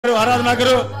करो आराधना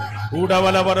करो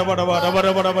ऊडवल वर वर वर वर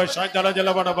वर वर शाजल जल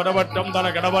वर वर वट्टम दल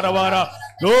गड वर वर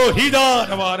लोहिदा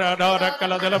वर वर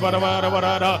कल जल वर वर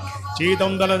वर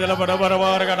चीतम दल जल वर वर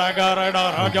वर गडागार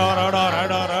राजा राडा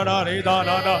राडा राडा रेदा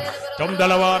राडा चम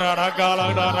दल वर रागाल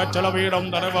चल वीडम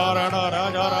दल वर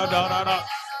राजा राजा राडा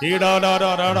ईडा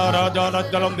राडा राडा राजा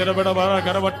नजलम दिल बड़ वर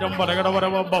गरवट्टम वर गड वर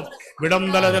बम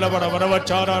विडम दल जल वर वर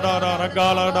वचारा राडा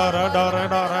रगाल राडा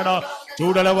राडा राडा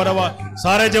चूडल वर वर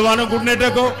सारे जवानों घुटने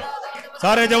टेको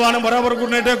सारे जवान बराबर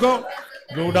घुटने टेको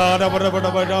तू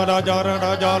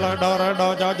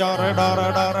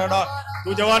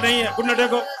जवान नहीं है घुटने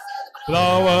टेको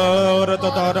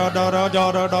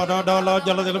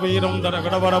जल दिल वीरम दर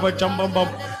गड़ बर बचम बम बम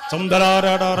समदला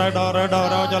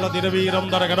जल दिल वीरम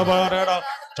दर गड़ बर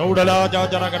चौडला जा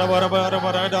जल गड़ बर बर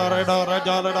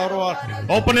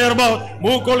ओपन योर माउथ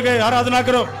मुंह खोल के आराधना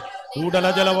करो ऊडल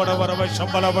जल वड़ वर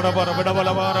शंबल वड़ वर विडबल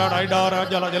वार डाइडार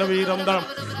जल जल वीरम दम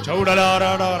चौडला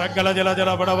राडा रगल जल जल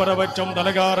वड़ वर बच्चम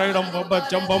दलगारैडम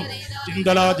बच्चम बम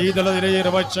चिंदला जीदल दिरेर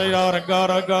वच्चया रगा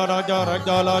रगा राजा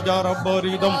रगाला जा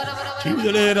रब्बरीदम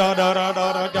चीदले राडा राडा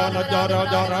राजा लजा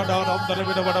राजा राडा रब दल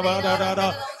विड वड़ वार राडा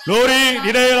लोरी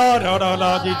दिरेला राडा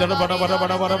ला जीदल वड़ वर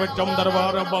वड़ वर बच्चम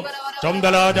दरबार बम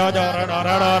चमदला जा जा राडा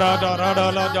राडा राजा राडा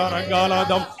ला जा रगाला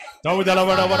दम चौदल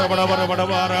वड़ वर वड़ वर वड़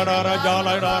वार राडा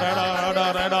जाला राडा राडा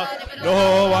राडा लो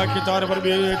वाक्य चार पर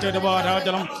बीच दबारा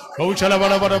जलम कौशल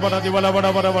वड़ वर वर दिवल वड़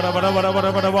वर वर वर वर वर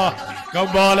वर वा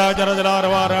कब्बाला जर जलार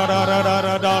वा राडा राडा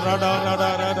राडा राडा राडा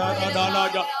राडा राडा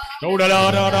लाजा चौडला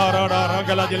राडा राडा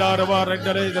रगल जिलार वा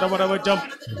रगले जर वर वचम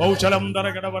कौशलम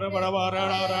दर गड वर वर वा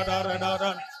राडा राडा राडा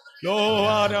राडा लो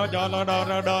आरा जाला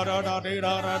राडा राडा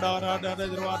रेडा राडा राडा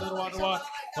दरवा दरवा दरवा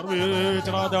सर्वेच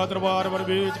राजा दरबार वर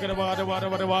बीच कर वार वार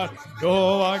वर वार लो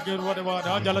वाक्य वर वार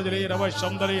जल जले रव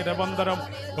शंदले रबंदरम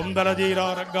कुंदल जीरा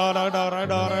रगाला डा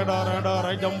राडा राडा राडा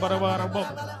रजम वर वार बम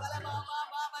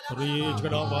रीच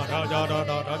गड़ा राजा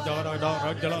राडा राजा राडा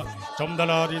रजला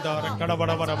चमदला रीदा रकड़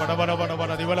बड़ बड़ बड़ बड़ बड़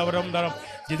बड़ दिवल वरम दरम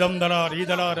जिदम दला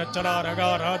रीदला रचला रगा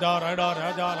राजा राडा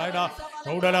राजा राडा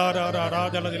चौडला राडा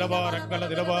राजल दिलबा रगल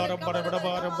दिलबार बड़ बड़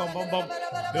बार बम बम बम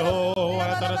यो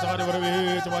आतर सारे वर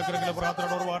बीच वाकरगल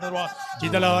प्रातन और वाडरवा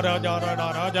जिदला राजा राडा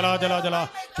राजला जला जला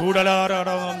चूडला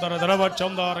राडा अंदर दलव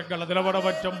चमदा रगल दिलबड़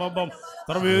बच्चम बम बम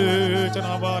सर्वेच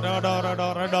नाबा राडा राडा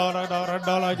राडा राडा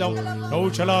राडा लाजम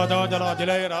कौशला जला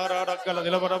जिले राडा रगल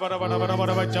दिलबड़ बड़ बड़ बड़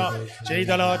बड़ बच्चा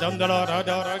चैदला चमदला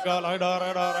राजा रगल राडा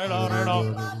राडा राडा राडा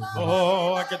ओ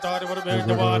के चार वर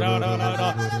बीच वाडा राडा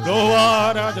लोवा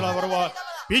राजला वरवा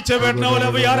पीछे बैठने वाले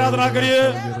भी आराधना करिए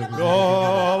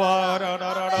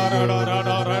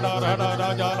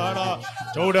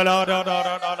चौडला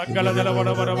रंगल जल बड़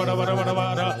बड़ बड़ बड़ बड़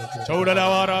वारा चौडला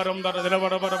वारा रमदर जल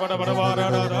बड़ बड़ बड़ बड़ वारा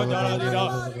राजा दिरा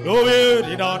लोवे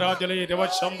दिरा राजले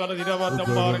देवशम दल दिरा वदम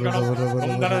बार कणम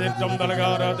कुंदल दित्तम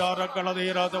दलगा राजा रंगल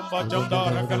दिरा दंबा चमदा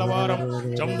रंगल वारम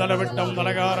चमदल विट्टम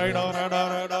दलगा राडा राडा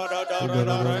राडा राडा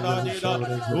राडा राडा दिरा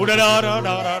चौडला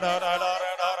राडा राडा राडा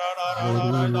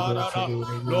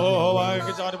लो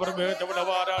वाक्य चार पर बेच बड़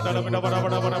वारा डल बड़ बड़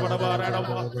बड़ बड़ बड़ वारा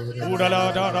ऊडला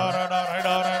राडा राडा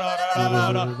राडा राडा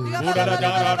राडा ऊडला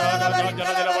जा राडा राडा जल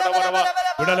जल बड़ बड़ वा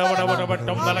ऊडला बड़ बड़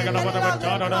बट्टम दल गड बड़ बड़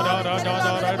चार राडा राडा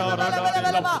राडा राडा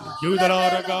दिलम यूदला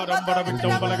रगा रम बड़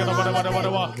बिट्टम बल गड बड़ बड़ बड़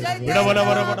वा विडवल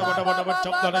वर बड़ बड़ बड़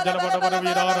बट्टम दल जल बड़ बड़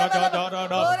वीरा राजा जा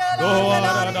राडा लो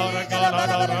राडा रगा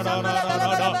राडा राडा राडा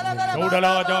राडा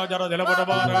ऊडला जा जल जल बड़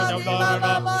वारा जमदा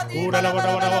राडा ऊडला बड़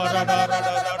बड़ वारा राडा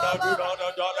राडा राडा वीरा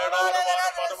राजा राडा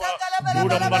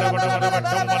ऊडम बड़ बड़ बड़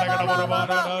बट्टम बल गड बड़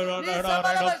वारा राडा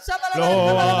राडा लो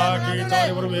की चार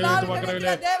वर बेच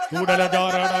वकरले ऊडला जा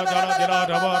राडा जला जला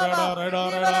रवा राडा राडा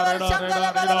राडा राडा राडा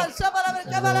राडा सबल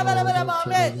बल बल बल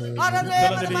मामे आनंद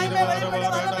मामे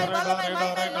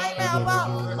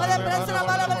बल प्रश्न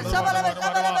बल बल सबल बल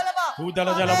बल ऊदल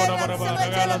जल बड़ बड़ बड़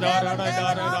गल जा राडा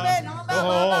राडा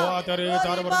ओ आतरे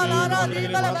चार वर बेच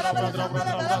वकरले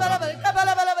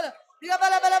बल बल बल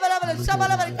Kabala bala bala bala,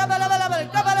 shabala bala, kabala bala bala,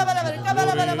 kabala bala bala,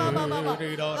 kabala bala mama mama.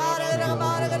 Are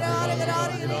ramar gari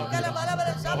gari, kabala bala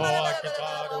bala, shabala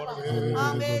bala.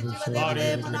 Amen. Jivade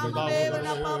manama me,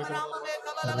 manama manama me,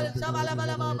 kabala bala, shabala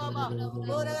bala mama mama.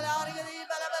 Ora gari gari,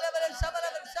 bala bala bala, shabala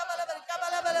bala, shabala bala,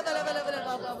 kabala bala bala bala bala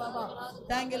mama mama.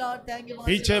 Thank you Lord, thank you.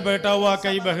 पीछे बैठा हुआ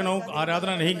कई बहनों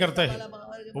आराधना नहीं करते हैं,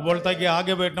 वो बोलता है कि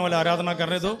आगे बैठने वाले आराधना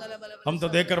करने दो, हम तो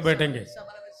देखकर बैठेंगे।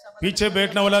 पीछे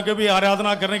बैठने वाला के भी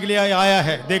आराधना करने के लिए आया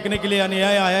है, देखने के लिए नहीं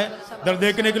आया है, इधर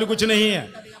देखने के लिए कुछ नहीं है,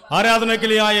 आराधना के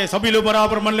लिए आए। सभी लोग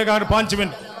बराबर मन लगाकर 5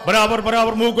 मिनट बराबर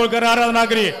बराबर मुंह खोलकर आराधना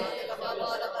करिए।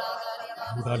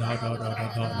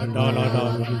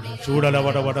 Chudala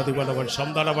vada vada divala vada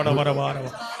shamdala vada vada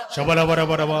vada shabala vada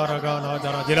vada vada gala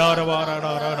jara jilara vada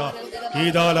rada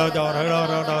idala jara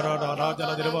rada rada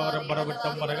jala dilvara vada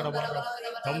vittam vada vada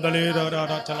shamdali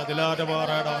rada chala dilada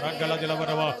vada rada gala jala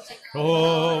vada vada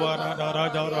oh vada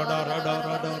raja rada rada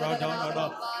rada raja rada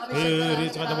eri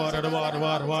chada vada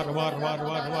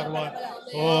vada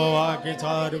oh aaki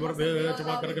chari varbe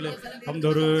chuma kargale hum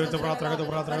duru pratra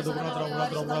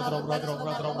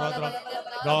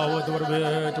Gawa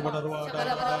durbe chubadwa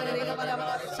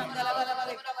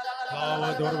Gawa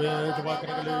durbe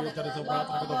chubakrakali tarisa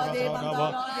pratra gava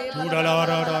chudala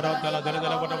rara tala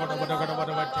dala bada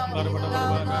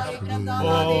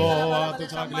oh atu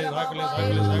sakle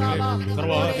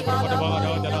sarvati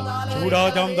bada jala chuda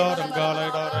jamda rangala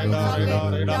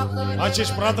ida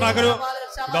ashish pratra karo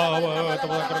Gawa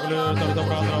chubakrakali tarisa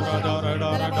pratra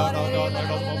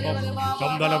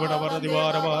Samdala bada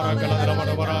divara gala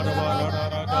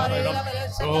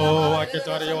oh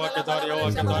aketariya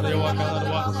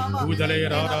udale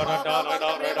rada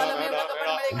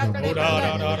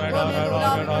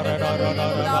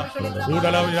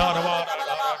udala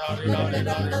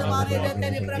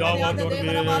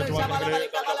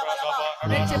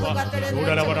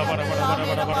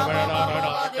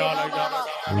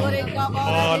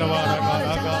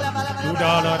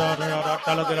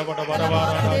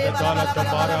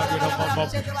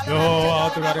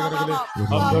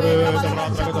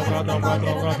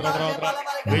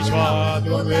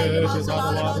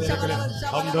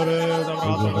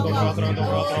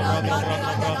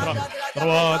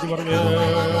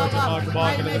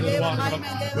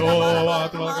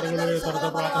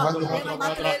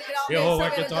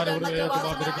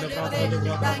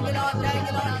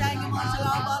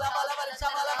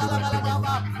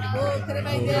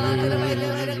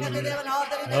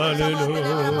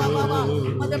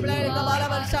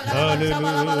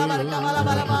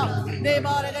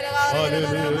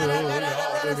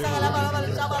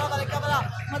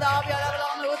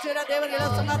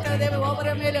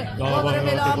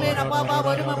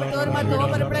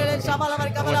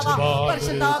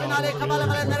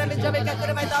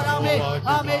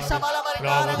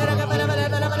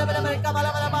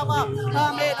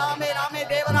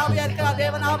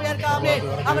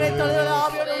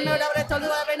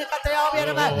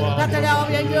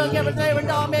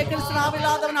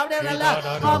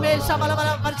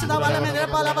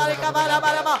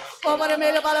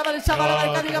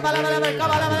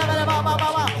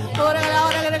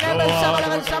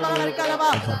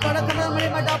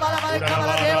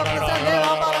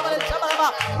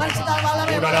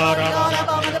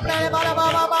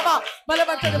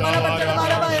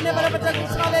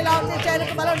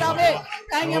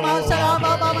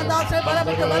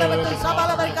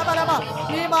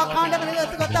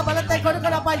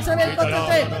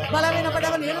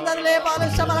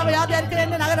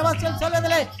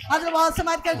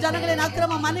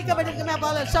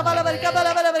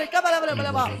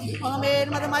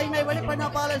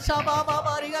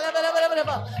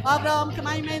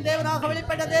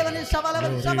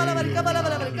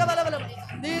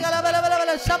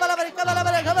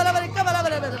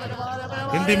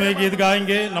Hindi में गीत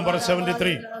गाएंगे number 73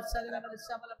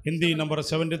 Hindi number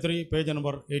 73 page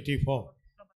number 84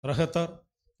 73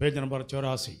 page number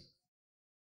 84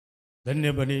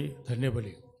 धन्य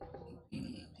बली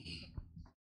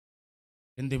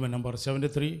हिंदी में number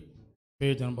 73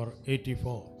 page number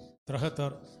 84 73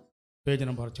 page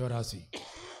number 84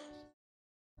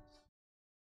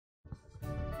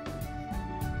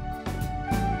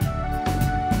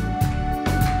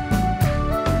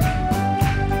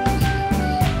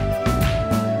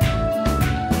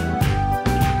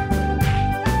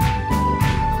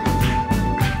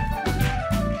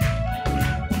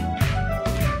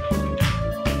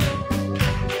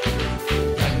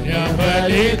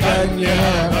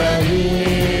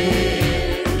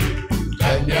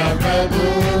 धन्य प्रभु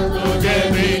तुझे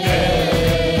मिले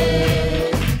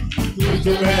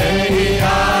तुझ में ही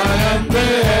आनंद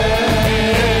है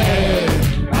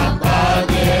अब्बा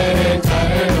तेरे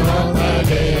चरणों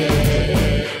तले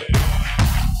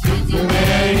तुझ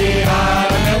में ही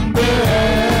आनंद है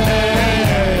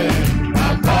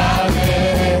अब्बा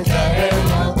तेरे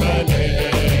चरणों तले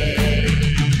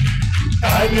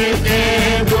तन के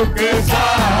दुख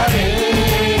सारे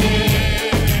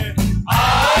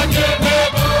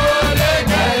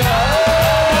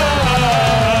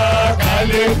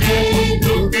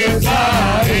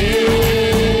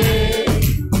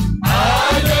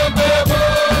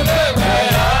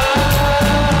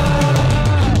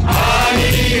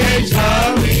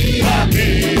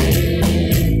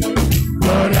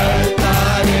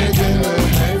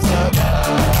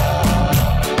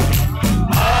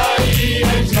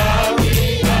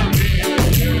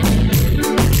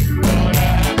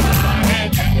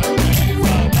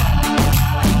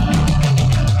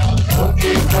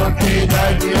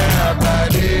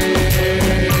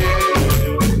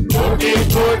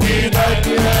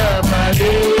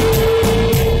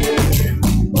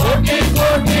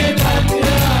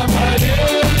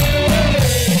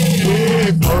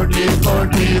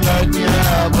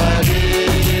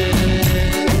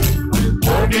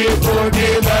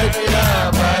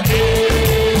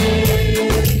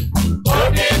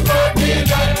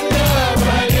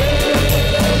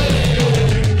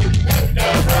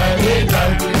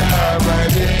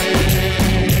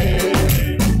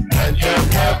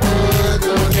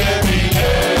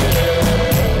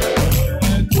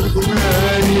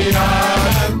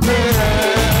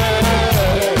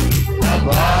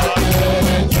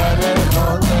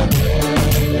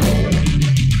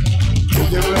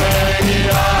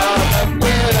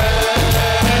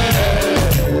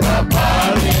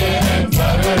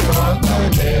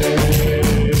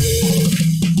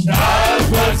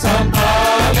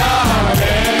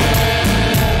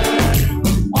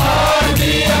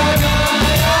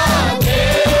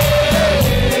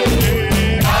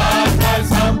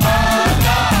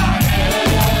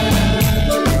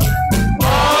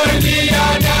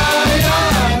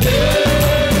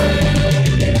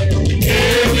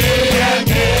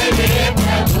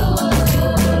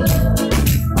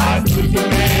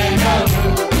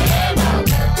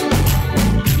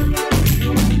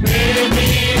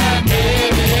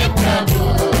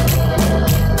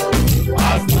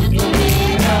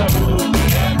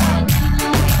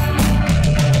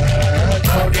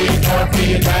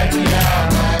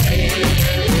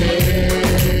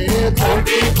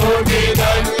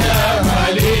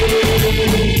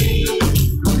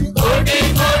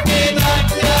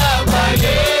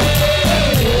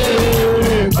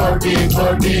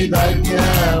धन्य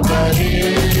बलि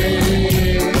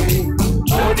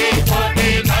कोटि कोटि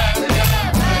धन्य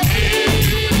बलि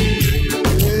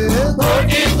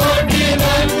कोटि कोटि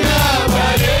धन्य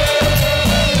बलि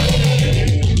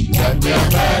धन्य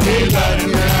बलि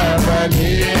धन्य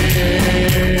बलि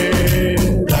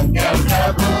धन्य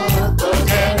प्रभु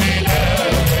तुझे मिले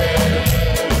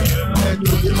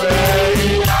तुझमें ही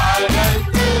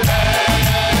आनंद है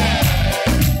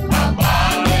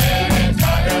हमारे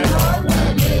चरणों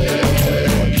में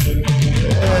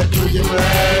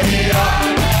तुझमें ही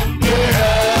आनंद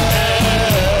है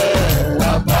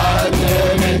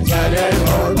हमारे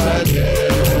चरणों में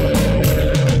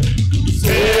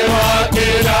सेवा के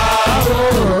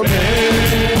राहों में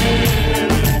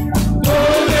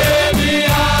तूने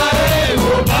दिया है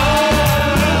उबार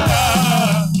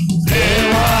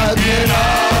सेवा के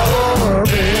राहों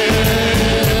में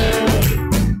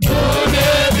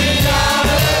तूने दिया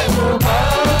है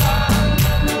उबार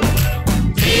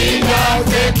जीना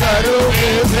से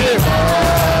करूँगी सेवा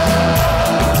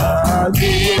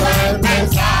जीवन में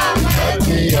सामर्थ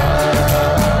दिया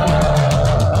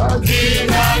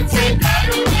जीना से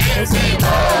करूँगी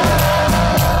सेवा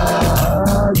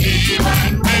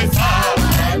जीवन में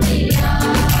सामर्थ दिया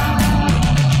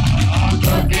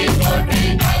कोटि कोटि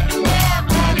धन्य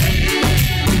बलि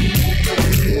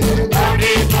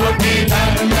कोटि कोटि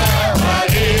धन्य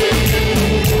बलि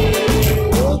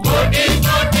कोटि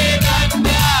कोटि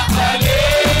धन्य बलि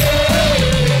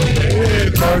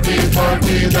कोटि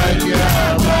कोटि धन्य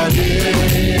बलि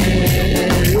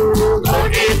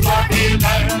कोटि कोटि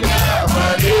धन्य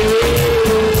बलि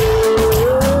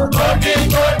कोटि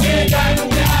कोटि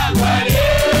धन्य बलि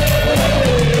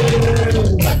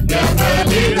धन्य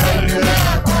बलि धन्य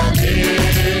बलि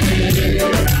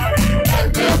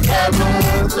धन्य प्रभु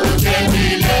तुझे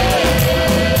मिले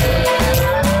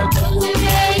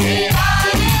तुझमें ही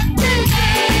आनंद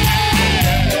है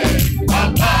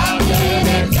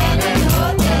हमारे चरणों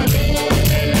में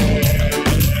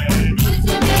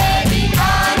तुझमें ही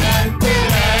आनंद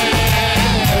है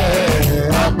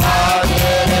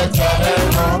हमारे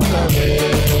चरणों में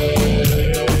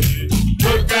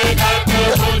तुझे दर्द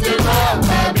मुझको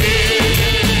कभी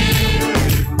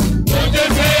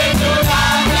तुझसे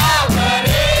जुदाना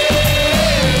करे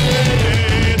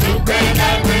तुझे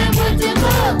दर्द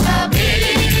मुझको कभी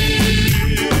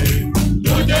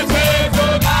तुझसे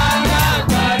जुदाना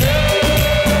करे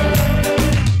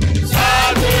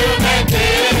साथ में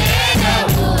तेरे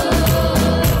रहूं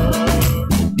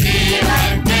जीवन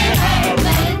के हर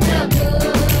पल प्रभु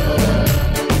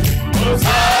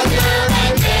साथ में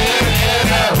तेरे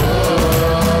रहूं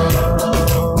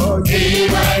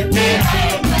जीवन के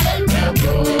हर पल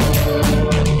प्रभु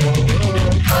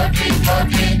कोटि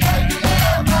कोटि धन्य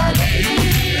बलि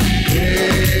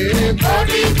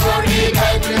कोटि कोटि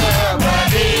धन्य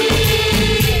बलि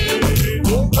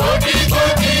कोटि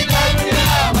कोटि धन्य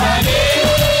बलि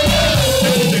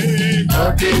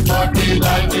कोटि कोटि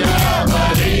धन्य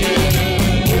बलि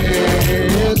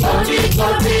कोटि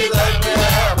कोटि धन्य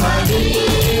बलि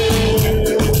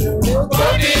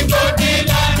कोटि कोटि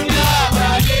धन्य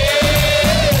बलि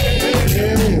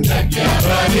धन्य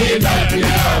बलि धन्य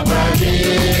बलि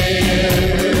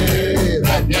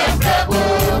धन्य प्रभु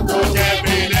तुझे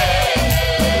मिले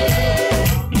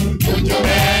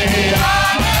तुझमें ही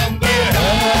आनंद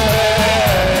है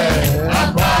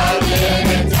हमारे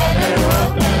चरणों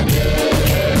में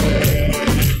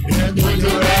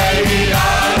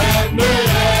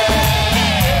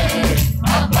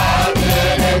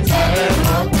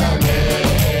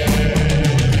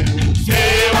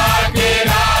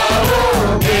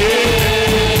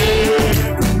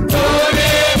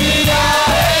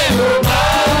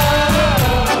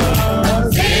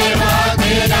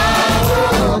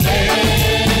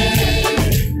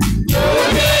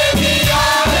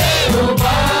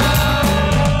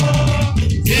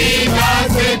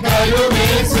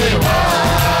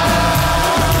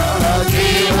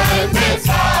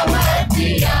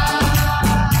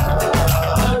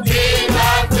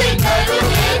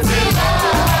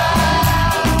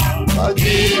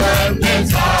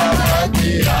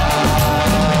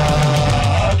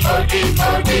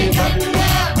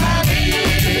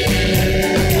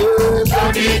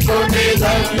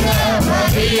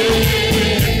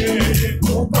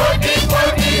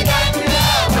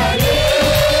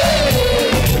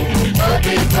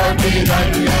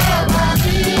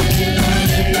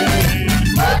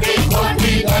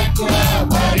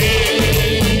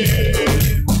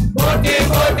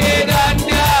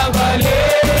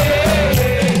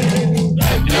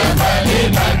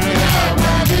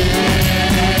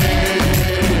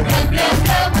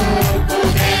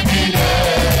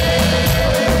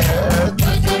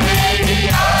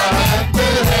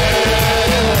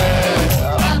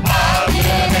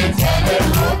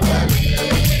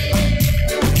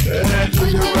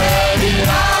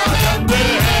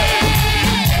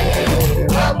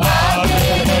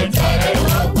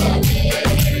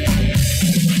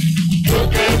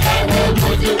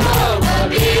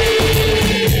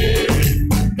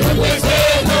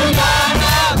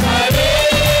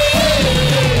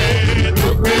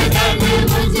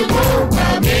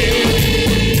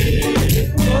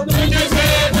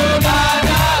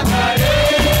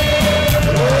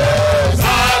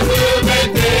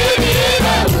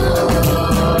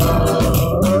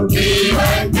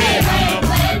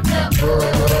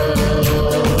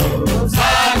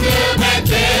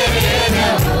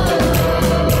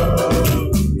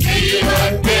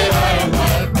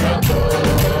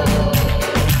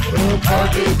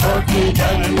कोटि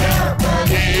धन्य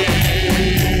बलि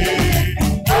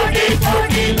कोटि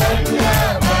कोटि धन्य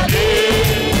बलि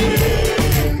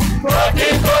कोटि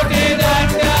कोटि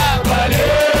धन्य बलि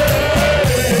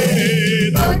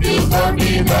कोटि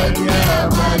कोटि धन्य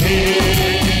बलि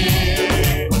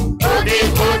कोटि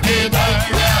कोटि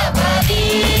धन्य बलि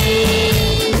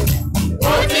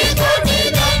कोटि कोटि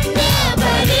धन्य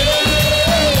बलि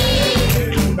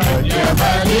धन्य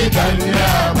बलि धन्य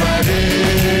बलि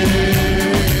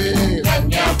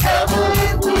धन्य प्रभु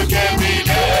तुझे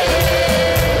मिले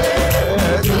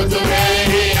तुझमें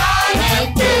ही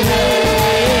आनंद है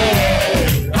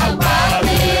अब्बा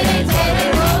तेरे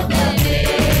चरणों तले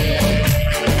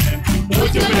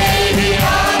तुझमें ही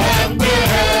आनंद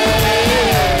है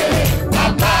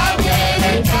अब्बा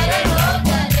तेरे चरणों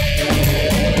तले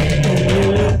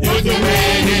तुझमें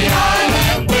ही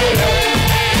आनंद है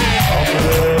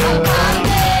अब्बा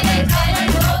तेरे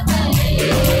चरणों तले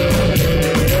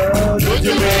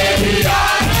तुझमें ही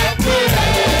आनंद है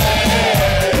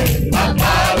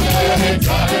अब्बा तेरे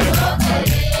चरणों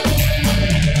तले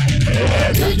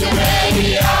तुझमें ही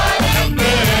आनंद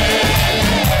है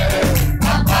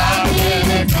अब्बा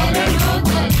तेरे चरणों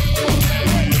तले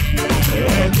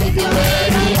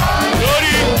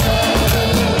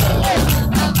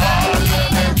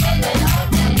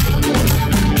तुझमें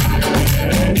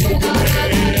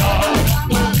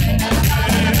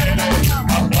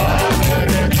ही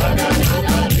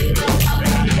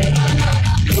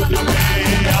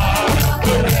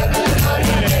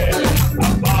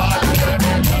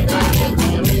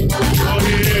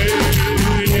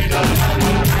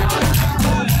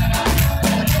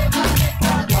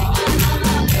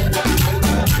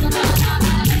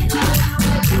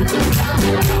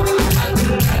आनंद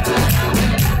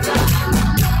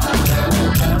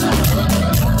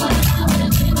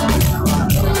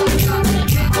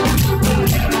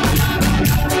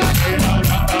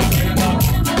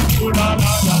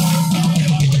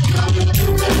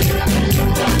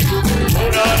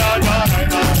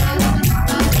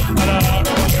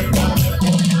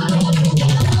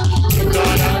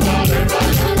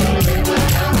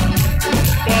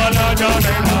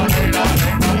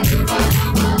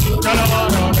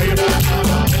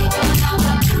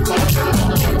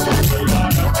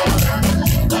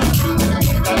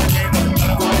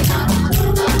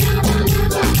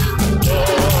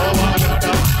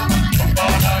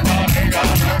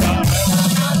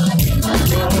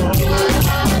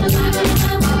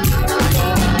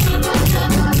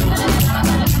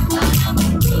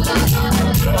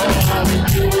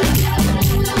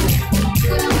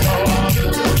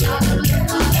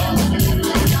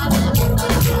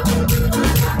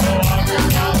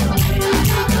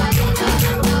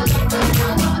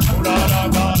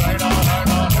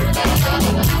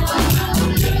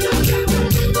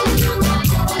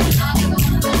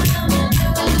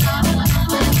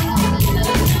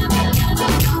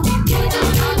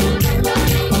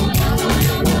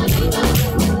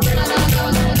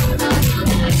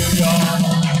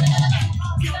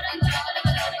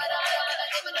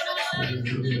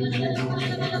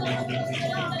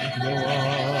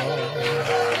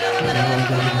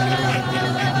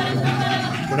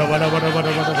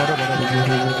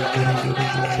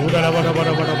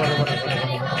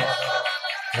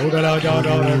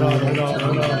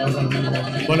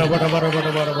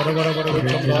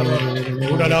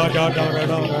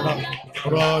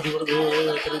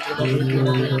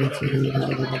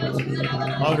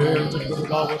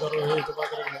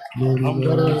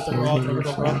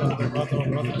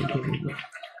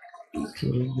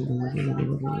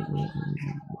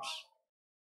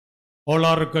All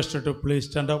are requested to please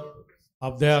stand up.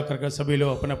 आप दया करके सभी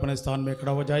लोग अपने अपने स्थान में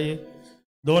खड़ा हो जाइए।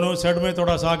 दोनों साइड में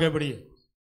थोड़ा सा आगे बढ़िए,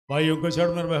 भाइयों के साइड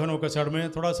में, बहनों के साइड में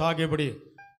थोड़ा सा आगे बढ़िए,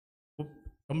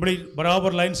 कंबड़ी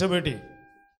बराबर लाइन से बैठिए।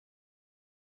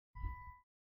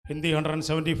 Hindi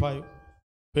 175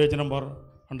 page number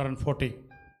 140,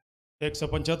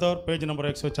 175 page number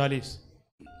 140।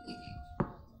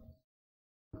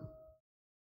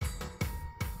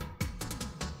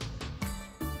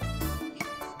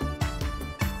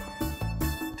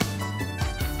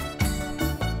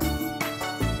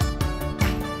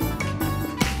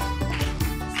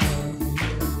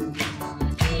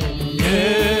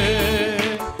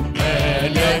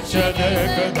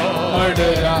 दौड़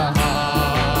रहा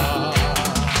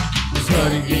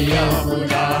स्वर्गीय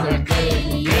बुलाहट के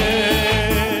लिए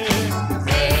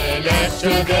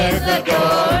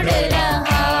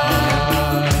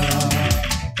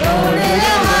दौड़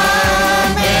रहा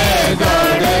मैं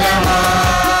दौड़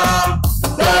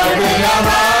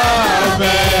रहा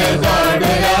मैं दौड़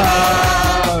रहा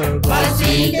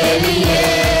फांसी के लिए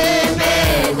मैं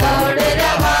दौड़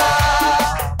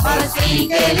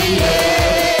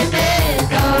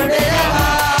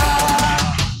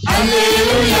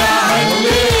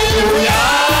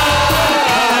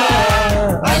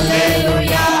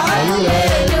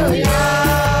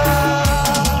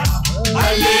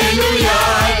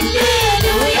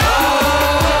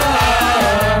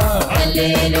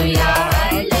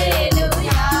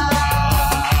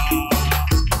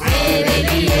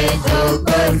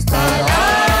पुस्तला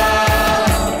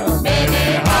मैंने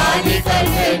हानि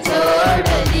करके छोड़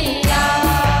दिया,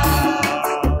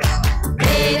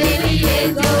 मेरे लिए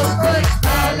जो कुछ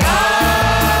मिला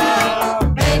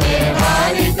मैंने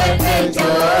हानि करके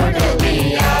छोड़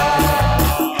दिया।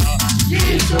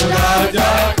 यीशु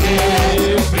राजा के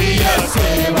प्रिय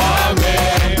सेवा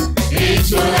में,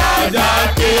 यीशु राजा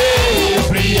के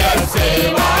प्रिय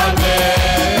सेवा में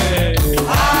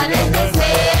आनंद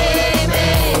से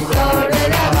मैं दौड़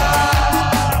रहा,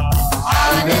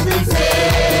 आनंद से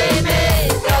मैं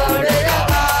दौड़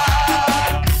रहा,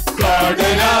 दौड़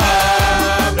रहा,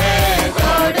 मैं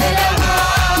दौड़ रहा,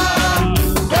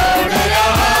 दौड़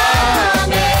रहा,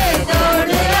 मैं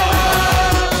दौड़ रहा,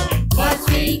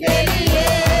 मसीह के लिए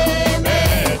मैं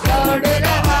दौड़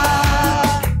रहा,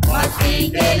 मसीह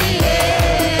के लिए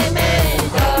मैं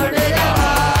दौड़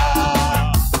रहा।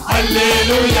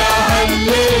 Hallelujah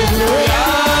hallelujah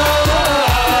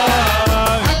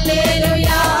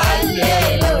hallelujah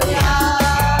hallelujah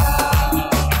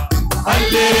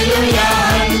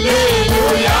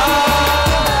hallelujah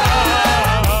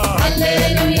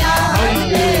hallelujah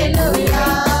hallelujah.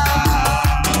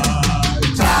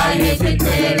 चाहे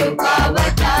जितने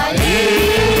रुकावट आए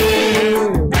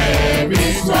मैं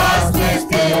विश्वास में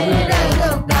स्थिर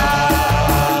रहूंगा,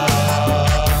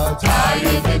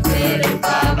 चाहे जितने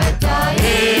रुकावट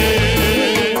आए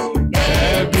मैं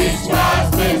विश्वास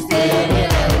में स्थिर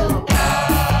रहूंगा।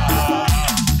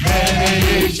 मेरे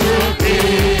यीशु के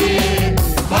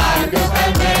मार्ग पर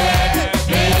मैं,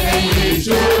 मेरे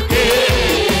यीशु के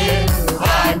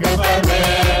मार्ग पर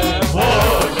मैं वो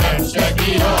लक्ष्य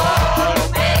की ओर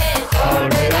मैं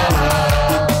दौड़ रहा,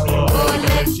 वो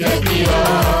लक्ष्य की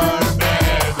ओर मैं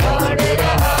दौड़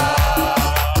रहा,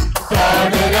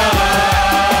 दौड़ रहा,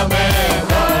 मैं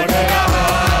दौड़ रहा,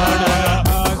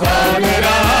 दौड़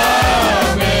रहा,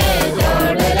 मैं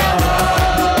दौड़ रहा,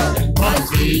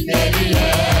 मसीह के लिए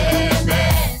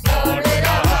मैं दौड़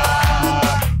रहा,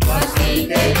 मसीह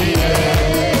के लिए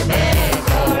मैं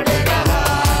दौड़ रहा।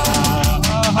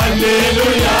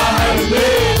 Hallelujah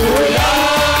hallelujah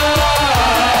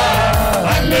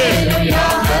hallelujah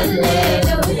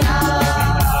hallelujah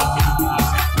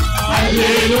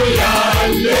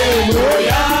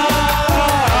hallelujah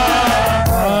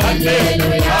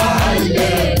hallelujah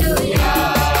hallelujah.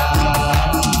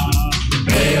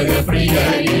 मेरे प्रिय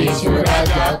यीशु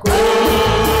राजा को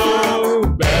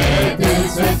मैं दिल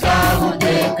से चाहूं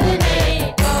देखने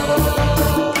को,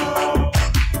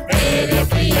 मेरे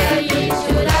प्रिय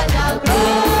यीशु राजा को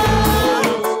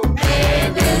मैं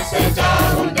दिल से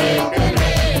चाहूं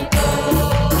देखने को।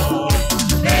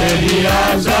 मेरी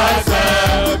आशा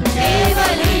सब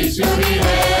केवल यीशु ही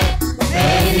है,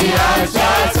 मेरी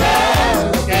आशा सब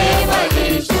केवल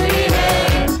यीशु ही है,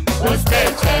 उसके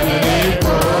चेहरे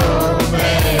को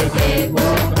मैं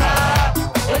देखूंगा,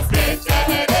 उसके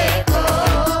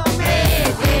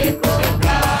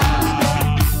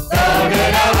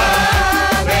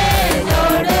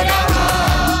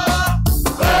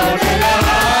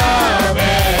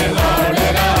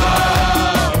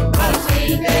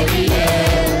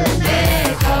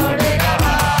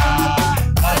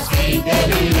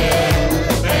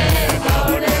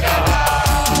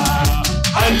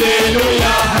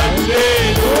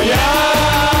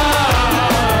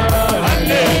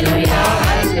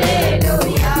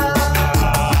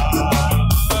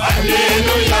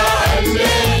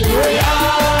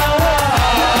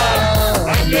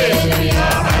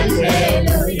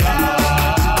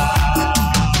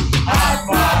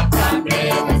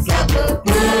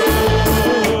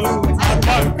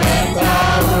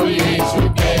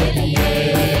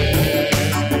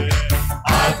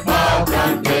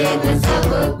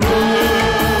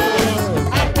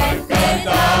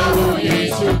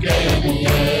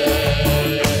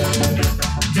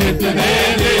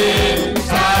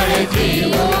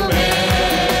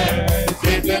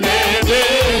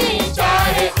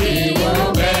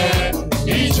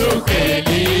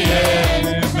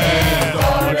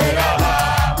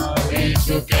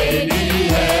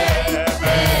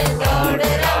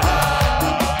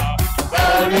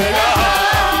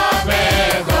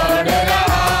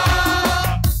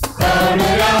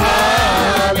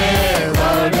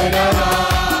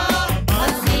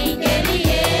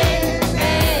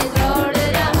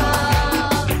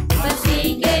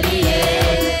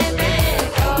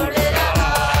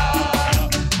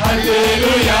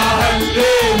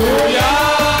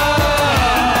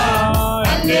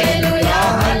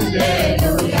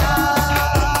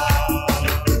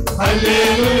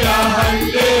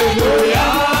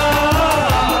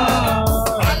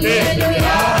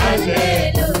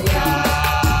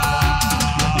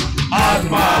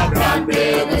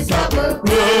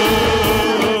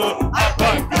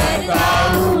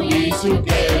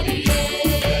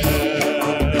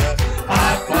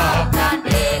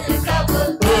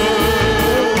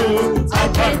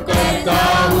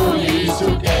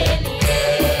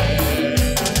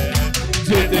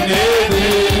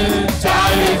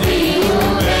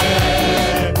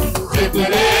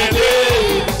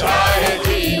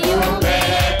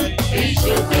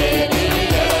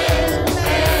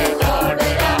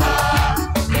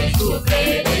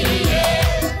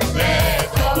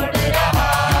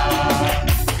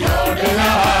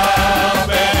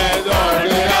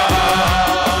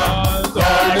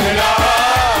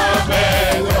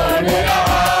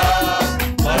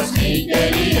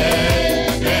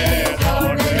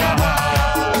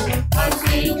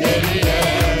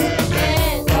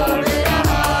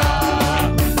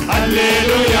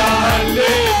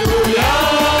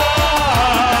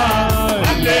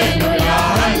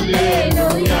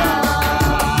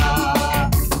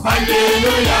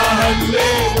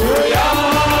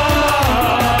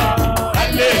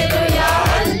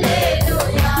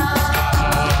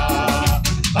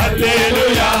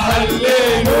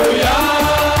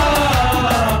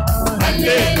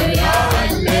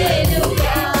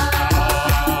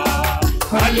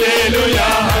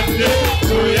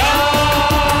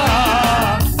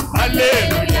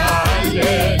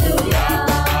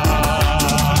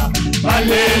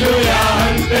hallelujah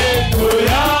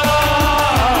hallelujah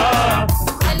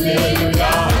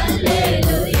hallelujah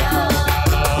hallelujah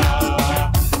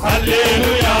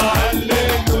hallelujah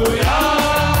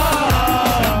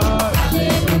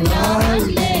hallelujah hallelujah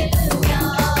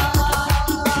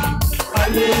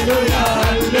hallelujah hallelujah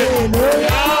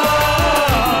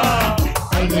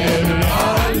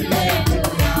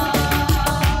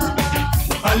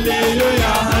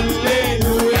hallelujah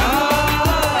hallelujah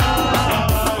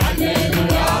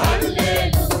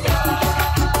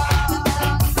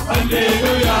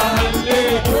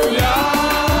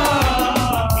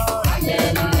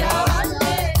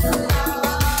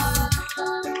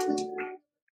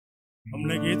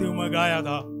हमने गीत में गाया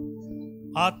था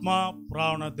आत्मा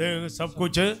प्राण देह सब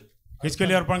कुछ किसके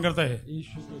लिए अर्पण करता है?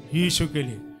 यीशु के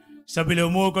लिए। सभी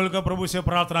लोग मुंह खोलकर प्रभु से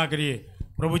प्रार्थना करिए,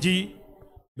 प्रभु जी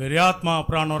मेरी आत्मा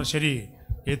प्राण और शरीर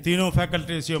ये तीनों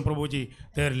फैकल्टी से प्रभु जी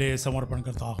तेरे लिए समर्पण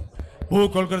करता हूँ। मुंह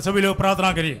खोलकर सभी लोग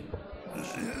प्रार्थना करिए।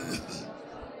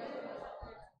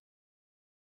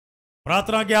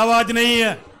 प्रार्थना की आवाज नहीं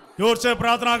है, जोर से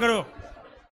प्रार्थना करो।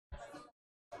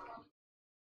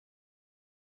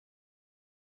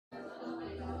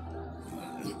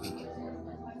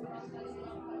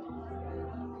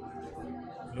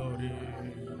 Glory.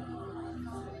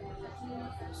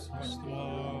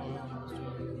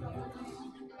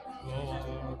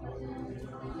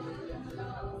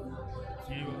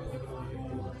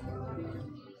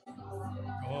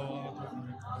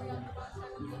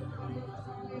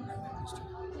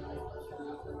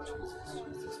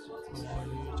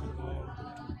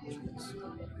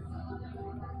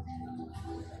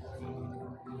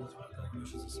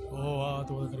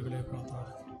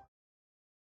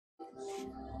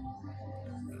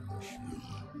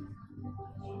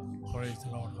 Praise the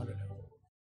Lord. Hallelujah.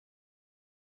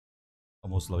 Our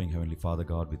most loving Heavenly Father,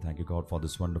 God, we thank you, God, for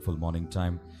this wonderful morning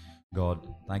time. God,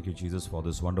 thank you, Jesus, for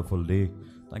this wonderful day.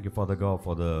 Thank you, Father God,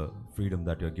 for the freedom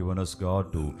that you have given us,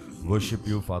 God, to worship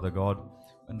you, Father God.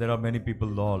 And there are many people,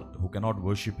 Lord, who cannot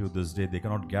worship you this day. They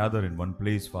cannot gather in one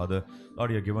place, Father. Lord,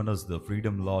 you have given us the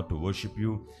freedom, Lord, to worship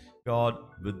you, God,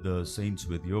 with the saints,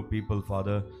 with your people,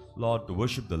 Father. Lord, to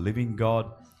worship the living God.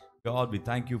 God, we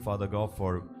thank you, Father God,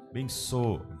 for being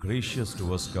so gracious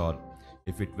to us, God.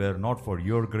 If it were not for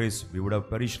your grace, we would have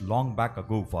perished long back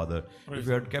ago, Father. If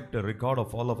you had kept a record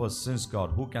of all of our sins, God,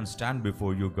 who can stand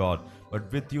before you, God?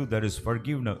 But with you there is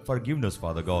forgiveness,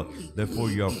 Father God. Therefore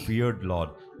you are feared, Lord.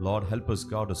 Lord, help us,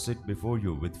 God, to sit before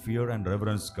you with fear and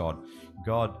reverence, God.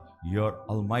 God, you're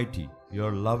almighty,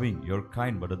 you're loving, you're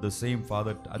kind, but at the same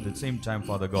time,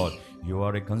 Father God, you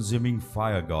are a consuming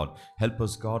fire, God. Help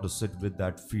us, God, to sit with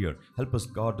that fear. Help us,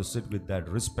 God, to sit with that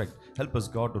respect. Help us,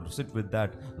 God, to sit with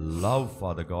that love,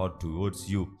 Father God, towards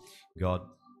you. God,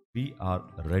 we are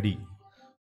ready,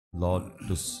 Lord,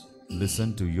 to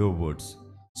listen to your words.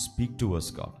 Speak to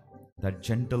us, God. That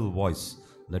gentle voice,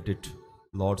 let it,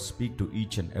 Lord, speak to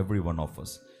each and every one of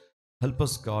us. Help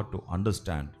us, God, to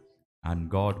understand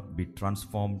and, God, be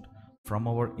transformed from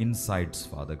our insides,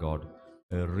 Father God.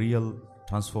 A real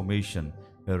transformation,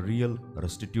 a real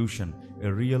restitution,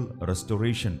 a real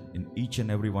restoration in each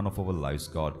and every one of our lives,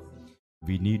 God.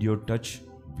 We need your touch.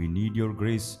 We need your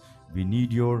grace. We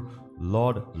need your,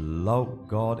 Lord, love,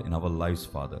 God, in our lives,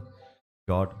 Father.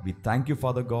 God, we thank you,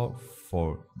 Father God,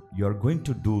 for you are going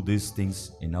to do these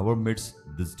things in our midst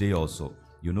this day also.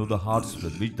 You know the hearts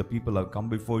with which the people have come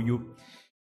before you,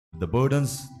 the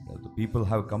burdens that the people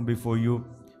have come before you,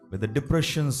 with the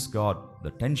depressions, God,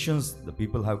 the tensions the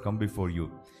people have come before you,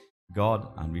 God,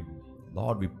 and we,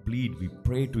 Lord, we plead, we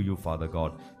pray to you, Father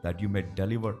God, that you may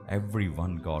deliver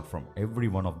everyone, God, from every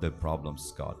one of their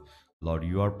problems, God. Lord,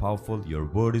 you are powerful, your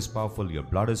word is powerful, your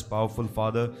blood is powerful,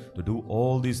 Father, to do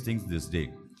all these things this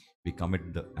day. We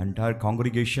commit the entire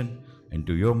congregation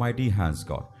into your mighty hands,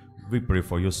 God. We pray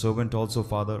for your servant also,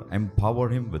 Father. Empower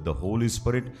him with the Holy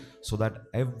Spirit so that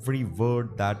every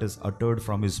word that is uttered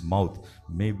from his mouth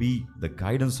may be the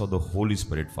guidance of the Holy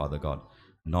Spirit, Father God.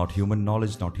 Not human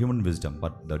knowledge, not human wisdom,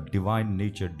 but the divine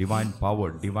nature, divine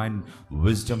power, divine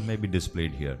wisdom may be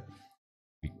displayed here.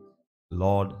 We,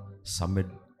 Lord, submit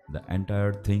the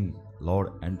entire thing,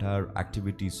 Lord, entire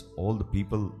activities, all the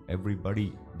people,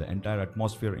 everybody, the entire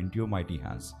atmosphere into your mighty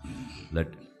hands. Let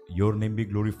your name be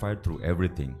glorified through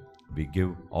everything. We give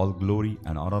all glory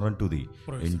and honor unto thee.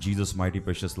 In Jesus' mighty,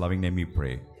 precious, loving name we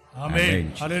pray.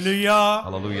 Amen. Hallelujah.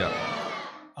 Hallelujah.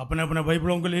 अपने अपने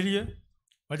बाइबलों को ले लिए।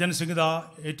 भजन संहिता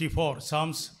 84,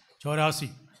 Sam's 84,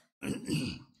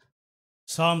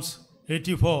 Sam's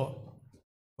 84,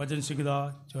 भजन संहिता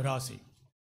 84।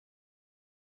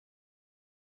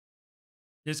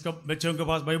 जिसका बच्चों के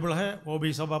पास Bible है वो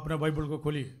भी सब अपने बाइबल को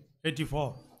खोलिए।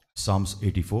 84 Psalms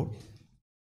 84.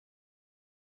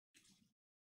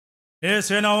 हे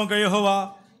सेनाओं का यहोवा,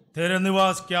 तेरे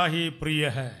निवास क्या ही प्रिय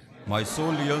है। My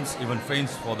soul yearns, even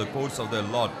faints, for the courts of the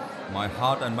Lord. My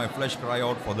heart and my flesh cry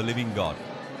out for the living God.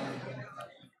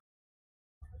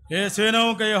 हे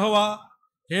सेनाओं का यहोवा,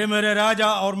 हे मेरे राजा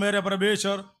और मेरे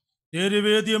परमेश्वर, तेरी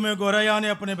वेदियों में गौरैया ने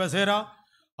अपने बसेरा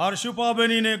और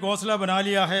शुपाबनी ने घोंसला बना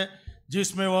लिया है,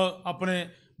 जिसमें वह अपने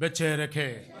बच्चे रखे।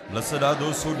 Blessed are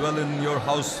those who dwell in your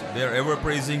house, they are ever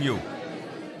praising you.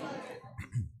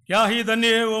 क्या ही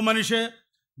धन्य है वो मनुष्य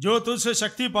जो तुझसे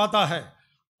शक्ति पाता है,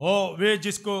 हो वे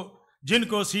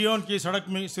जिनको सियोन की सड़क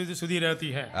में सुधी रहती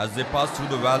है। As they pass through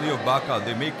the valley of Baca,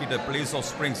 they make it a place of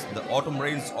springs. The autumn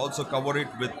rains also cover it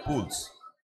with pools.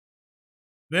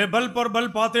 वे बल पर बल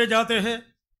पाते जाते हैं,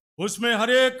 उसमें हर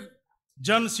एक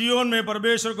जन सियोन में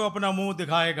परमेश्वर को अपना मुंह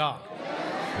दिखाएगा।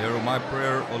 Hear my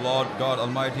prayer, O Lord God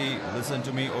Almighty. Listen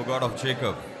to me, O God of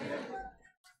Jacob.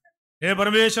 हे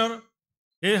परमेश्वर,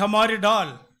 हे हमारी ढाल,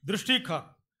 दृष्टि कर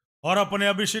और अपने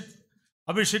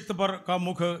अभिषिक्त पर का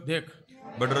मुख देख।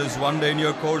 Better is one day in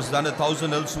your courts than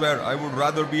 1,000 elsewhere. I would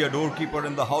rather be a doorkeeper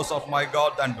in the house of my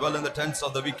God than dwell in the tents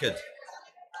of the wicked.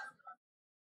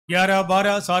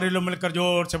 11-12 सारे लोग मिलकर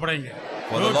जोर से पढ़ेंगे।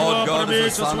 For the Lord God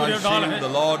is the sun and shield. The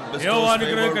Lord bestows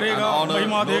favor and honor.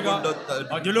 No good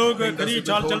और जो लोग thing does कड़ी he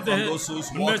चाल withhold चलते from हैं, those whose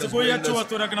उनमें walk से is कोई अच्छी blameless.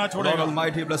 वस्तु रखना The Lord छोड़ेगा।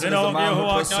 Almighty, blessed is the सेनाओं के man who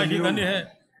यहोवा trusts क्या in ही you. धन्य है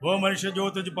वो मनुष्य जो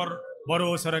तुझ पर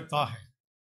भरोसा रखता है।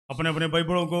 अपने अपने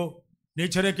बाइबलों को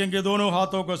नीचे रखेंगे, दोनों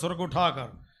हाथों को स्वर्ग उठाकर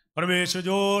परमेश्वर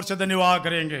जोर से धन्यवाद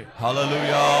करेंगे।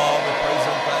 Hallelujah. We praise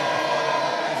and thank you, Father.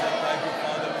 We praise and thank you,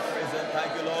 Father. We praise and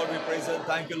thank you, Lord. We praise and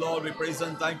thank you, Lord. We praise and thank you, Lord. We praise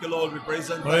and thank you, Lord. We praise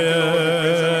and thank you.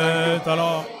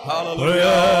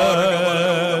 Hallelujah.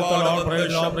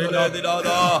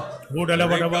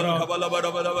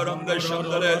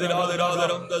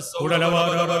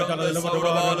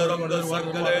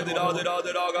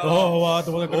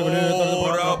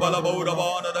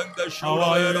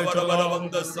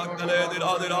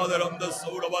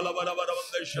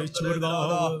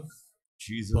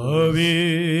 Jesus.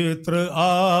 पवित्र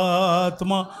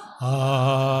आत्मा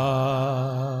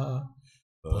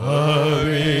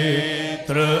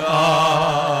पवित्र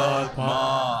आत्मा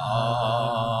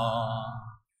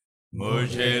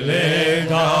मुझे ले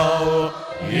जाओ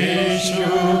यीशु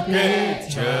के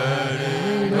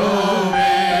चरणों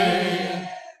में।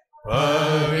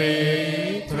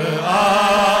 पवित्र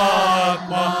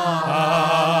आत्मा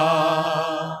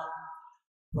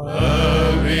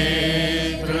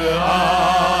पवित्र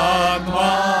आत्मा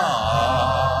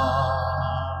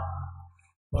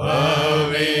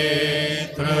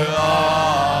पवित्र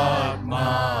आत्मा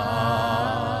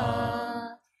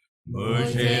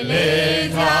मुझे ले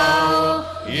जाओ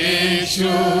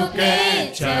यीशु के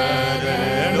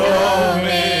चरणों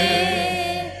में।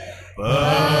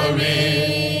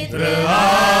 पवित्र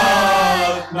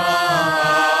आत्मा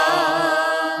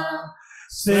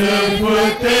सिर्फ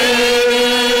तेरे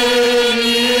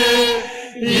लिए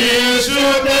यीशु,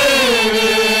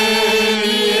 तेरे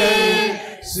लिए,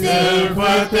 सिर्फ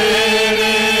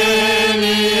तेरे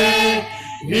लिए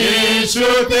यीशु,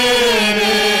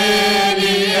 तेरे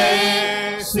लिए,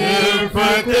 सिर्फ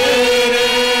तेरे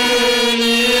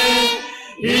लिए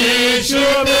यीशु,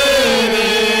 तेरे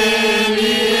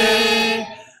लिए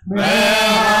मैं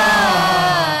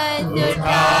हाथ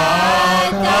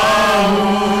उठाता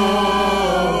हूँ।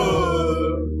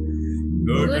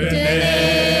 घुटने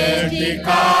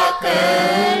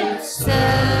टिकाकर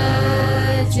सर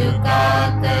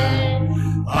झुकाकर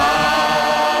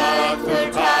हाथ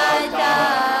उठाता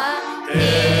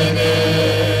तेरे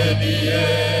लिए।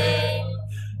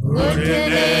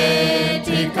 घुटने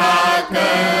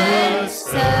टिकाकर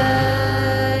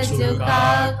सर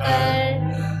झुकाकर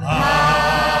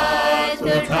हाथ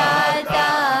उठाता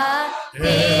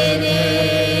तेरे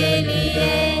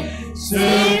लिए।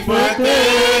 सिर्फ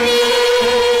तेरे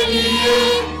लिए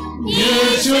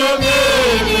यीशु,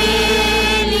 तेरे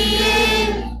लिए,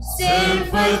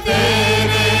 सिर्फ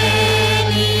तेरे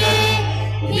लिए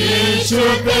यीशु,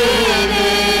 तेरे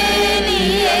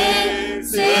लिए,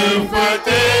 सिर्फ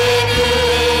तेरे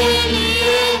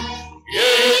लिए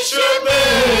यीशु,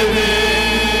 तेरे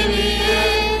लिए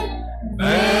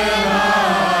मैं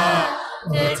हाथ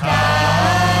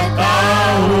उठाता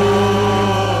हूँ।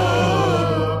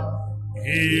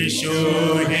 यीशु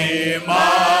ही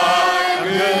मार्ग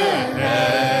है,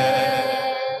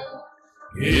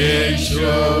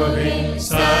 यीशु ही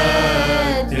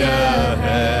सत्य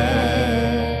है,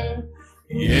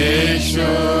 यीशु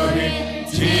ही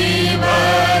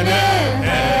जीवन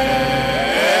है।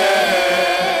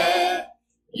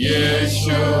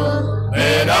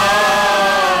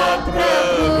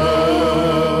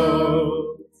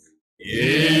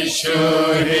 यीशु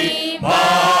ही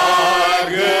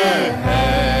मार्ग है,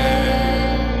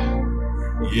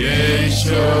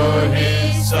 यीशु ही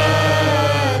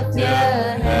सत्य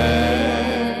है,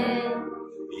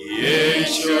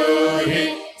 यीशु ही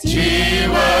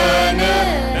जीवन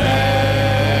है,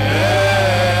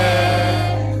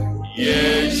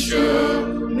 यीशु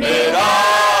मेरा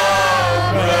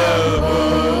प्रभु।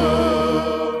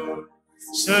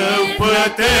 सिर्फ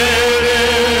तेरे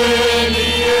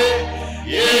लिए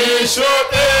यीशु,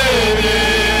 तेरे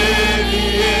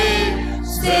लिए,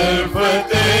 सिर्फ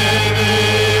तेरे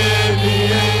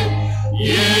लिए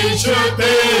यीशु,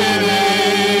 तेरे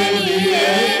लिए,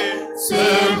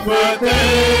 सिर्फ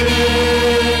तेरे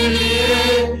लिए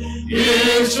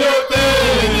यीशु,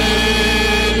 तेरे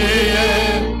लिए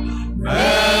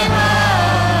मैं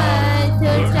हाथ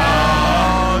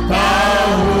उठाता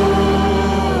हूँ।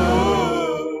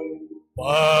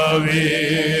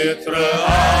 पवित्र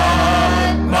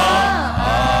आत्मा,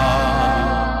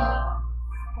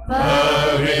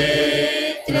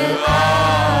 पवित्र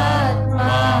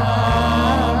आत्मा,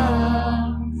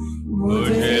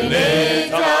 मुझे ले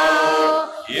जाओ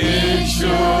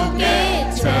यीशु के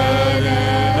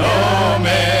चरणों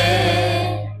में।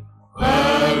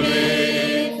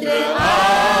 पवित्र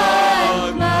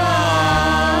आत्मा,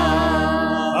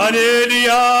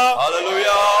 hallelujah,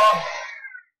 hallelujah.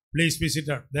 Please be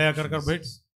seated, दया कर बैठ।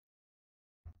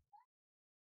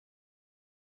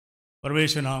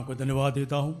 परमेश्वर नाम को धन्यवाद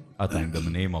देता हूँ। I thank the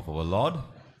name of our Lord.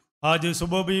 आज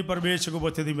सुबह भी परमेश्वर को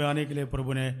उपस्थिति में आने के लिए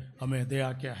प्रभु ने हमें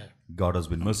दया किया है। God has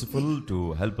been merciful to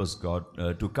help us, God,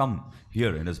 to come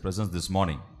here in His presence this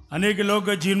morning. अनेक लोग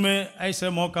जिनमें ऐसे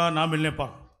मौका ना मिलने पर,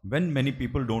 When many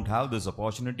people don't have this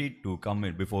opportunity to come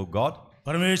in before God,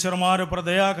 परमेश्वर हमारे ऊपर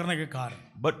दया करने के कारण,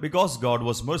 but because God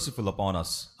was merciful upon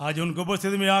us, आज उनको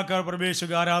उपस्थिति में आकर परमेश्वर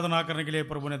की आराधना करने के लिए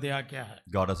प्रभु ने दया किया है।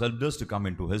 God has helped us to come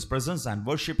into His presence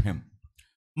and worship Him.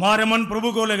 हमारे मन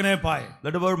प्रभु को लगने पाए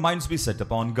Let our minds be set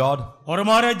upon God और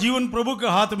हमारा जीवन प्रभु के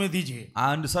हाथ में दीजिए।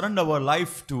 and surrender our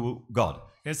life to God.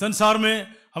 इस संसार में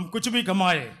हम कुछ भी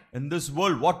कमाए, In this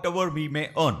world, whatever we may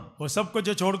earn, वो सब कुछ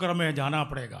छोड़कर हमें जाना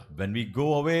पड़ेगा। when we go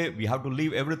away, we have to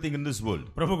leave everything in this world.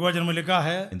 प्रभु के वचन में लिखा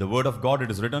है, In the word of God,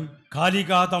 it is written, खाली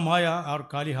का हाथ हम आया और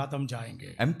खाली हाथ हम जाएंगे।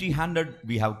 empty-handed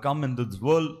we have come into this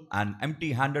world and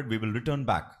empty-handed we will return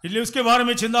back. इसलिए उसके बारे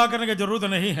में चिंता करने की जरूरत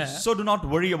नहीं है। So do not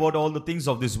worry about all the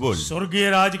things of this world. स्वर्गीय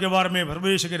राज्य के बारे में,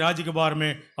 परमेश्वर के राज्य के बारे में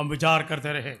हम विचार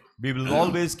करते रहे। We will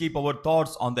always keep our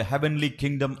thoughts on the heavenly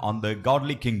kingdom, on the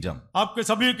godly kingdom. आपके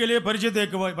सभी के लिए परिचित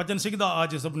एक वचन संहिता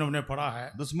आज सबने हमने पढ़ा है।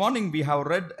 This morning we have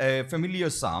read a familiar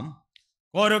psalm.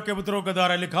 Kaurava के पुत्रों के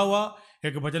द्वारा लिखा हुआ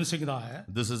एक वचन संहिता है।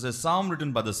 This is a psalm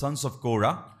written by the sons of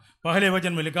Korah. पहले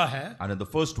वचन में लिखा है, And in the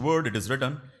first word it is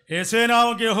written, हे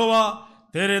सेनाओं के यहोवा,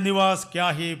 तेरे निवास क्या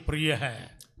ही प्रिय है।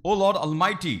 O Lord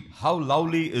Almighty, how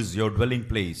lovely is your dwelling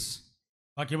place.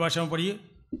 बाकी भाषा में पढ़िए।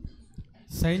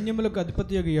 సైన్యములకు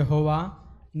అధిపతియగు యెహోవా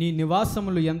నీ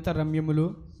నివాసములు ఎంత రమ్యములు.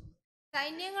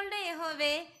 സൈന്യങ്ങളുടെ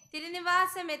യഹോവേ,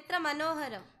 തിരുനിവാസം എത്ര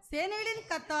മനോഹരം. சேனைகளின்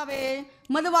கர்த்தாவே,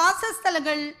 மது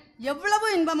வாசஸ்தலங்கள் எவ்வளவு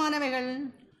இன்பமானவைகள்.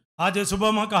 आज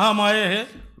सुबह में कहाँ हम आए हैं?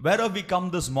 Where have we come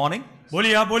this morning?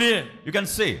 बोलिए, आप बोलिए। You can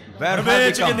say, where have we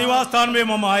परमेश्वर के come? निवास स्थान में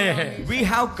हम आए हैं। We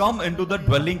have come into the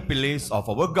dwelling place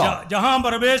of our God. जहाँ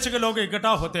परमेश्वर के लोग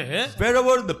इकट्ठा होते हैं,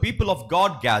 Wherever the people of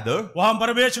God gather, वहाँ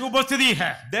परमेश्वर की उपस्थिति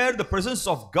है। there the presence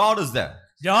of God is there.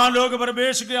 जहाँ लोग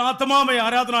परमेश्वर की आत्मा में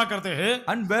आराधना करते हैं,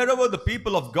 And wherever the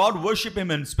people of God worship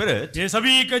Him in spirit, ये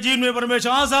सभी के जीवन में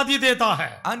परमेश्वर आजादी देता है।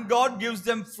 and God gives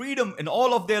them freedom in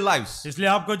all of their lives. इसलिए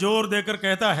आपको जोर देकर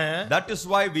कहता है, That is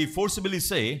why we forcibly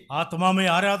say, आत्मा में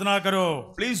आराधना करो।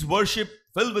 please worship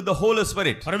filled with the Holy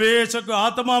Spirit. परमेश्वर को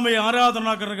आत्मा में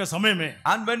आराधना करने के समय में,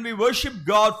 And when we worship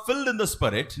God filled in the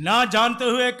Spirit, ना जानते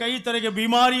हुए कई तरह की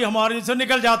बीमारी हमारे से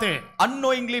निकल जाते हैं।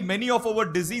 unknowingly many of our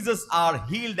diseases are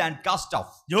healed and cast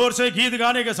off. जोर से गीत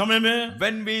गाने के समय में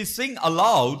When we sing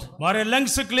aloud, हमारे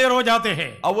लंग्स क्लियर हो जाते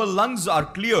हैं। our lungs are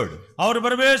cleared. और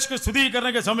परमेश्वर की स्तुति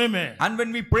करने के समय में And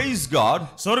when we praise God,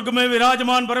 स्वर्ग में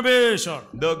विराजमान परमेश्वर,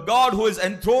 the God who is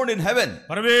enthroned in heaven,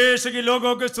 परमेश्वर के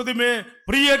लोगों की स्तुति में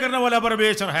प्रिय करने वाला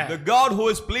परमेश्वर है। the God who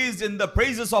is pleased in the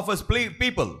praises of His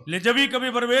people. ले जब भी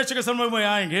कभी परमेश्वर के समय में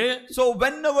आएंगे, So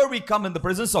whenever we come in the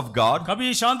presence of God,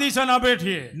 कभी शांति से ना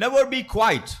बैठिए, never be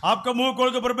quiet. आपका मुंह खोल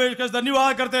के परमेश्वर का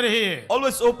धन्यवाद करते रहिए।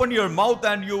 Always open your mouth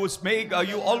and you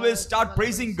always start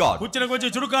praising God. कुछ न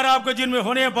कुछ छुटकारा आपके जीवन में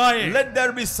होने पाए। Let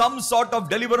there be some sort of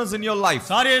deliverance in your life.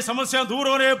 सारे समस्या दूर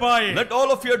होने पाए, Let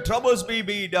all of your troubles be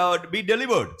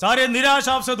delivered. सारे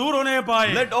निराशा आपसे दूर होने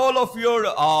पाए, Let all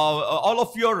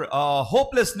of your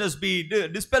hopelessness be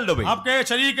dispelled away. आपके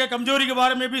शरीर के कमजोरी के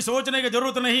बारे में भी सोचने की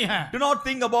जरूरत नहीं है. Do not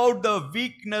think about the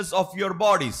weakness of your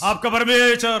bodies, आपका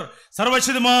परमेश्वर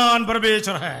सर्वशक्तिमान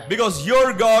परमेश्वर है, because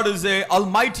your God is a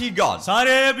almighty God.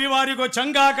 सारे बीमारी को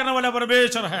चंगा करने वाला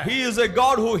परमेश्वर है. He is a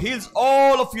God who heals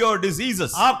all of your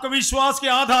diseases. आपके विश्वास के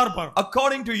आधार पर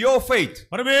According to your faith,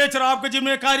 परमेश्वर आपके जीवन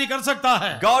में कार्य कर सकता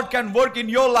है. God can work in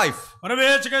your life.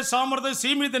 परमेश्वर के सामर्थ्य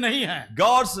सीमित नहीं है.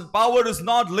 God's power is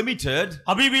not limited.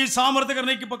 अभी भी सामर्थ्य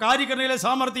करने की कार्य करने के लिए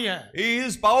सामर्थ्य है. He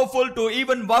is powerful to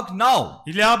even work now.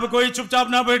 इसलिए आप कोई चुपचाप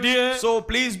ना बैठिए. So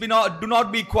please do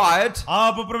not be quiet.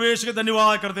 आप परमेश्वर के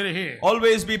धन्यवाद करते रहिए.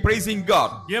 Always be praising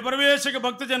God. ये परमेश्वर के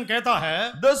भक्तजन कहता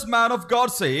है, This man of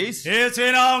God says, हे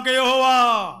सेनाओं के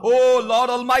यहोवा. Oh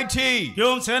Lord Almighty.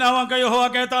 क्यों सेनाओं का यहोवा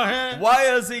कहता है? Why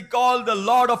is he called the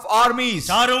Lord of armies?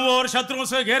 चारों ओर शत्रुओं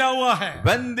से घेरा हुआ है.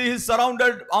 When he is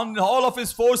surrounded on all of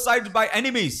his four sides by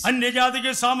enemies. अन्य जाति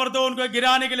के सामर्थ्य उनको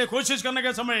गिराने के लिए कोशिश करने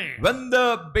के समय, When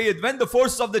the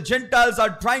forces of the Gentiles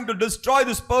are trying to destroy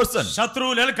this person.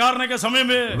 शत्रु ललकारने के समय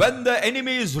में, When the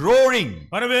enemy is roaring.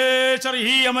 परमेश्वर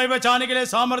ही हमें बचाने के लिए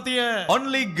सामर्थ्य है.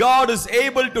 Only God is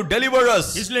able to deliver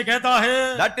us. इसलिए कहता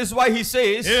है, That is why he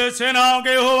says, हे सेनाओं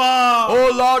के यहोवा.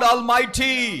 Oh Lord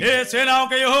Almighty. हे सेनाओं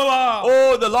के यहोवा.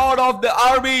 Oh the Lord of the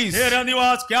armies. तेरा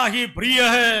निवास क्या ही प्रिय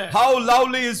है. How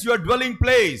lovely is your dwelling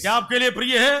place. क्या आपके लिए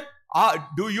प्रिय है?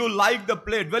 Do you like the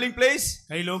dwelling place?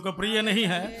 कई लोगों को प्रिय नहीं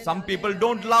है. Some people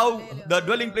don't love the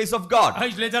dwelling place of God.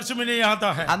 इसलिए चर्च में नहीं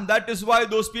आता है. And that is why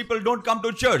those people don't come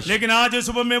to church. लेकिन आज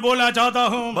सुबह मैं बोलना चाहता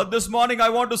हूँ, But this morning I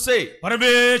want to say,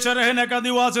 परमेश्वर रहने का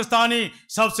निवास स्थान ही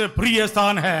सबसे प्रिय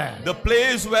स्थान है. the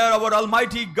place where our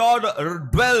Almighty God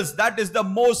dwells, that is the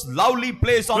most lovely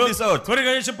place on this earth.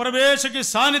 स्वर्गीय परमेश्वर की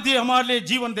सानिध्य हमारे लिए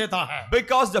जीवन देता है.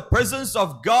 Because the presence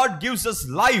of God gives us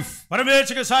life.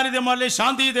 परमेश्वर के सानिध्य हमारे लिए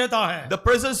शांति देता है. The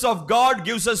presence of God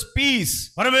gives us peace.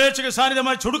 परमेश्वर के सानिध्य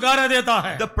हमें छुटकारा देता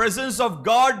है. The presence of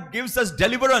God gives us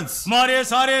deliverance. हमारे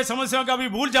सारे समस्याओं का भी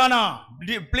भूल जाना.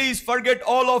 Please forget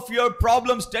all of your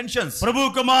problems, tensions. प्रभु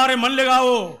को मारे मन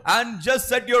लगाओ. And just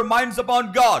set your minds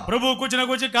upon God. प्रभु कुछ न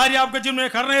कुछ कार्य आपके जीवन में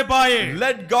करने पाए.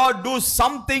 Let God do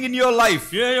something in your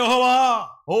life. ये यहोवा,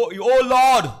 Oh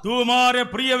Lord, तू हमारे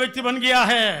प्रिय व्यक्ति बन गया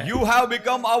है. you have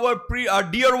become our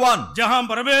dear one. जहां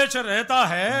परमेश्वर रहता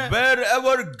है,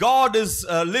 Wherever God is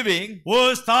living,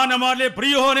 वो स्थान हमारे लिए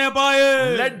प्रिय होने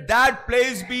पाए. let that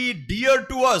place be dear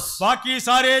to us. बाकी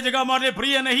सारे जगह हमारे लिए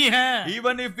प्रिय नहीं है.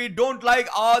 Even if we don't like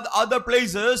other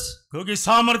places, क्योंकि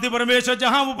सामर्थ्य परमेश्वर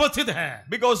जहां उपस्थित है,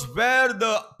 because where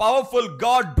the powerful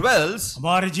God dwells,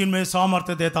 हमारे जीवन में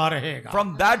सामर्थ्य देता रहेगा.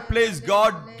 from that place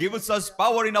God gives us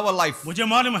power in our life. मुझे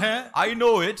मालूम है, I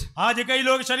know it. आज कई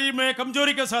लोग शरीर में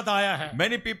कमजोरी के साथ आया है.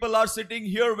 Many people are sitting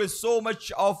here with so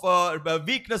much of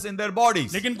weakness in their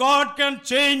bodies. लेकिन God can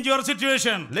change your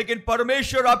situation. लेकिन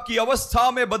परमेश्वर आपकी अवस्था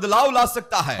में बदलाव ला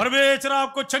सकता है. परमेश्वर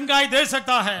आपको चंगाई दे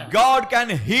सकता है. God can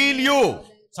heal you.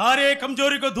 सारे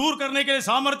कमजोरी को दूर करने के लिए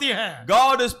सामर्थ्य है.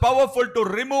 God is powerful to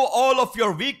remove all of your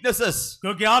weaknesses.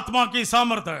 क्योंकि आत्मा की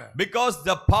सामर्थ्य है. Because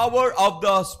the power of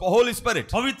the Holy Spirit.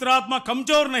 पवित्र आत्मा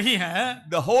कमजोर नहीं है.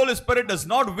 The Holy Spirit is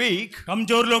not weak.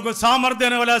 कमजोर लोगों को सामर्थ्य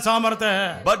देने वाला सामर्थ्य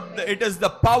है. But it is the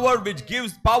power which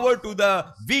gives power to the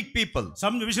weak people.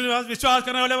 सब विश्वास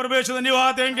करने वाले परमेश्वर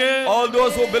धन्यवाद देंगे. All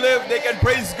those who believe, they can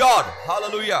praise God.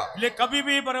 Hallelujah. ले कभी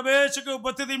भी परमेश्वर की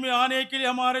उपस्थिति में आने के लिए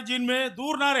हमारे जीवन में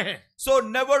दूर ना रहे. So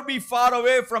never be far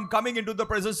away from coming into the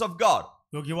presence of God.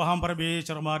 क्योंकि वहां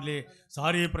परमेश्वर हमारे लिए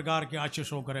सारे प्रकार के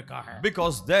आशीषों को रखा है.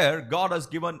 Because there God has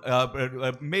given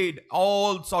made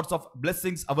all sorts of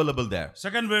blessings available there.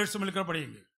 Second verse मिलकर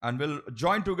पढ़ेंगे. And we'll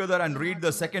join together and read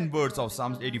the second verse of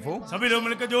Psalms 84. सभी लोग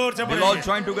मिलकर जोर से We'll all पढ़ेंगे.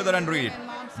 join together and read.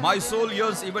 My soul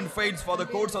yearns, even faints for the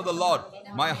courts of the Lord.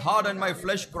 My heart and my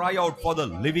flesh cry out for the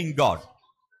living God.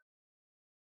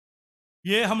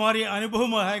 ये हमारी अनुभव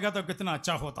में आएगा तो कितना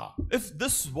अच्छा होता. If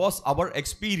this was our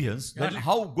experience, then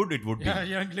how good it would be.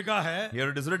 यह लिखा है, Here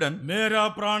it is written, मेरा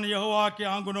प्राण यहोवा के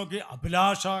आंगनों की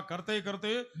अभिलाषा करते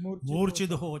करते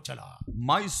मूर्छित हो चला.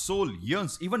 my soul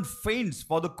yearns, even faints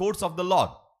for the courts of the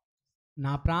Lord.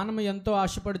 నా ప్రాణము ఎంతో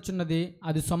ఆశపడుచున్నది,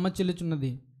 అది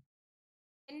సొమ్మచిల్లుచున్నది.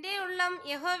 എന്റെ ഉള്ളം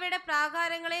യഹോവയുടെ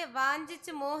പ്രാകാരങ്ങളെ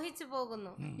വാഞ്ചിച്ച് മോഹിച്ചു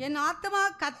പോകുന്നു. என் ஆத்மா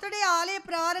கர்த்தருடைய ஆலய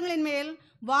பிரகாரங்களின் மேல்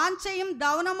வாஞ்சையும்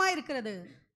தவனமாய் இருக்கிறது.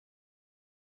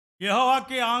 यहोवा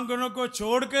के आंगनों को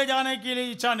छोड़ के जाने के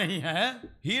लिए इच्छा नहीं है.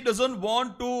 He doesn't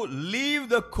want to leave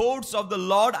the courts of the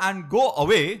Lord and go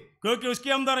away. क्योंकि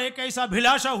उसके अंदर एक ऐसा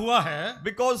अभिलाषा हुआ है,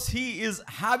 because he is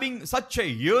having such a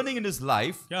yearning in his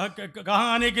life.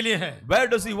 कहाँ आने के लिए है? Where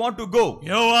does he want to go?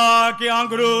 यहोवा के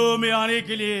आंगनों में आने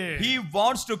के लिए. He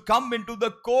wants to come into the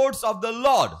courts of the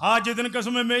Lord. आज दिन के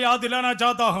समय में याद दिलाना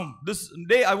चाहता हूँ, This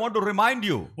day I want to remind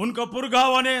you, उनका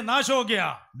पुरखाओं ने नाश हो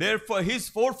गया, therefore his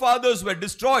forefathers were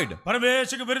destroyed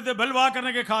परमेश्वर के विरुद्ध बलवा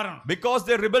करने के कारण, because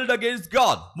they rebelled against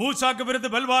God, मूसा के विरुद्ध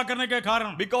बलवा करने के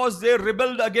कारण, because they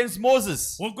rebelled against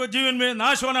Moses. उनको जीवन में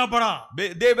नाश होना पड़ा.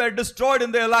 They were destroyed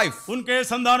in their life. उनके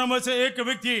संतानों में से एक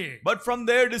व्यक्ति, But from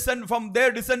their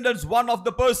descendants, one of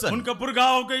the person, उनके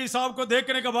पुरखाओं के हिसाब को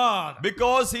देखने के बाद,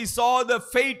 because he saw the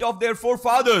fate of their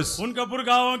forefathers, उनके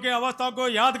पुरखाओं के अवस्था को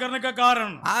याद करने के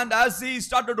कारण, and as he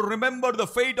started to remember the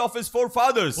fate of his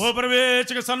forefathers, वो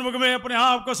परमेश्वर के सन्मुख में अपने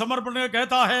आप को समर्पण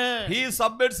कहता है. he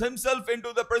submits himself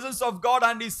into the presence of God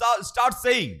and he starts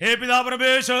saying, हे पिता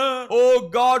परमेश्वर, "Oh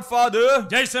God, Father,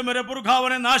 जैसे मेरे पुरखाओं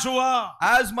ने नाश हुआ,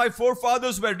 as my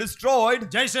forefathers were destroyed,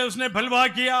 जैसे उसने भलवा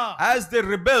किया, as they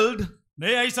rebelled,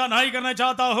 मैं ऐसा नहीं करना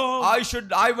चाहता हूँ,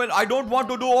 I don't want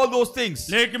to do all those things,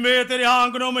 लेकिन मैं तेरे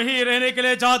आंगनों में ही रहने के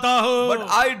लिए चाहता हूँ. but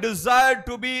I desire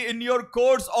to be in your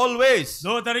courts always."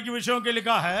 दो तरह की विषयों के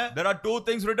लिखा है, There are two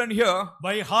things written here.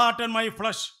 my heart and my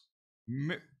flesh.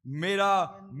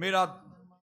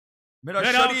 मेरा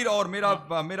शरीर और मेरा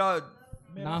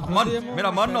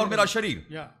मन और मेरा शरीर,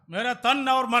 मेरा तन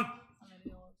और मन,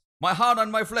 my heart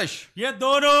and my flesh, ये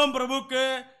दोनों प्रभु के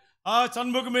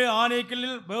सन्मुख में आने के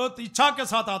लिए बहुत इच्छा के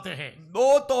साथ आते हैं.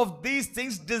 both of these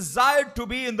things desire to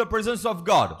be in the presence of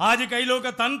God. आज कई लोगों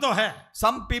का तन तो है,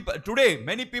 Some people today,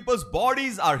 many people's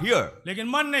bodies are here, लेकिन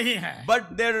मन नहीं है.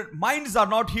 but their minds are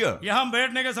not here. यहाँ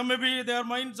बैठने के समय भी their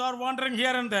minds are wandering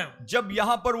here and there. जब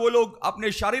यहाँ पर वो लोग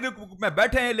अपने शारीरिक रूप में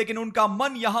बैठे हैं, लेकिन उनका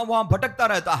मन यहाँ वहाँ भटकता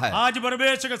रहता है. आज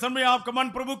परमेश्वर के समय आपका मन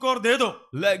प्रभु को और दे दो.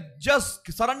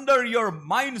 Just surrender your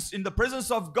minds in the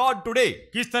presence of God today.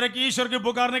 किस तरह की ईश्वर के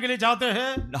पुकारने के लिए जाते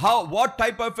हैं? What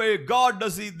type of a God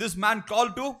does this man call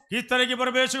to? किस तरह की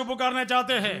परमेश्वर को पुकारने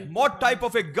चाहते हैं? What type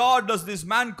of a God does this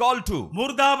man call to?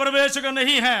 मुर्दा परमेश्वर का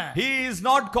नहीं है, He is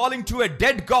not calling to a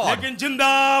dead God, लेकिन जिंदा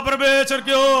परमेश्वर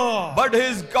क्यों? but he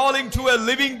is calling to a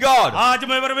living God. आज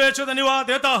मैं परमेश्वर को धन्यवाद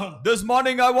देता हूँ. This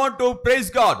morning I want to praise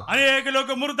God. अनेक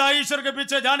लोग मुर्दा ईश्वर के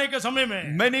पीछे जाने के समय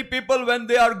में, Many people, when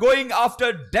they are going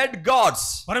after dead gods,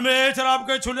 परमेश्वर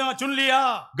आपको चुन लिया,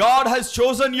 God has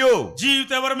chosen you.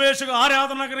 जीवते परमेश्वर को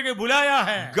आराधना करके बुलाया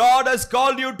है. God has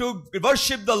called you to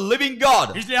worship the living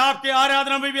God. इसलिए आपके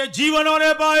आराधना में भी जीवन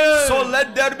होने पाए. So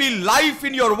let there be life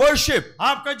in your worship,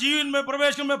 आपका जीवन में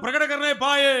परमेश्वर में प्रकट करने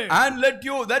पाए. and let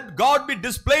God be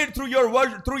displayed through your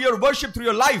worship, through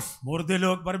your life. मुर्दे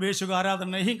लोग परमेश्वर को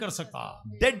आराधना नहीं कर सकता.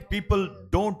 Dead people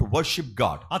don't worship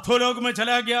God. अधोलोक में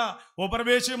चला गया, वो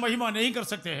परमेश्वर की महिमा नहीं कर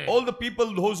सकते हैं. All the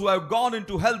people, those who have gone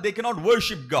into hell, they cannot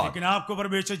worship God. लेकिन आपको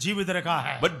परमेश्वर जीवित रखा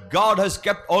है. But God has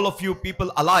kept all of you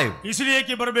people alive. इसलिए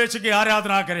कि परमेश्वर की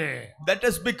आराधना करें. That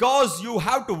is because you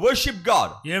have to worship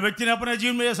God. ये व्यक्ति ने अपने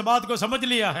जीवन में इस बात को समझ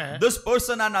लिया है. This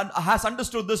person has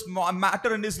understood this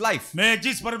matter in his life. मैं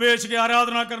जिस परमेश्वर की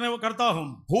आराधना करता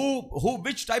हूँ,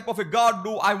 Which type of a God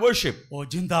do I worship? वो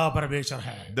जिंदा परमेश्वर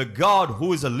है. The God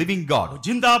who is a living वो God.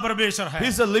 जिंदा परमेश्वर He है.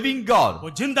 is a living God. वो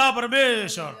जिंदा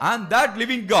परमेश्वर And that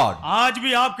living God, आज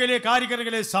भी आपके लिए कार्य करने के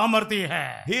लिए सामर्थ्य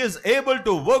है. He is able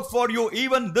to work for you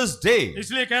even this day.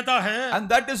 इसलिए कहता है, And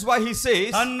that is why He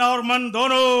says, तन और मन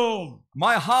दोनों.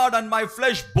 my heart and my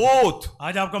flesh both.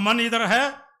 आज आपका मन इधर है,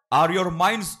 Are your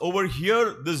minds over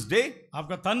here this day?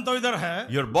 आपका तन तो इधर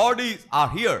है, Your bodies are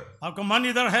here. आपका मन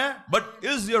इधर है. But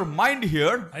is your mind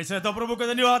here? ऐसे तो प्रभु को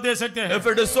धन्यवाद दे सकते हैं. If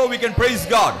it is so, we can praise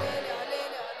God.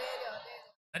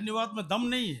 धन्यवाद में दम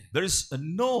नहीं है. There is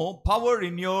no power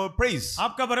in your praise.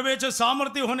 आपका परमेश्वर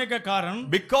सामर्थ्य होने के कारण,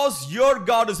 Because your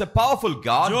God is a powerful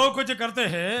God, जो कुछ करते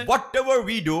हैं whatever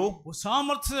we do, वो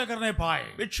सामर्थ्य से करने पाए.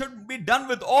 it should be done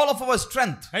with all of our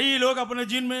strength. कई लोग अपने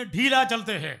जीवन में ढीला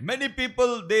चलते हैं. Many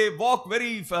people, they walk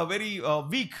very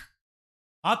weak.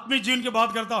 आत्मिक जीवन की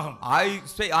बात करता हूँ.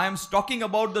 I am talking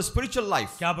about the spiritual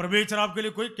life. क्या परमेश्वर आपके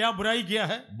लिए कोई क्या बुराई किया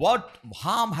है? What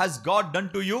harm has God done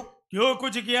to you? जो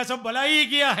कुछ किया सब भलाई ही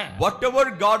किया है. Whatever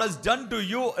God has done to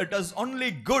you, it is only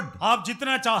good. आप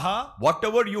जितना चाहा,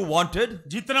 Whatever you wanted,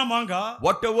 जितना मांगा,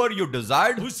 whatever you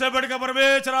desired, उससे बढ़कर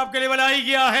परमेश्वर आपके लिए भलाई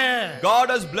किया है. God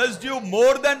has blessed you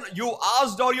more than you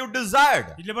asked or you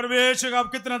desired. इसलिए परमेश्वर को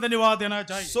आप कितना धन्यवाद देना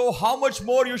चाहिए. So how much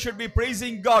more you should be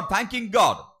praising God, thanking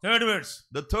God. Third verse.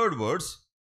 The third verse.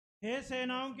 हे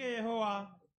सेनाओं के यहोवा,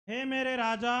 हे मेरे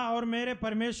राजा और मेरे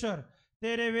परमेश्वर,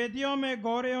 तेरे वेदियों में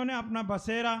गौरियों ने अपना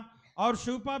बसेरा और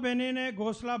शूपा बेनी ने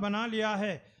घोंसला बना लिया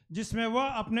है, जिसमें वह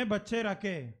अपने बच्चे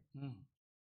रखे.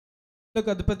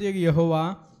 अधिपति यहोवा,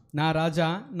 నా రాజా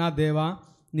నా దేవా,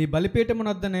 నీ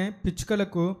బలిపీఠమునొద్దనే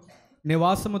పిచ్చుకలకు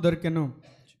నివాసము దొరికెను,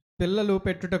 పిల్లలు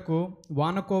పెట్టుటకు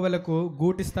వానకోవలకు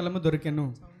గూటి స్థలము దొరికెను.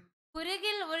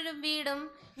 കുരുകിൽ ഒരു വീടും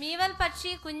മീവൽ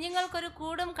പക്ഷി കുഞ്ഞുങ്ങൾക്കൊരു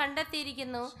കൂടും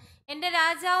കണ്ടെത്തിയിരിക്കുന്നു. എൻ്റെ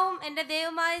രാജാവും എൻ്റെ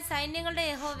ദൈവമായ സൈന്യങ്ങളുടെ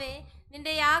യഹോവേ,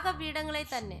 നിന്റെ യാഗപീഠങ്ങളെ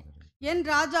തന്നെ. என்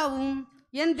ராஜாவும்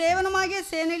என் தேவனுமாகிய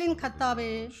சேனைகளின்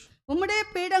கர்த்தாவே, உம்முடைய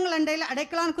பீடங்கள் அண்டையில்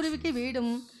அடைக்கலான் குருவிக்கு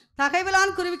வீடும்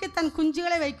தகைவிலான் குருவிக்கு தன்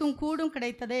குஞ்சுகளை வைக்கும் கூடும்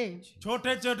கிடைத்ததே.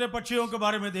 छोटे छोटे पक्षियों के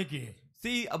बारे में देखिए.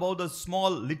 See about the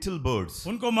small little birds.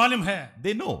 उनको मालूम है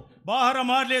They know बाहर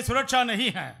हमारे लिए सुरक्षा नहीं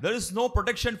है, there is no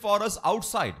protection for us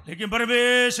outside. लेकिन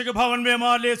परमेश्वर के भवन में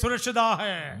हमारे लिए सुरक्षिता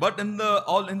है. But in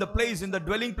the place, in the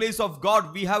dwelling place of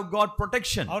God, we have got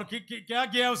protection. और क्या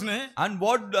किया उसने? And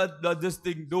what does this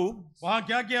thing do? वहाँ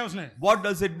क्या किया उसने? What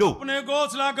does it do? अपने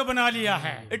घोंसला को बना लिया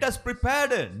है. It has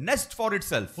prepared a nest for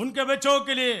itself. उनके बच्चों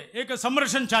के लिए एक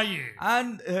संरक्षण चाहिए. And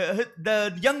the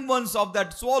young ones of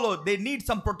that swallow, they need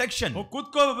some protection. वो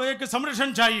खुद को एक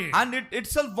संरक्षण चाहिए. And it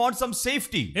itself wants some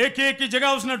safety. एक की जगह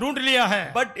उसने ढूंढ लिया है.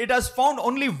 But it has found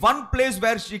only one place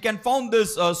where she can found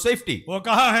this safety. वो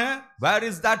कहाँ है? Where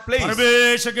is that place?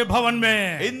 परमेश्वर के भवन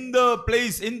में. In the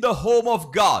place, in the home of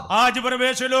God. आज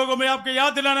परमेश्वर लोगों में आपको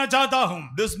याद दिलाना चाहता हूँ.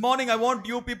 This morning I want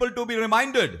you people to be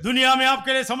reminded. दुनिया में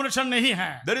आपके लिए संरक्षण नहीं है.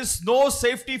 There is no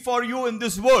safety for you in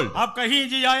this world. आप कहीं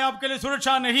भी जाए आपके लिए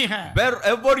सुरक्षा नहीं है.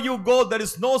 Wherever you go, there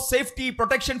is no safety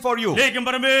protection for you. लेकिन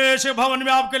परमेश्वर भवन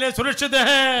में आपके लिए सुरक्षित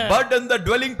है. But in the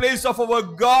dwelling place of our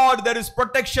God, there is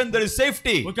protection, there is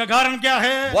safety. उसका कारण क्या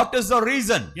है? What is the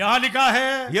reason? यहाँ लिखा है.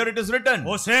 Here it is written.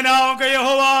 वो सेनाओं का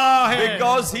यहोवा है.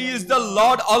 Because he is the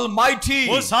Lord Almighty.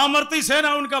 वो सामर्थी सेना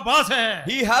उनका पास है.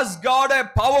 He has got a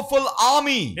powerful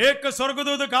army. एक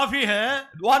स्वर्गदूत काफी है.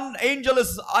 One angel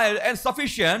is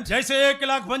sufficient. जैसे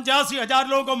 1,85,000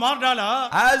 लोगों को मार डाला,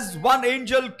 As one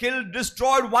angel killed,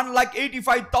 destroyed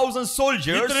 1,85,000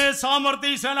 soldiers. इतने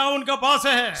सामर्थी सेना उनका पास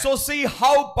है. So see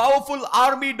how powerful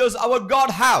army does our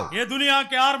God have. ये दुनिया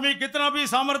के आर्मी कितना भी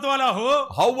सामर्थ्य वाला हो,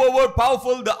 However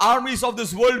powerful the armies of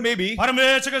this world may be,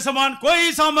 परमेश्वर के समान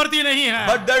कोई सामर्थ्य नहीं है.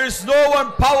 but there is no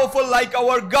one powerful like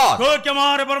our God. क्योंकि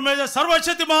हमारे परमेश्वर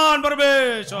सर्वशक्तिमान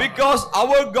परमेश्वर. Because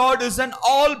our God is an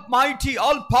almighty,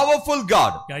 all-powerful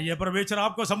God. क्या ये परमेश्वर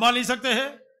आपको संभाल नहीं सकते हैं?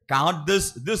 Cannot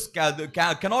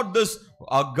this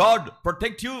God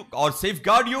protect you or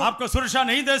safeguard you? आपको सुरक्षा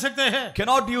नहीं दे सकते हैं.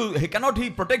 Cannot he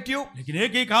protect you? लेकिन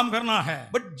एक ही काम करना है.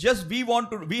 But just we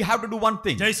have to do one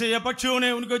thing. जैसे ये पक्षियों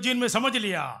ने उनको जीवन में समझ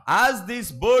लिया, As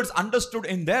these birds understood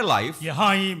in their life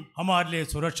यहाँ ही हमारे लिए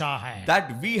सुरक्षा है. that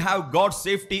we have got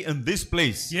safety in this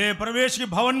place. ये परमेश्वर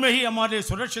के भवन में ही हमारे लिए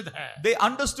सुरक्षित है. They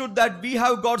understood that we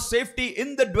have got safety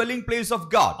in the dwelling place of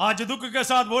God. आज दुख के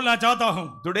साथ बोलना चाहता हूँ,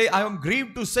 Today I am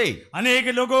grieved to say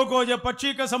अनेक लोगों को जो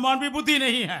पक्षी का समान भी बुद्धि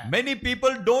नहीं है. many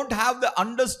people don't have the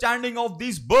understanding of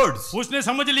these birds. उसने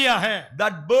समझ लिया है,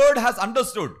 That bird has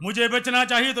understood. मुझे बचना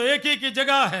चाहिए तो एक ही की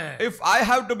जगह है. If I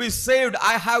have to be saved,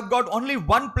 I have got only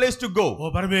one place to go.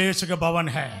 वो परमेश्वर का भवन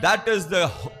है. That is the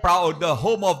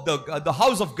home of the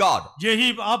house of God. यही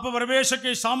आप परमेश्वर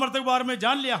के सामर्थ्य के बारे में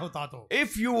जान लिया होता तो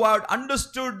If you had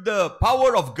understood the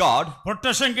power of God,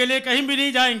 protection के लिए कहीं भी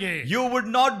नहीं जाएंगे. you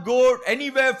would not go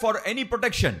anywhere for any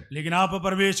protection. लेकिन आप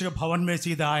परमेश्वर के भवन में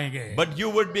सीधा आएंगे. But you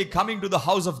would be coming to the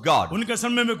house of God. उनके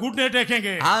सामने में घुटने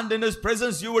टेकेंगे. And in His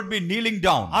presence you would be kneeling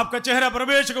down. आपका चेहरा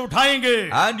परमेश्वर को उठाएंगे.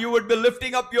 And you would be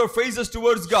lifting up your faces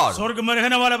towards God. स्वर्ग में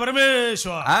रहने वाला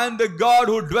परमेश्वर, And the God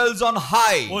who dwells on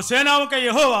high. वो सेनाओं का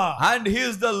यहोवा, And He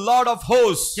is the Lord of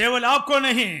hosts. केवल आपको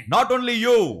नहीं, Not only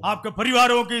you. आपके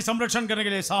परिवारों की संरक्षण करने के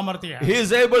लिए सामर्थ्य है. He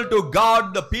is able to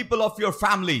guard the people of your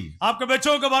family. आपके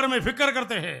बच्चों के बारे में फिक्र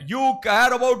करते हैं. You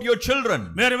care about your children.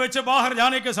 मेरे बच्चे बाहर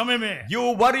जाने के समय में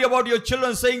You worry about your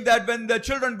children, saying that when the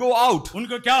children go out,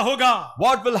 उनको क्या होगा,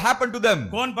 what will happen to them?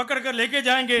 कौन पकड़ कर लेके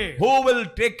जाएंगे, Who will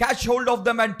catch hold of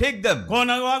them and take them? कौन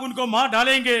अगवाग उनको मार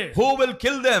डालेंगे. Who will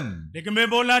kill them? लेकिन मैं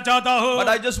बोलना चाहता हूँ, But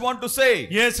I just want to say,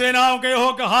 ये सेनाओं के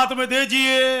यहोवा के हाथ में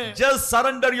दीजिए. just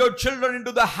surrender your children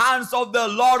into the hands of the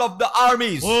Lord of the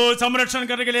armies. वो संरक्षण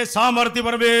करने के लिए सामर्थ्य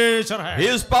परमेश्वर है. He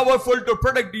is powerful to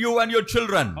protect you and your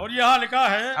children. और यहाँ लिखा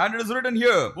है, And it is written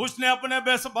here, उसने अपने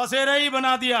बसेरा ही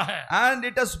बना दिया है. and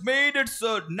it has made its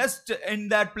nest in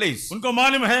that place. उनको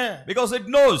मालूम है, Because it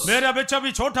knows, मेरा बच्चा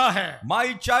भी छोटा है.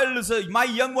 my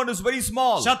young one is very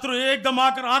small. शत्रु एकदम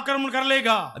आकर आक्रमण कर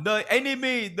लेगा.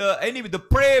 The enemy, the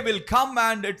prey will come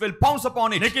and it will pounce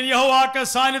upon it. लेकिन यहोवा के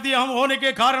सानिध्य हम होने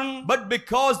के कारण, But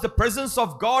because the presence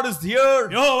of God is here,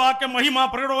 यहोवा के महिमा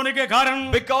प्रकट होने के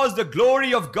कारण, because the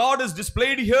glory of God is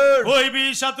displayed here, कोई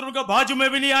भी शत्रु के बाजू में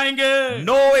भी नहीं आएंगे.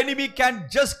 no enemy can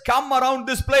just come around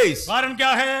this place. कारण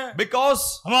क्या है?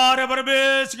 Because हमारे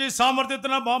परमेश्वर की सामर्थ्य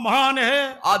इतना महान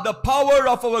है. the power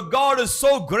of our God is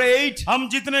so great. हम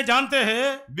जितने जानते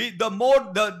हैं, The more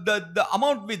the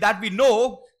amount that we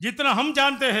know, जितना हम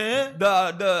जानते हैं,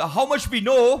 the how much we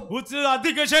know, उससे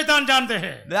अधिक शैतान जानते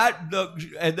हैं. that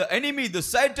the enemy, the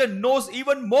Satan, knows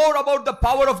even more about the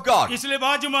power of God. इसलिए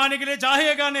बाजू में आने के लिए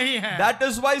चाहेगा नहीं है. That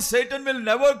is why Satan will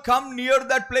never come near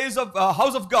that place of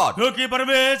house of God. क्योंकि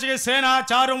परमेश्वर की सेना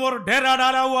चारों ओर डेरा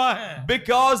डाला हुआ है.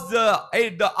 Because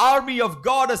the army of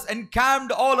God is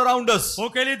encamped all around us. वो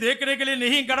के लिए देखने के लिए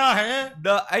नहीं खड़ा है.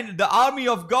 The army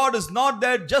of God is not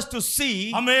there just to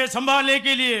see, हमें संभालने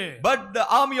के लिए, but the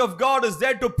army of God is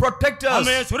there to protect us.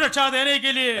 हमें सुरक्षा देने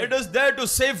के लिए, It is there to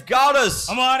safeguard us.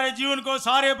 हमारे जीवन को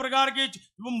सारे प्रकार की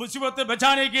मुसीबत से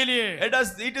बचाने के लिए.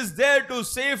 It is there to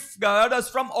safeguard us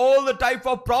from all the type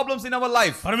of problems in our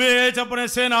life. परमेश्वर अपने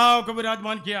सेनाओं को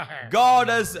विराजमान किया है. God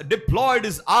has deployed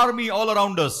His army all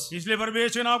around us. इसलिए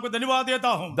परमेश्वर नाम को धन्यवाद देता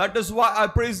हूँ. That is why I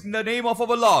praise the name of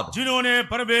our Lord. जिन्होंने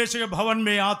परमेश्वर के भवन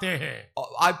में आते हैं.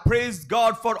 I praise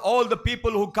God for all the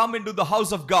people who come into the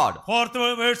house of God. Fourth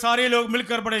word सारे लोग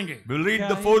मिलकर पढ़ेंगे. We'll read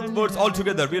the fourth verse all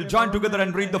together. We'll join together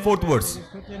and read the fourth verse.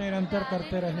 स्तुति निरंतर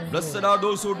करते रहें. Blessed are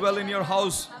those who dwell in your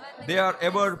house. They are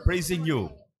ever praising you.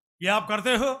 ये आप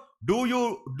करते हो? Do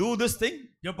you do this thing?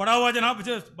 जो पढ़ा हुआ जनाब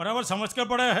बराबर समझ कर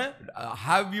पढ़ा है.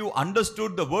 Have you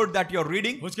understood the word that you're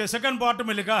reading? उसके सेकंड पार्ट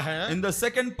में लिखा है, In the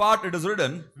second part it is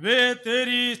written, वे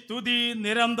तेरी स्तुति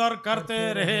निरंतर करते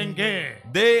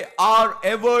रहेंगे. they are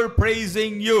ever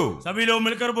praising you. सभी लोग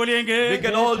मिलकर बोलेंगे. We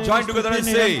can all join together and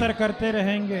स्तुति say, निरंतर करते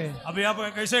रहेंगे. अभी आप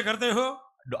कैसे करते हो?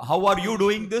 how are you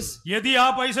doing this? यदि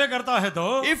आप ऐसे करता है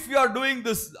तो If you are doing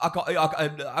this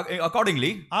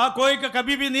accordingly, कोई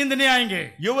कभी भी नींद नहीं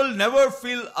आएंगे. you will never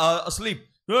feel asleep.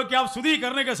 क्योंकि आप स्तुति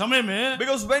करने के समय में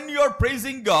Because when you are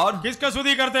praising God, किसका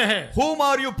स्तुति करते हैं? whom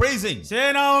are you praising?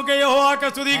 सेनाओं के यहोवा का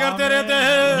स्तुति करते रहते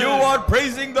हैं. You are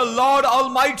praising the Lord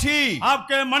Almighty.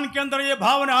 आपके मन के अंदर ये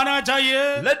भावना आना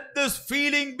चाहिए. Let this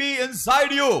feeling be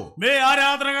inside you. मैं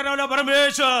आराधना करने वाला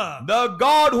परमेश्वर, The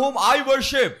God whom I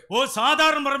worship, वो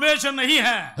साधारण परमेश्वर नहीं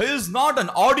है, He is not an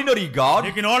ordinary God,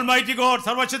 लेकिन ऑलमाइटी गॉड,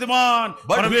 सर्वशक्तिमान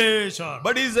परमेश्वर.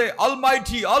 but He is a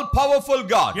almighty, all-powerful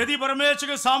God. यदि परमेश्वर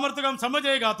के सामर्थ्य को हम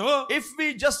समझेगा तो, If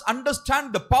we just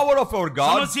understand the power of our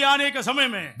God, समस्या आने के समय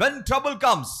में, when trouble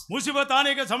comes, मुसीबत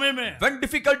आने के समय में, when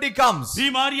difficulty comes,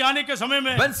 बीमारी आने के समय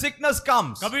में, when sickness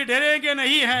comes, कभी डरेंगे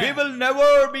नहीं है. we will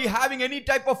never be having any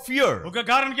type of fear. उसका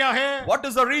कारण क्या है? What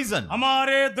is the reason?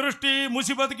 हमारे दृष्टि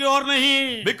मुसीबत की ओर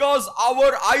नहीं, Because our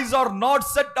eyes are not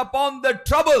set upon the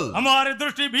trouble. हमारे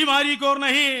दृष्टि बीमारी की ओर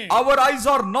नहीं, Our eyes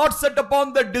are not set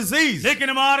upon the disease. लेकिन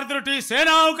हमारी दृष्टि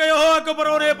सेनाओं के यहोवा के ऊपर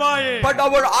होने पाए. But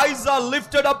our eyes are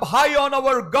lifted up high on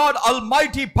our God,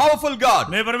 Almighty, powerful God.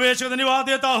 मैं परमेश्वर को धन्यवाद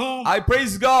देता हूँ. I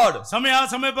praise God. समय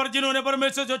समय पर जिन्होंने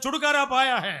परमेश्वर से छुटकारा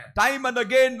पाया है, Time and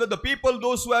again with the people,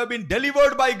 those who have been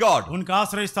delivered by God, उनका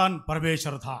आश्रय स्थान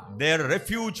परमेश्वर था. their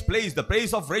refuge place, the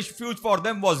place of refuge for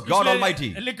them was God इसलिए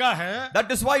Almighty. लिखा है,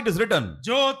 That is why it is written,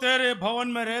 जो तेरे भवन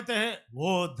में रहते हैं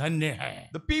वो धन्य है.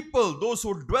 the people, those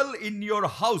who dwell in your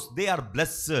house, they are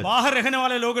blessed. बाहर रहने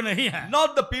वाले लोग नहीं हैं.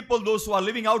 Not the people, those who are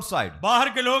living outside. बाहर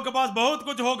के लोगों के पास बहुत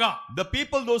कुछ होगा. The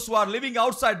people, those who are living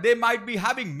outside, they might be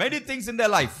having many things in their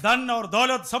life. धन और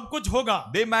दौलत सब कुछ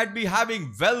होगा. They might be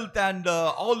having wealth and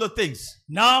all the things.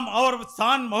 नाम और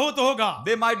स्थान बहुत होगा.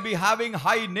 They might be having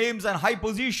high names and high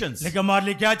positions. लेकिन हमारे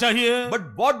लिए क्या चाहिए? But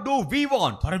what do we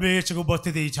want? परमेश्वर की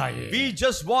उपस्थिति चाहिए. We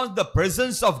just want the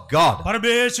presence of God.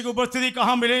 परमेश्वर की उपस्थिति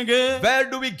कहाँ मिलेंगे? Where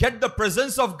do we get the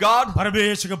presence of God?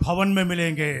 परमेश्वर के भवन में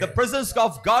मिलेंगे. The presence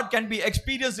of God can be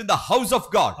experienced in the house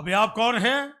of God. अभी आप कौन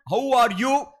हैं? Who are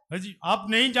you? आप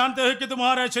नहीं जानते हो कि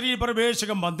तुम्हारा शरीर परमेश्वर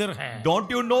का मंदिर है. Don't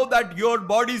you know that your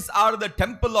bodies are the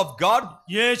temple of God?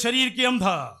 ये शरीर के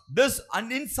अंदर, This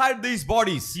and inside these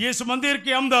bodies, ये इस मंदिर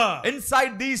के अंदर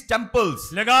inside these temples,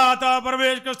 लगातार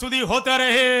परमेश्वर की स्तुति होते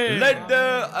रहे.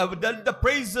 let the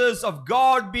praises of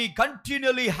God be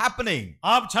continually happening.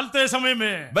 आप चलते समय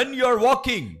में, When you're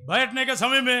walking, बैठने के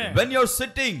समय में, when you're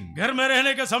sitting, घर में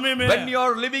रहने के समय में, when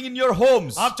you're living in your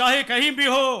homes, आप चाहे कहीं भी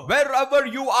हो, wherever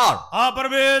you are, आप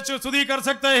परमेश्वर परमेश स्तुति कर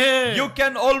सकते हैं। You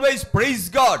can always praise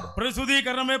God. स्तुति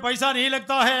करने में पैसा नहीं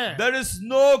लगता है, There is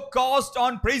no cost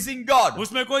on praising God.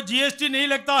 उसमें कोई जीएसटी नहीं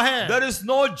लगता है। There is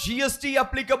no GST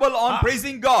applicable on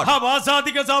praising God. हाँ,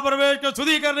 आजादी के साथ परमेश को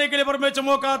स्तुति करने के लिए परमेश्वर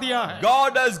मौका दिया है।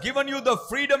 God has given you the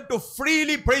freedom to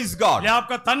freely praise God. ये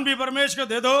आपका तन भी परमेश्वर को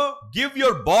दे दो Give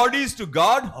your bodies to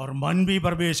God और मन भी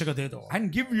परमेश्वर को दे दो।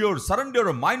 and give your surrender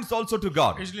your minds also to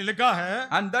God. इसलिए लिखा है,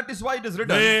 And that is why it is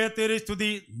written. वे तेरी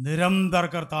स्तुति निरंतर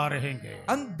करता रहेंगे।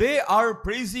 And they are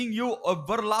praising you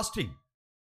everlasting.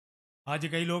 आज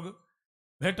कई लोग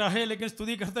बैठा है लेकिन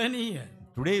स्तुति करते नहीं है।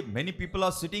 Today many people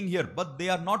are sitting here but they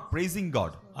are not praising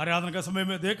God. आराधना का समय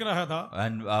में देख रहा था,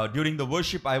 And during the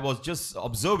worship I was just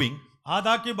observing.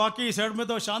 आधा की बाकी साइड में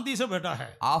तो शांति से बैठा है।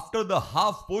 After the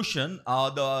half portion,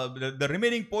 the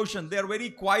remaining portion, they are very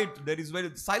quiet. There is very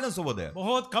silence over there.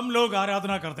 बहुत कम लोग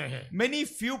आराधना करते हैं। Many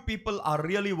few people are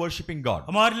really worshiping God.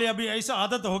 हमारे लिए अभी ऐसा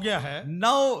आदत हो गया है,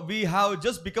 Now we have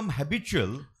just become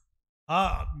habitual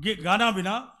गाना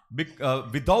बिना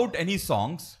without any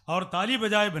songs और ताली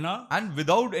बजाए बिना and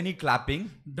without any clapping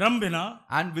drum बिना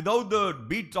and without the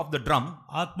beat of the drum.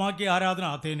 आत्मा की आराधना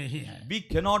आते नहीं है। We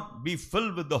cannot be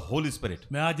filled with the Holy Spirit.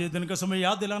 मैं आज ये दिन का समय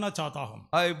याद दिलाना चाहता हूँ,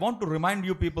 I want to remind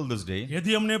you people this day,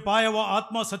 यदि हमने पाया वो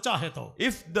आत्मा सच्चा है तो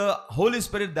if the Holy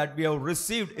Spirit that we have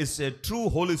received is a true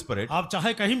Holy Spirit, आप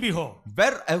चाहे कहीं भी हो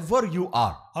wherever you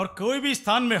are, और कोई भी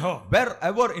स्थान में हो,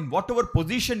 wherever in whatever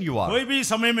position you are, कोई भी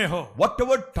समय में हो,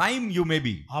 whatever time you may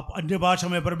be, आप अन्य भाषा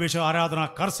में परमेश्वर आराधना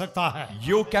कर सकता है।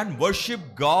 you can worship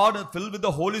God filled with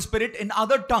the Holy Spirit in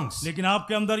other tongues. लेकिन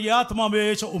आपके अंदर ये आत्मा में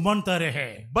उमड़ता रहे।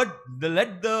 But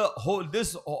let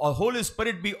this Holy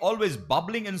Spirit be always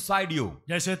bubbling inside you.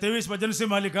 जैसे 23 वचन से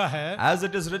में लिखा है, As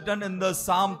it is written in the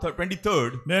Psalm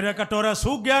 23rd, मेरा कटोरा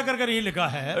सूख गया कर नहीं लिखा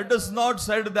है। it is not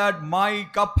said that my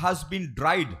cup has been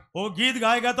dried. वो गीत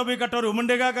गाएगा तो भी कटोरा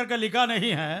उमंडेगा करके लिखा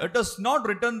नहीं है। It is not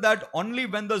written that only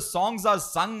when the songs are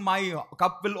sung my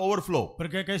cup will overflow. पर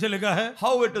क्या कैसे लिखा है?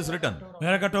 How it is written?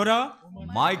 मेरा कटोरा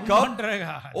My उमंड cup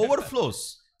रहेगा।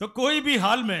 overflows. तो कोई भी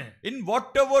हाल में, In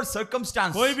whatever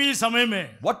circumstance, कोई भी समय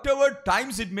में, whatever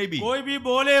times it may be, कोई भी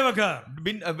बोले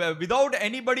बगैर, without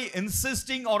anybody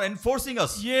insisting or enforcing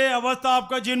us, ये अवस्था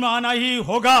आपका जीवन में आना ही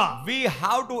होगा। we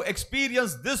have to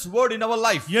experience this word in our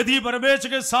life. यदि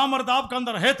परमेश्वर के सामर्थ्य आपके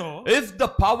अंदर है तो If the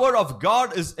power of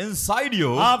God is inside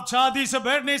you, आप शादी से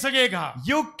बैठ नहीं सकेगा।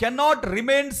 you cannot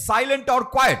remain silent or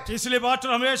quiet. इसलिए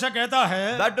पास्टर हमेशा कहता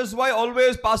है, That is why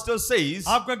always pastor says,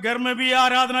 आपके घर में भी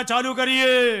आराधना चालू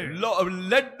करिए।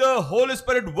 let the Holy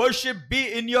Spirit worship be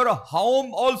in your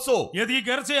home also. यदि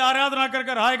घर से आराधना कर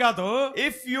कर आएगा तो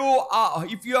If you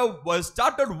have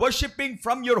started worshiping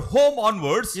from your home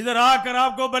onwards, इधर आकर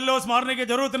आपको बल्लोस मारने की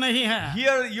जरूरत नहीं है।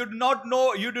 here you do not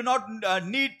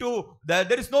need to,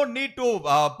 there is no need to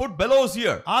put bellows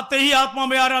here. आते ही आत्मा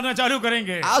में आराधना चालू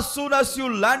करेंगे। As soon as you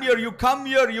land here, you come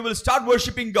here, you will start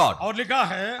worshiping God. और लिखा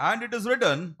है, And it is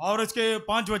written, और इसके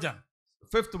 5 वचन,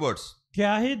 5th verse.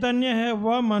 क्या ही धन्य है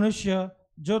वह मनुष्य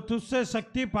जो तुझसे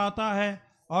शक्ति पाता है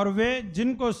और वे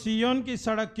जिनको सियोन की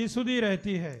सड़क की सुधी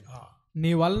रहती है।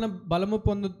 నీ వలన బలము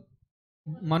పొందు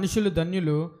మనుషులు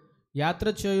ధన్యులు,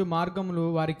 యాత్ర చేయు మార్గములు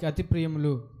వారికి అతి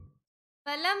ప్రియములు.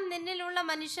 ബലം നിന്നിലുള്ള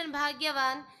മനുഷ്യൻ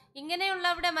ഭാഗ്യവാൻ,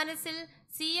 ഇങ്ങനെയുള്ളവരുടെ മനസ്സിൽ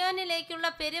സിയോനിലേക്കുള്ള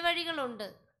പെരുവഴികളുണ്ട്.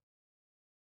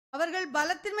 அவர்கள்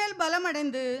பலத்தின் மேல் பலம்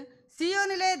அடைந்து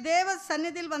சியோனிலே தேவ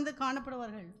சந்நிதியில் வந்து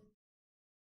காணப்படுவார்கள்.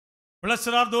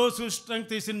 Blessed are those whose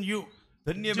strength is in you.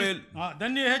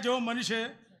 धन्य है जो मनुष्य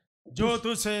जो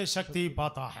तुझसे शक्ति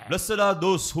पाता है। Blessed are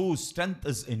those whose strength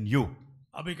is in you.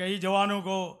 अभी कई जवानों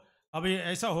को अभी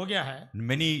ऐसा हो गया है,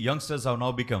 Many youngsters have now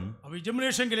become, अभी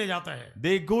जिम्नेशियम के लिए जाता है,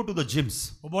 they go to the gyms.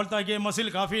 वो बोलता है कि मसल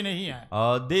काफी नहीं है,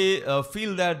 They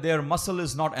feel that their muscle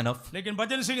is not enough. लेकिन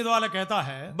भजन सिंह द्वारा कहता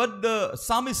है, But the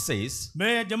psalmist says,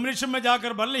 मैं जिम्नेशियम में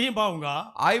जाकर बल नहीं पाऊंगा।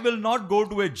 I will not go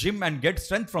to a gym and get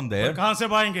strength from there. कहां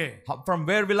से पाएंगे? From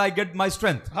where will I get my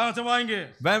strength? कहां से पाएंगे?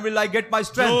 When will I get my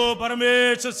strength? जो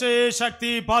परमेश्वर से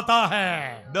शक्ति पाता है।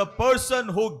 The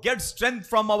person who gets strength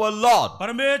from our Lord.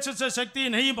 परमेश्वर से शक्ति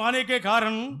नहीं पाने के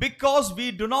कारण, Because we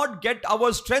do not get our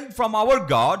strength from our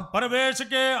God, परमेश्वर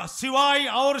के सिवाय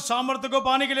और सामर्थ्य को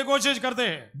पाने के लिए कोशिश करते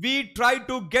हैं। we try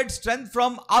to get strength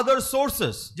from other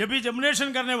sources. जब भी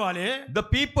जिम्नेशियम करने वाले, The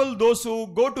people, those who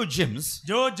go to gyms,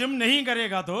 जो जिम नहीं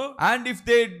करेगा तो, and if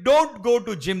they don't go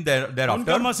to gym उनका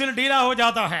thereafter, मसल ढीला हो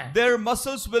जाता है। their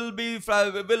muscles will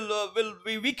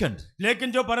be weakened.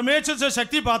 लेकिन जो परमेश्वर से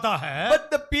शक्ति पाता है, But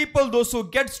the people, those who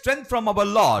get strength from our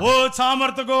Lord, वो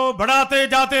सामर्थ्य को बढ़ाते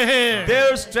जाते हैं।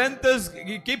 Their strength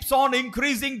keeps on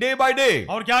increasing day by day.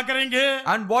 और क्या करेंगे?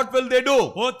 And what will they do?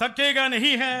 वो थकेगा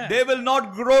नहीं है They will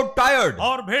not grow tired.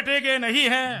 और बैठेंगे नहीं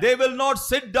है, They will not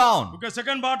sit down. क्योंकि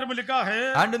सेकंड पार्ट में लिखा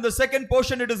है, And in the second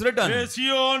portion it is way written,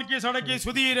 सियोन की सड़क की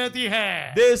सुधी रहती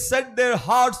है। they set their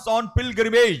hearts on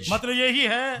pilgrimage. मतलब यही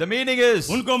है, The meaning is,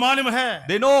 उनको मालूम है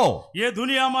they know ये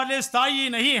दुनिया हमारे लिए स्थायी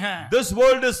नहीं है, this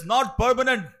world is not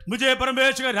permanent. मुझे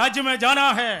परमेश्वर के राज्य में जाना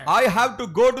है। I have to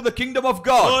go to the kingdom of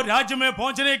और God. राज्य में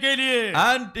पहुंचने के लिए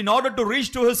And in order to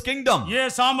reach to his kingdom, ये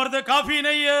सामर्थ्य काफी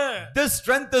नहीं है, this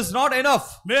strength is not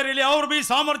enough. मेरे लिए और भी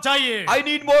सामर्थ्य चाहिए, I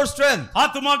need more strength.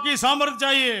 आत्मा की सामर्थ्य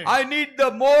चाहिए। I need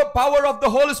the more power of the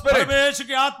Holy Spirit. परमेश्वर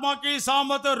की आत्मा की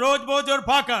सामर्थ्य रोज बोझ और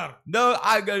पाकर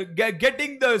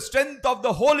Getting the strength of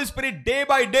the Holy Spirit day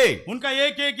by day. उनका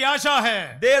एक एक आशा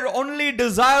है, Their only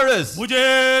desire is,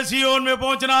 मुझे सियोन में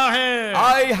पहुंचना है,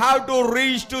 I have to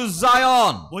reach to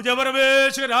Zion. मुझे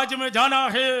परमेश्वर के राज्य में जाना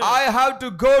है। I have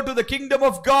to go to the kingdom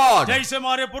of God. जैसे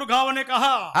हमारे पुरखाओं ने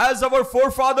कहा, As our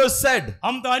forefathers said,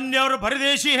 हम तो अन्य और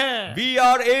परदेशी हैं, we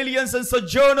are aliens and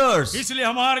sojourners. इसलिए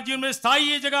हमारे जीवन में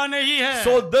स्थायी जगह नहीं है।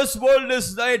 So this world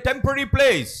is a temporary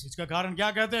place. इसका कारण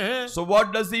क्या कहते हैं? So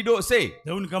what does he say?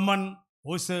 उनका मन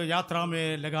उस यात्रा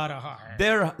में लगा रहा है,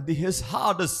 His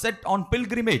heart is set on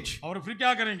pilgrimage. और फिर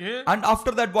क्या करेंगे? And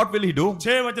after that, what will he do?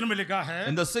 6 वचन में लिखा है,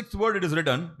 In the 6th word it is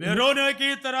written, वे रोने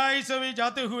की तराई से भी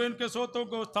जाते हुए उनके सोतों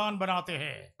को स्थान बनाते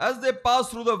हैं। as they pass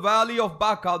through the valley of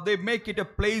Baca, they make it a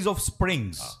place of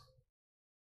springs.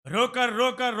 रोकर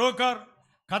रोकर रोकर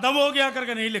खत्म हो गया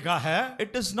करके नहीं लिखा है।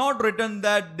 It is not written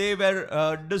that they were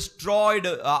destroyed.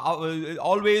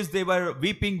 Always they were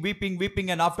weeping, weeping,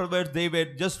 weeping, and afterwards they were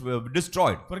just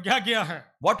destroyed. पर क्या किया है?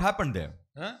 What happened there?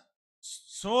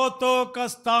 सोतों का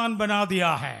स्थान बना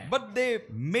दिया है। But they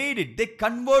made it. They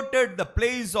converted the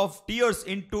place of tears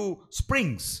into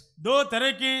springs. 2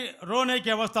 तरह की रोने की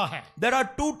अवस्था है। There are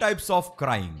 2 types of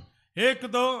crying. एक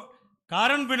तो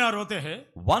कारण बिना रोते हैं,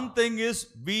 One thing is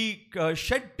we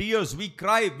shed tears, we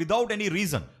cry without any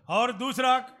reason. और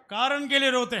दूसरा कारण के लिए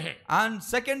रोते हैं। And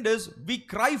second is we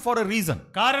cry for a reason.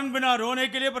 कारण बिना रोने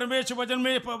के लिए परमेश्वर वचन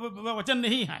में वचन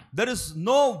नहीं है। There is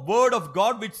no word of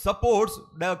God which supports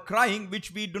the crying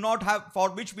which we do not have, for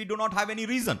which we do not have any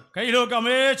reason. कई लोग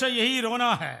हमेशा यही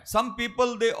रोना है, Some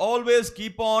people, they always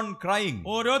keep on crying.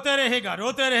 वो रोते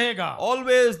रहेगा।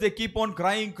 Always they keep on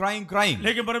crying.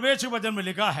 लेकिन परमेश्वर वचन में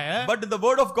लिखा है, But in the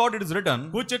word of God it is written,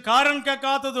 कुछ कारण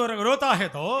का तो रोता है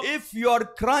तो if you are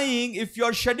crying, if you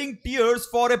are shedding tears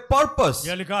for a purpose,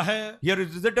 यह लिखा है, here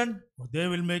it is written, they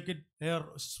will make it their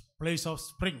place of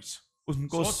springs।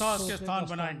 उनको सोता के स्थान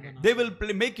बनाएंगे। they will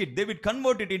make it, they will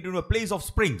convert it into a place of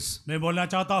springs. मैं बोलना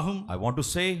चाहता हूँ, I want to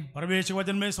say, परमेश्वर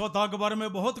वचन में सोता के बारे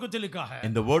में बहुत कुछ लिखा है।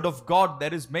 in the word of God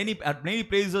there is at many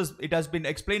places it has been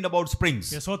explained about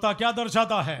springs. ये सोता क्या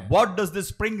दर्शाता है? What does this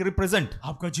spring represent?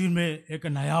 आपका जीवन में एक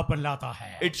नयापन लाता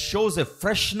है, It shows a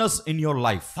freshness in your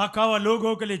life. थका हुआ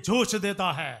लोगों के लिए जोश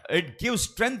देता है, It gives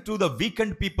strength to the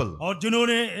weakened people. और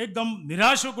जिन्होंने एकदम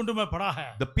निराश कुंड में पड़ा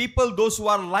है, The people, those who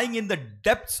are lying in the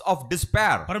depths of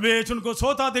despair, परमेश्वर उनको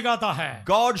सोता दिखाता है,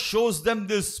 God shows them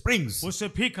these springs, उससे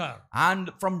पीकर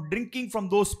and from drinking from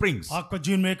those springs, आपका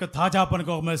जीवन में एक ताजापन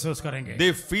को महसूस करेंगे।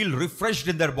 they feel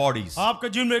refreshed in their bodies, आपके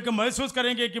जीवन में एक महसूस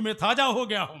करेंगे कि मैं ताजा हो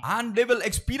गया हूँ। and they will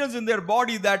experience in their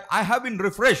body that I have been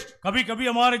refreshed. कभी कभी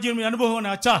हमारे जीवन में अनुभव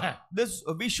होना अच्छा है। This,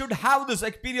 we should have this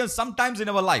experience sometimes in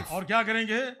our life. और क्या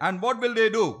करेंगे? And what will they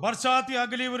do? बरसात या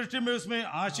अगली वृष्टि में उसमें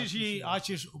आशीष ही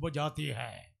आशीष उपज जाती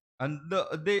है। And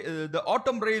the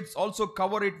autumn rains also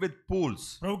cover it with pools.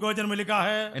 प्रभु के वचन में लिखा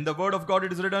है, In the word of God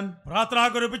it is written, प्रार्थना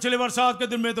करो पिछले बरसात के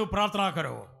दिन में, तो प्रार्थना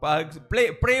करो,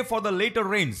 pray for the later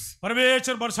rains.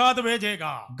 परमेश्वर बरसात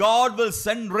भेजेगा। God will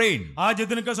send rain. आज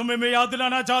दिन के समय में याद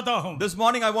दिलाना चाहता हूँ, This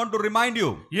morning I want to remind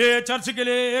you, ये चर्च के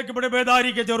लिए एक बड़े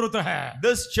बेदारी की जरूरत है।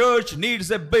 this church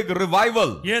needs a big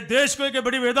revival. ये देश को एक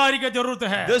बड़ी बेदारी की जरूरत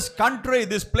है। This country,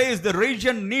 this place, the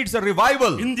region needs a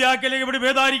revival. India के लिए एक बड़ी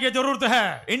बेदारी की जरूरत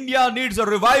है। India needs a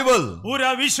revival.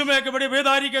 पूरा विश्व में एक बड़ी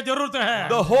बेदारी की जरूरत है।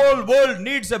 The whole world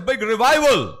needs a big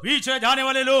revival. पीछे जाने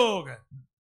वाले लोग,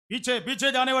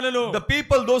 पीछे जाने वाले लोग, The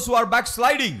people, those who are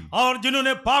backsliding, और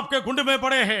जिन्होंने पाप के कुंड में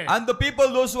पड़े हैं, and the people,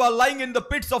 those who are lying in the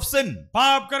pits of sin,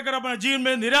 पाप कर कर अपने जीवन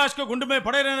में निराश के कुंड में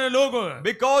पड़े रहने लोग,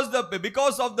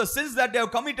 because of the sins that they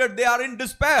have committed, they are in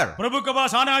despair. प्रभु के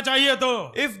पास आना चाहिए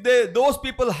तो If those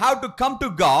people have to come to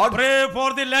God, pray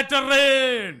for the latter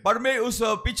rain, पर मैं उस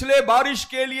पिछले बारिश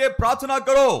के लिए प्रार्थना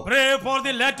करो, pray for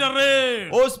the latter rain,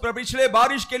 उस पिछले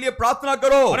बारिश के लिए प्रार्थना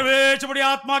करो, परमेश्वर बड़ी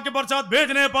आत्मा के बरसात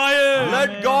भेजने पाए।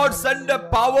 let God God send a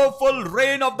powerful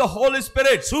rain of the Holy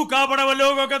Spirit. सूखा पड़ा हुआ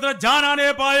लोगों के अंदर जान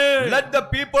आने पाए. Let the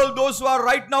people, those who are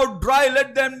right now dry,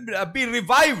 let them be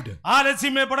revived. आलसी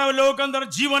में पड़ा हुआ लोगों के अंदर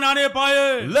जीवन आने पाए.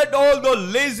 Let all the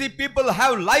lazy people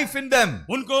have life in them.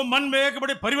 उनको मन में एक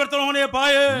बड़े परिवर्तन होने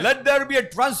पाए. Let there be a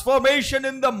transformation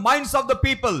in the minds of the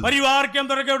people. परिवार के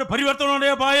अंदर के बड़े परिवर्तन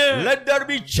होने पाए. Let there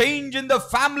be change in the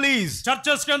families.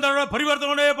 Churches के अंदर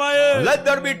परिवर्तन होने पाए. Let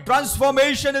there be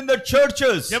transformation in the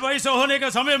churches. जब ऐसा होने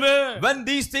के समय में When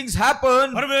these things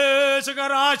happen,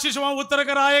 परमेश्वर आशीष वहां उतर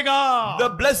कर आएगा. the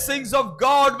blessings of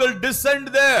God will descend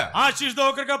there. आशीष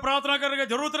दो करके प्रार्थना करने की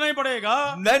जरूरत नहीं पड़ेगा.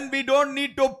 Then we don't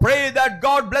need to pray that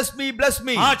God bless me, bless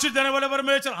me. आशीष देने वाले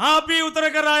परमेश्वर आप भी उतर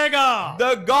कर आएगा.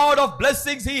 The God of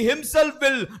blessings, He Himself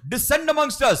will descend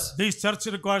amongst us. This church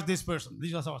requires this person.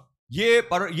 This was our.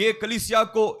 ये कलीसिया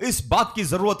को इस बात की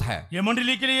जरूरत है. ये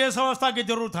मंडली के लिए इस अवस्था की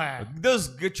जरूरत है. This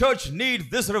church needs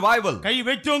this revival. कई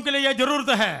व्यक्तियों के लिए यह जरूरत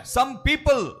है. Some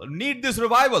people need this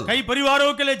revival. कई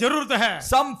परिवारों के लिए जरूरत है.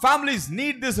 Some families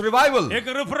need this revival. एक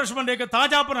रिफ्रेशमेंट, एक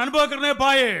ताजापन अनुभव करने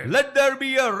पाए. Let there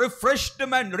be a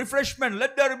refreshment.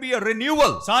 Let there be a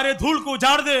renewal. सारे धूल को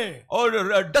उजाड़ दे. Or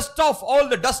dust off all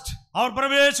the dust. और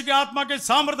परमेश्वर की आत्मा के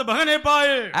सामर्थ्य बहने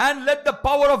पाए. And let the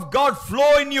power of God flow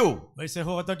in you. वैसे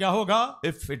होगा तो क्या होगा?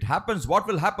 If it happens, what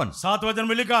will happen? 7 वचन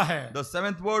में लिखा है. The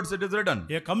 7th words it is written.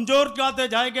 ये कमजोर जाते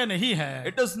जाएंगे नहीं है.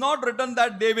 It is not written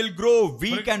that they will grow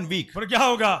weak and weak. पर क्या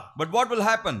होगा? But what will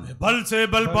happen? बल से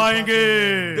बल पाएंगे.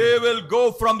 They will go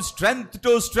from strength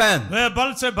to strength. वे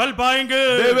बल से बल पाएंगे.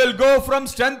 They will go from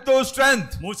strength to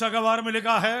strength. मूसा के बारे में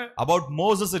लिखा है. About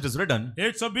Moses it is written.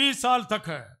 120 साल तक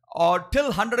है. Or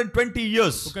till 120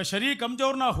 years. उसका शरीर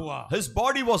कमजोर ना हुआ. His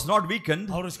body was not weakened.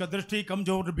 और उसका दृष्टि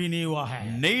कमजोर भी नहीं हुआ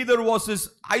है. Neither was his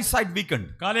eyesight weakened.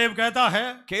 Caleb कहता है.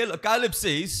 Caleb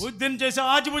says, उस दिन जैसा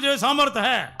आज मुझे सामर्थ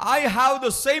है. I have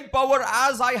the same power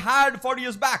as I had 40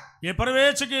 years back. ये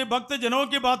परमेश्वर के भक्त जनों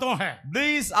की बातों है.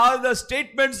 These are the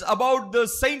statements about the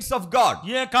saints of God.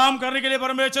 ये काम करने के लिए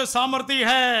परमेश्वर सामर्थी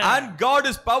है. And God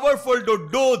is powerful to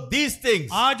do these things.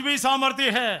 आज भी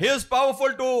सामर्थी है. He is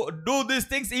powerful to do these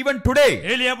things even today.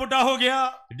 Elia बुढ़ा हो गया.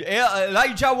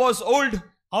 Elijah was old.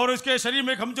 और उसके शरीर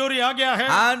में कमजोरी आ गया है.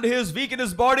 And he is weak in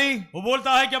his body. वो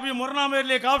बोलता है कि अभी मरना मेरे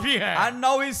लिए काफी है. And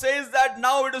now he says that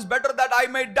now it is better that I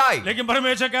may die. लेकिन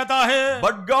परमेश्वर कहता है.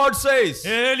 But God says,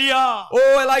 Elia,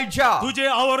 oh Elijah, तुझे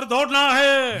और दौड़ना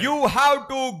है. you have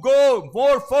to go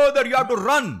more further. You have to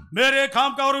run. मेरे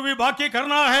काम का और भी बाकी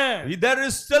करना है. There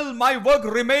is still my work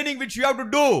remaining which you have to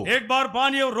do. एक बार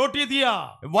पानी और रोटी दिया.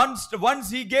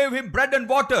 Once he gave him bread and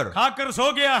water. खाकर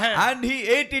सो गया है. And he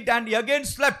ate it and he again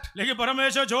slept. लेकिन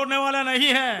परमेश्वर छोड़ने वाला नहीं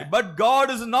है. But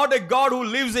God is not a God who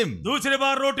leaves him. दूसरी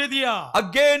बार रोटी दिया.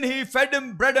 Again he fed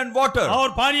him bread and water. और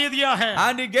पानी दिया है.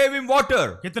 And he gave him water.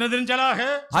 कितने दिन चला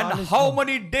है? And how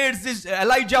many days did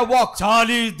Elijah walk?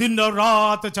 40 दिन और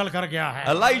रात चल कर गया है.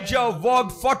 Elijah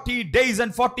walked 40 days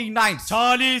and 40 nights.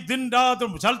 40 दिन रात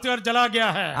चलते कर चला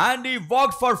गया है. And he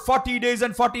walked for 40 days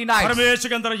and 40 nights. परमेश्वर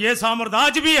के अंदर ये सामर्थ्य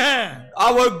आज भी है.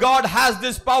 Our God has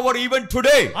this power even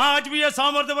today. आज भी ये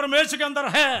सामर्थ्य परमेश्वर के अंदर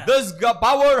है. This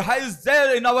power is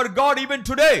there in our God even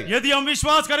today. यदि हम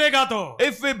विश्वास करेगा तो,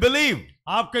 If we believe,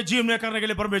 आपके जीवन में करने के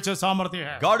लिए परमेश्वर सामर्थ्य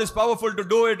है. God is powerful to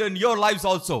do it in your lives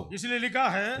also. इसलिए लिखा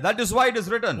है. That is why it is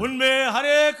written. उनमें हर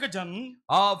एक जन,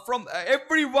 From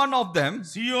every one of them,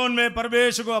 सियोन में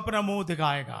परमेश्वर को अपना मुंह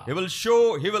दिखाएगा.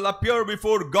 he will appear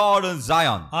before God in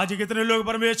Zion. आज कितने लोग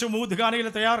परमेश्वर मुंह दिखाने के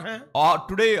लिए तैयार हैं?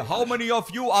 Today, how many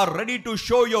of you are ready to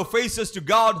show your faces to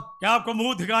God? क्या आपको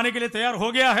मुंह दिखाने के लिए तैयार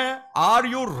हो गया है? Are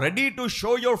you ready to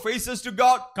show your faces to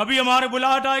God? कभी हमारे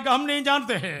बुलाहट आएगा हम नहीं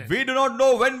जानते हैं. We do not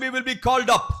know when we will be called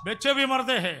up. बच्चे भी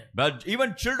मरते हैं. But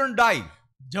even children die.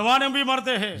 जवान भी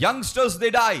मरते हैं. Youngsters they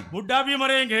die. बुढ़ा भी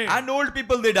मरेंगे. And old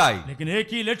people they die. लेकिन एक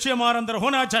ही लक्ष्य हमारे अंदर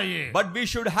होना चाहिए. But we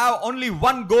should have only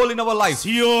one goal in our life.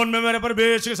 सियोन में मेरे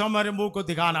परमेश्वर के सामने मुंह को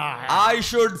दिखाना है.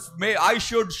 I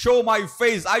should show my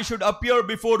face. I should appear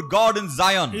before God in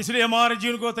Zion. इसलिए हमारे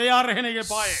जीवन को तैयार रहने के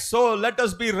पाए. So let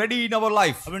us be ready in our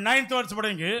life. अभी 9th वर्ष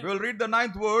पढ़ेंगे. We will read the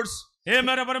 9th verse. हे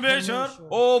मेरे परमेश्वर,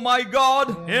 Oh my God,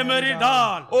 हे मेरी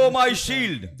ढाल, oh my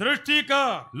shield, दृष्टि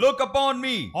कर look upon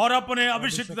me, और अपने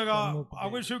अभिषिक्त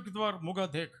पर मुख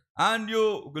देख. and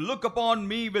you look upon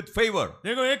me with favor.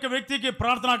 देखो एक व्यक्ति की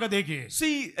प्रार्थना का देखिए.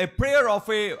 See a prayer of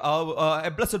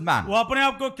a blessed man. वो अपने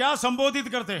आप को क्या संबोधित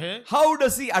करते हैं? How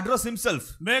does he address himself?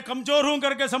 मैं कमजोर हूं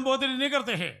करके संबोधित नहीं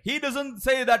करते हैं. He doesn't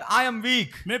say that I am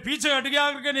weak. मैं पीछे हट गया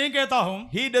करके नहीं कहता हूं.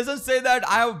 He doesn't say that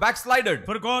I have backslided.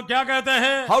 फिर क्या कहते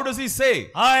हैं? How does he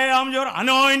say? I am your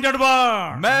anointed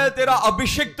one. मैं तेरा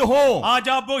अभिषिक्त हूं. आज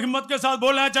आपको हिम्मत के साथ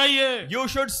बोलना चाहिए. You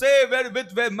should say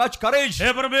with much courage.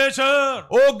 हे परमेश्वर,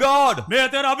 Oh God, Lord, मैं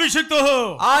तेरा अभिषिक्त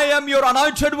हूँ, I am your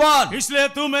anointed one. इसलिए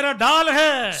तू मेरा ढाल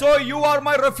है, So you are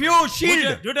my refuge,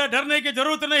 shield. मुझे डरने की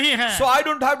जरूरत नहीं है, So I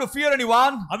don't have to fear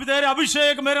anyone. अभी तेरे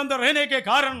अभिषेक मेरे अंदर रहने के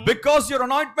कारण, Because your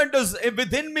anointment is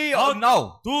within me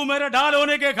now. तू मेरा ढाल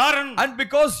होने के कारण, And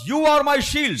because you are my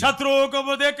shield, शत्रुओं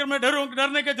को देखकर मैं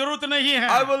डरने की जरूरत नहीं है।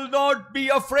 I will not be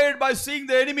afraid by seeing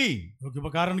the enemy. क्योंकि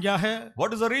कारण क्या है?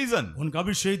 What is the reason? उनका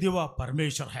अभिषेक दिया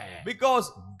परमेश्वर है,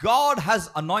 Because God has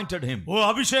anointed him. वो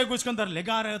अभिषेक उसके अंदर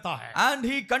लगा रहता है, And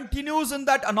he continues in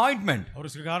that anointment. और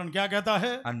उसके कारण क्या कहता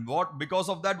है? And what, because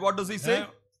of that, what does he say?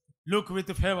 Look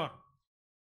with favour,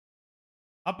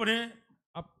 अपने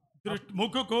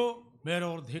मुख को मेरे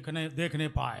और देखने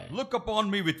पाए। Look upon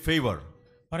me with favor.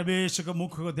 परमेश्वर के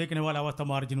मुख को देखने वाला अवस्था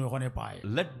हमारे जीवन में होने पाए।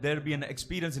 Let there be an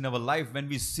experience in our life when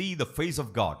we see the face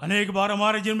of God. अनेक बार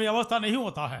हमारे जीवन में अवस्था नहीं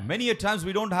होता है, Many a times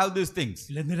we don't have these things.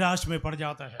 इसलिए निराश में पड़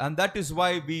जाता है, And that is why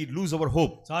we lose our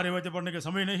hope. सारे वचन पढ़ने के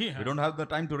समय नहीं We है, don't have the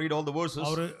time to read all the verses.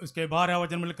 और उसके 12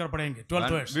 वचन मिलकर पढ़ेंगे। 12th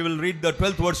And verse। we will read the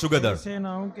 12th verse together.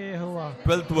 सेनाओं के यहोवा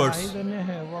 12th verse. भाई धन्य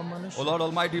है वह मनुष्य O Lord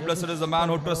Almighty, blessed is the man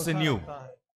who trusts in you.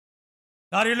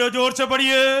 सारे लोग जोर से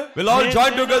पढ़िए। We'll all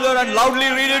join together and loudly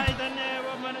read it. धन्य है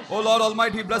वह मनुष्य O Lord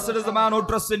Almighty, blessed is the man who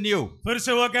trusts in you. फिर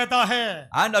से वो कहता है,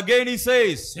 And again he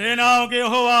says, सेनाओं के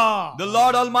यहोवा। the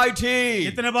Lord Almighty.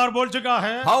 कितने बार बोल चुका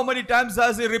है? How many times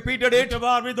has he repeated it? एक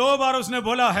बार भी, 2 बार उसने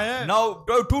बोला है, Now,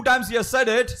 2 times he has said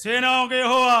it. सेनाओं के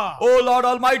यहोवा। O Lord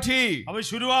Almighty. अभी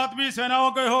शुरुआत भी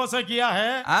सेनाओं के यहोवा से किया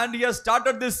है, And he has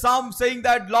started this psalm saying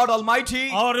that Lord Almighty.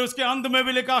 और उसके अंत में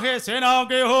भी लिखा है सेनाओं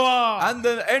के यहोवा। And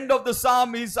the end of the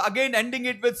psalm is again ending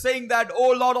it with saying that,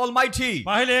 O Lord Almighty.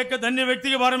 पहले एक धन्य व्यक्ति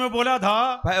के बारे में बोला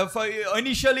था,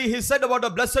 Initially he said about a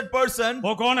blessed person.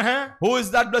 वो कौन है? Who is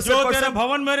that blessed जो तेरे person?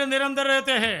 भवन में निरंतर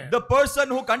रहते हैं। The person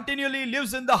who continually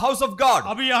lives in the house of God.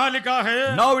 अभी यहाँ लिखा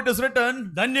है, Now it is written,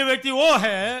 धन्य व्यक्ति वो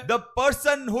है the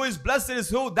person who is blessed is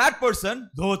who? That person.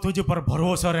 जो तुझ पर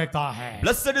भरोसा रखता है।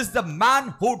 Blessed is the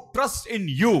man who trusts in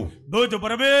you. जो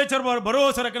परमेश्वर पर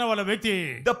भरोसा रखने वाला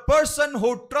व्यक्ति, The person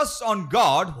who trusts on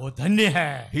God, वो धन्य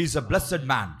है। he is a blessed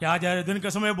man. क्या आज दिन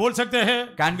के समय बोल सकते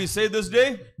हैं, Can we say this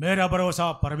day मेरा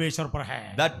भरोसा परमेश्वर पर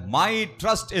है, that my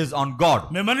trust is on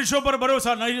God? मैं मनुष्यों पर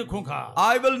भरोसा नहीं रखूंगा।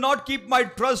 I will not keep my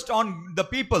trust on the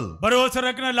people. भरोसा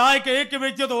रखने लायक एक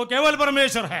व्यक्ति तो वो केवल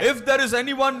परमेश्वर है। If there is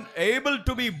anyone able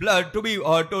to be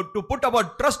to put our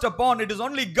trust upon, it is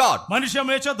only God. मनुष्य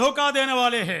हमेशा धोखा देने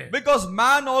वाले हैं, Because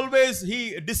man always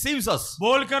he deceives us.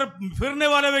 बोलकर फिरने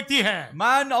वाले व्यक्ति है,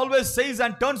 Man always says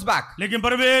and turns back. लेकिन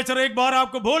परमेश्वर एक बार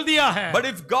आपको बोल दिया है, But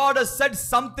if God has said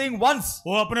something once,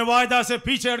 वो अपने वायदा से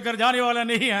पीछे हटकर जाने वाला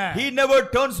नहीं है। he never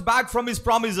turns back from his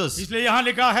promises. इसलिए यहाँ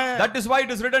लिखा है, That is why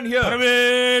it is written here.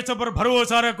 परमेश्वर पर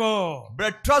भरोसा रखो।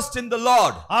 But trust in the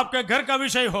Lord. आपके घर का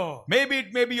विषय हो, Maybe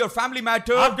it may be your family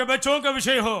matter. आपके बच्चों का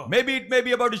विषय हो, Maybe it may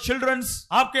be about your children's.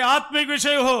 आपके आत्मिक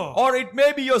विषय हो, Or it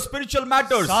may be your spiritual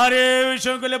matters. सारे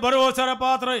विषयों के लिए भरोसा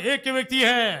पात्र एक ही व्यक्ति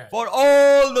है, For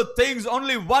all the things,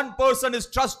 only one person is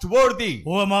trustworthy.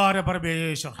 वो हमारे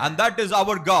परमेश्वर है। And that is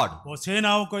our God. वो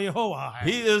सेनाओं को यहोवा है,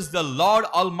 He is the Lord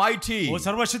Almighty. वो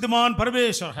सर्वशक्तिमान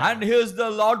परमेश्वर है। And He is the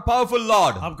Lord powerful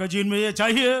Lord. आपका जीवन में ये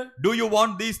चाहिए, Do you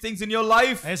want these things in your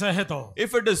life? ऐसा है तो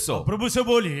If it is so, प्रभु से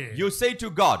बोलिए, you say to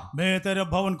God, मैं तेरे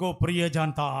भवन को प्रिय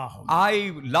जानता हूँ।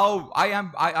 I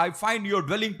find your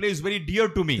dwelling place very dear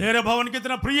to me. तेरे भवन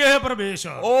कितना प्रिय है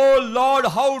परमेश्वर। Oh Lord,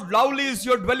 how lovely is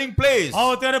your dwelling place.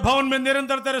 और तेरे भवन में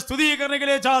निरंतर तेरे स्तुति करने के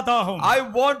लिए चाहता हूँ। I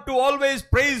want to always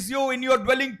praise you in your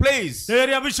dwelling place.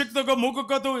 तेरे अभिषिक्त को मुख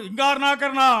को तू इंकार ना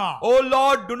करना। Oh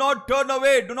Lord, do not turn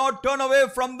away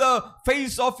from the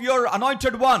face of your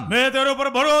anointed one. मैं तेरे ऊपर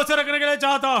भरोसा रखने के लिए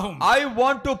चाहता हूँ। I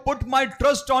want to put my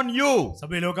trust on you.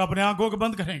 सभी लोग अपने आंखों को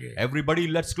बंद करेंगे, Everybody,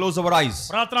 let's close our eyes.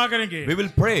 प्रार्थना करेंगे, We will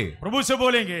pray प्रभु से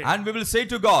बोलेंगे, and we will say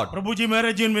to God, प्रभु जी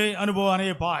मेरे जीवन में अनुभव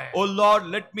आने पाए। Oh Lord,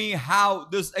 let me have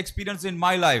this experience in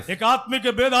my life. एक आत्मिक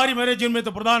बेदारी मेरे जीवन में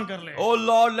तो प्रदान कर ले। Oh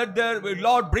Lord,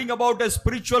 Lord bring about a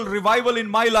spiritual revival in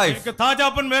my life. एक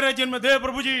ताजापन मेरे जीवन में दे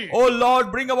प्रभु जी। Oh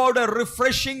Lord, bring about a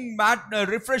refreshment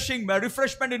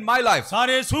in my life.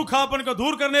 सारे सूखापन को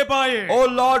दूर करने पाए। Oh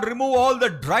Lord, remove all the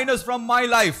dryness from my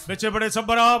life. बच्चे बड़े सब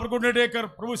बराबर घुटने टेककर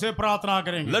प्रभु से प्रार्थना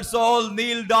करेंगे। Let's all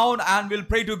kneel down and we'll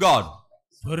pray to God.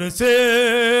 फिर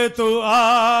से तू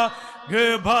आग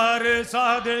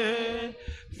बरसा दे,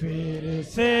 फिर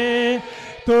से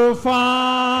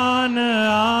तूफान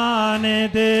आने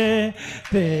दे,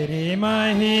 तेरी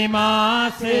महिमा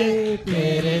से,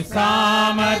 तेरे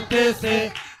सामर्थ्य से,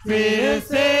 फिर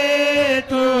से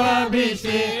तू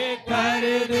अभिषेक कर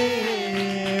दे,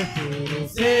 फिर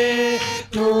से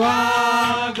तू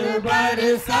आग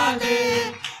बरसा दे,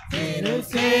 फिर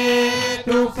से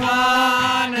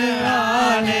तूफान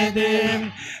आने दे,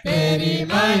 तेरी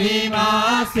महिमा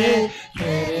से,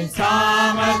 तेरे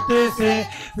सामर्थ्य से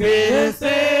फिर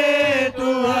से तू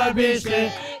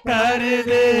अभिषेक कर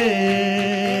दे।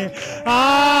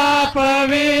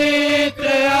 पवित्र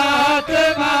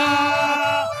आत्मा,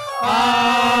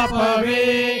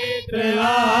 पवित्र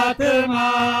आत्मा,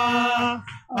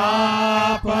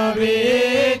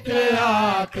 पवित्र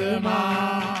आत्मा,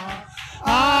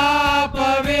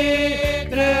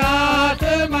 पवित्र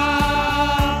आत्मा,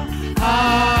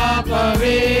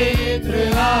 पवित्र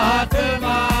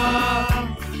आत्मा,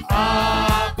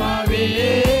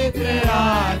 पवित्र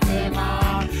आत्मा,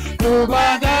 तू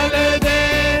बदल दे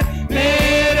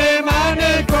मेरे मन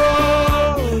को,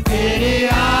 तेरी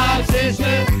आशीष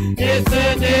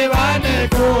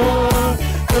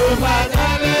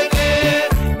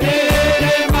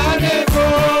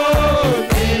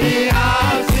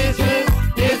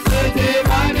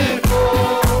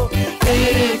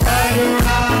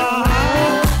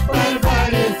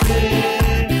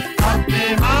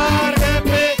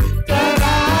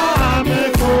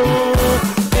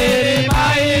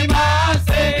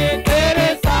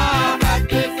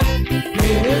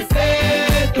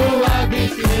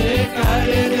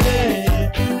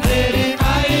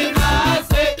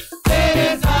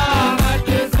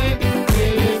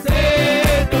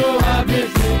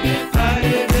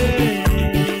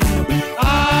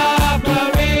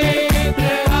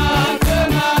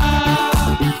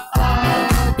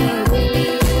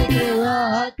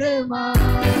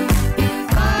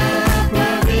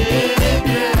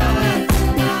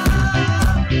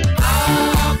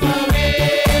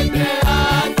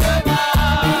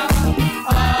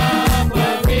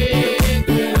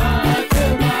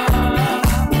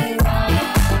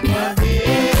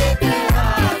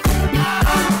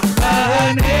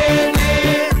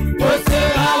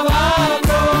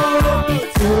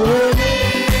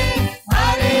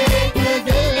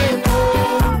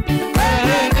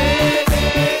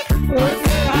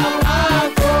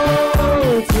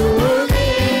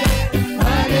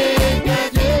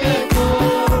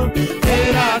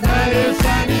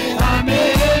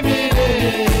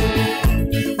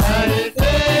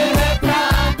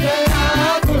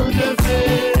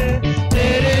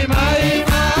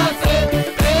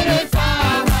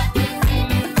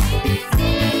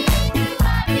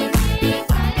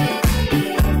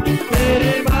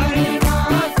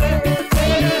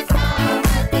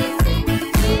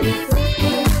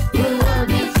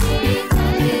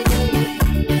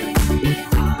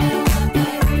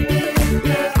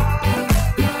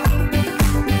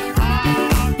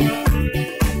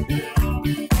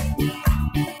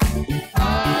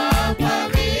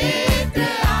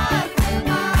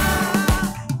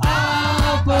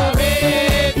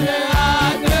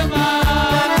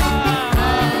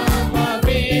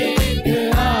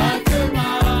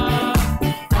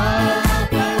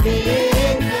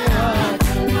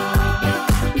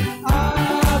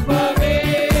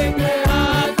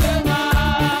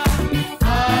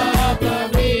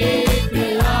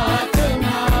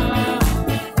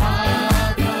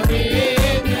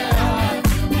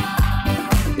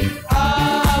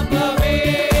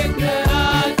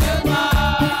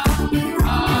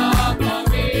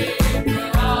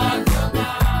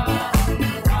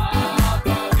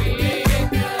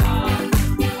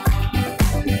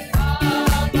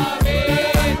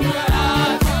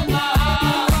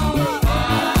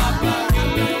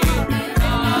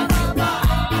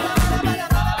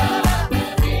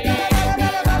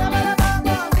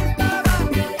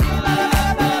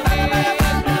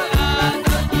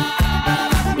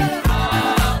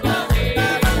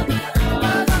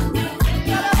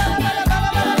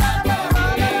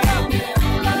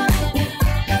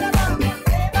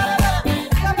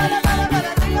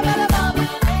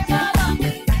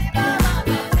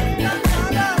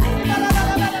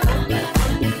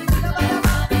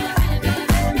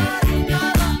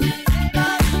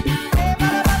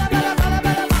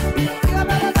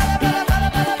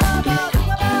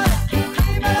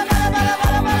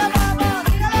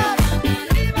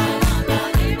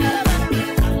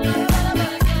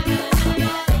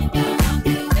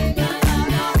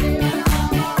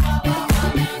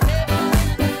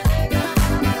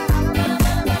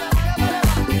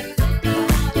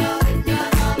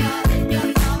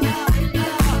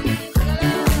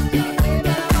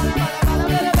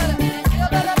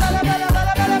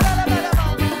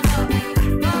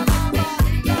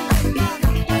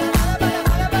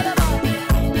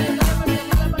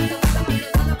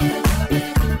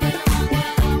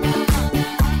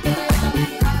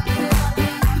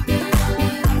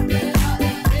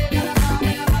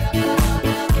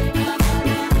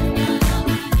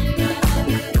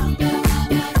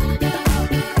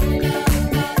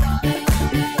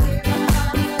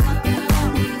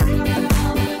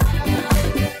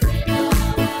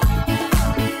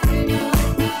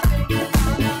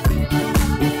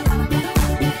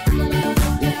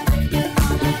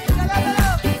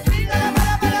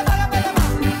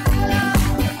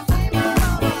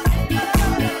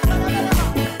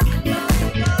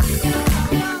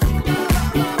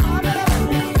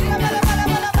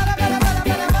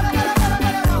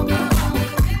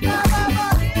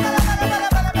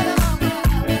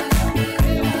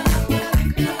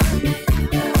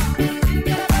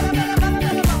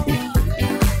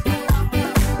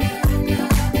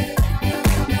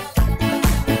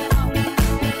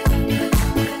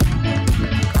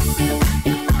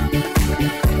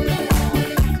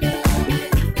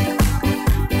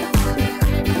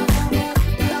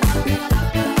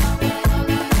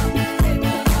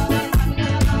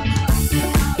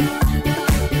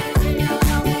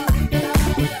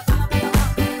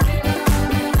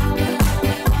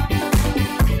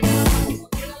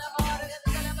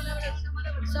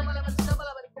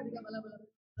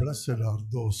Blessed are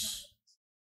those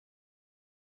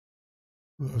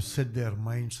who have set their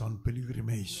minds on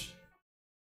pilgrimage.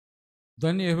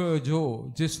 धन्य है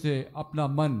जो जिसने अपना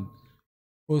मन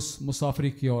उस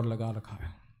मुसाफरी की ओर लगा रखा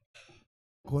है।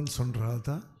 कौन सुन रहा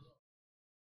था?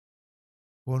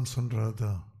 कौन सुन रहा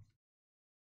था?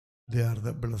 They are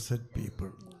the blessed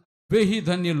people. वे ही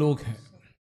धन्य लोग हैं।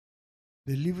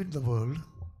 They live in the world,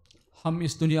 हम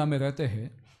इस दुनिया में रहते हैं,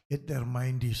 yet their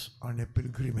mind is on a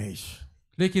pilgrimage.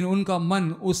 लेकिन उनका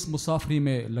मन उस मुसाफरी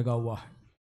में लगा हुआ है।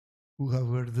 Who have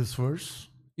heard this verse?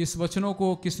 इस वचनों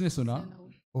को किसने सुना?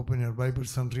 Open your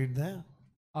Bibles and read that.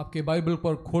 आपके बाइबल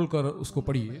पर खोलकर उसको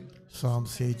पढ़िए।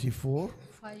 Psalms 84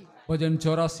 bhajan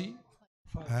 84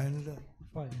 and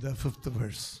the 5th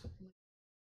verse.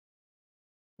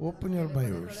 Open your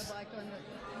Bibles.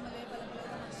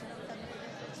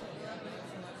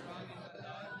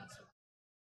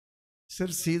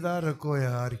 सिर सीधा रखो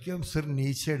यार, क्यों सिर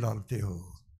नीचे डालते हो?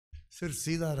 सिर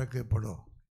सीधा रख के पढ़ो।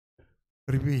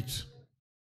 रिपीट।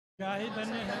 क्या ही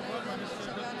धन्य है वो मनुष्य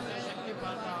जो किसी शक की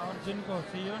पाता और जिनको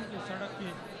सिय्योन की सड़क की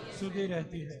सुधि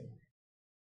रहती है।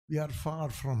 We are far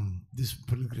from this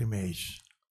pilgrimage.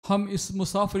 हम इस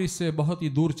मुसाफरी से बहुत ही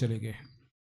दूर चले गए हैं।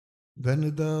 धन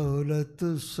दौलत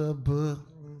सब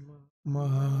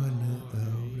मान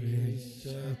और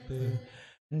इज्जत,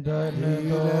 धन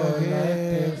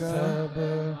दौलत सब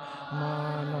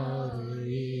मान और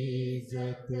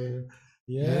इज्जत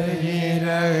यही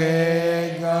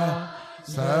रहेगा,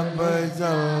 सब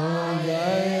जल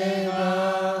जाएगा,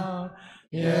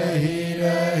 यही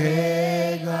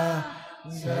रहेगा,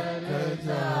 सब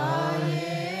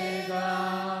जाएगा।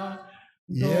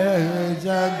 यह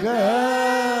जगह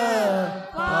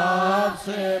पाप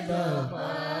से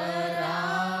भरा,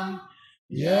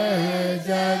 यह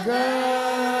जगह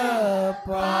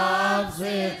पाप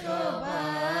से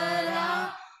भरा,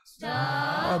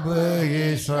 अब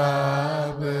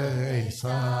हिसाब है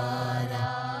सारा,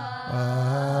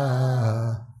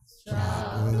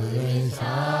 सब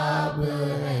हिसाब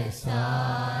है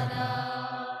सारा।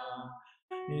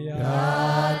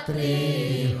 यात्री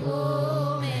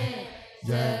हूँ मैं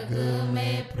जग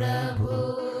में प्रभु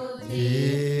जी,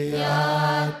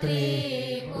 यात्री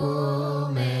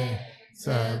हूँ मैं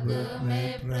सब में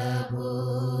प्रभु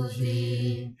जी।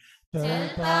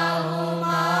 चलता हूँ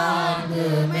मार्ग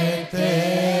में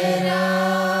तेरा,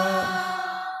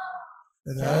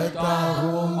 रहता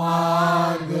हूँ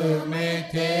मार्ग में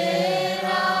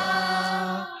तेरा।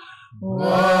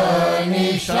 वह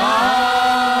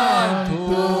निशान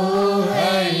तू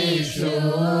है यीशु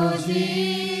जी,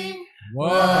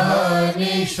 वह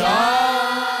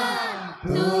निशान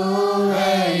तू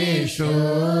है यीशु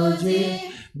जी।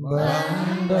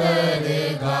 बंदरगाह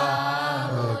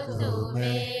तू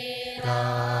मेरा,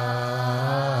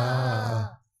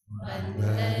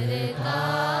 बंदरगाह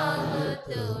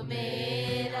तू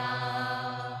मेरा।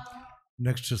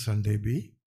 नेक्स्ट संडे भी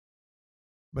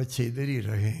बच्चे इधर ही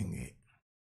रहेंगे।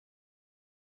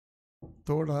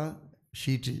 थोड़ा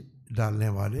शीट डालने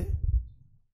वाले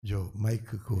जो माइक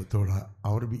को थोड़ा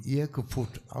और भी 1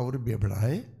 फुट और भी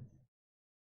बढ़ाए,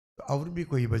 तो और भी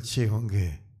कोई बच्चे होंगे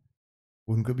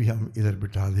उनको भी हम इधर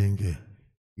बिठा देंगे।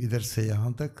 इधर से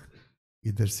यहाँ तक,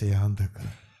 इधर से यहाँ तक,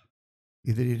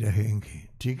 इधर ही रहेंगे।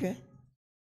 ठीक है?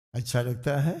 अच्छा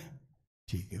लगता है?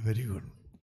 ठीक है, वेरी गुड।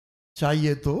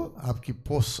 चाहिए तो आपकी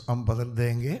पोस्ट हम बदल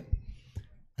देंगे,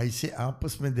 ऐसे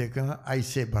आपस में देखना,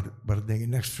 ऐसे भर देंगे।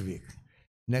 नेक्स्ट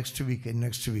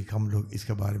वीक हम लोग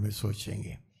इसके बारे में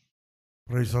सोचेंगे।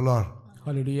 Praise the Lord.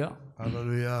 Hallelujah,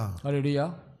 hallelujah, hallelujah.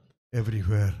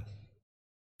 Everywhere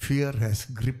fear has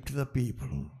gripped the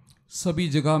people. सभी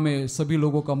जगह में सभी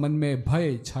लोगों का मन में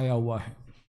भय छाया हुआ है।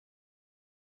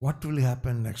 What will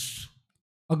happen next?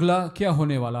 अगला क्या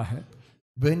होने वाला है?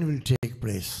 When will take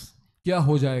place? क्या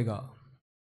हो जाएगा?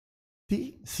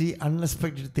 See,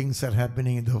 unexpected things are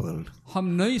happening in the world. हम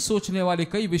नहीं सोचने वाले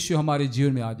कई विषय हमारे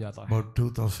जीवन में आ जाता है। About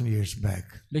 2000 years back.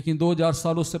 लेकिन 2000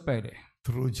 सालों से पहले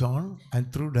Through John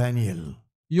and through Daniel.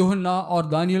 यूहन्ना और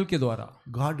दानियल के द्वारा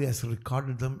God has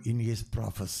recorded them in His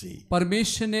prophecy.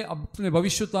 परमेश्वर ने अपने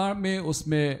भविष्यवाणी में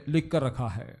उसमें लिख कर रखा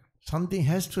है। Something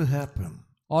has to happen.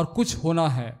 और कुछ होना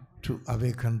है। To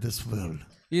awaken this world.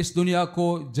 इस दुनिया को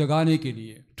जगाने के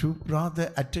लिए। To draw the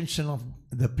attention of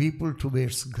the people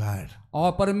towards God.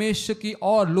 और परमेश्वर की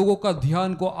और लोगों का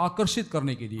ध्यान को आकर्षित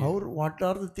करने के लिए। Or what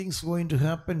are the things going to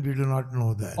happen? We do not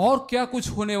know that. और क्या कुछ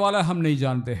होने वाला हम नहीं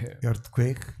जानते हैं।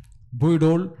 Earthquake.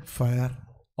 भूडोल। Fire.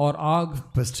 और आग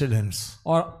pestilence.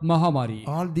 और महामारी,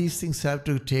 All these things have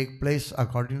to take place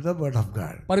according to the word of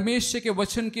God. परमेश्वर के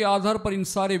वचन के आधार पर इन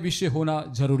सारे विषय होना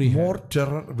जरूरी है। More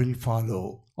terror will follow.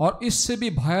 और इससे भी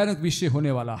भयानक विषय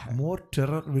होने वाला है। More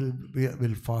terror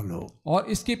will follow. और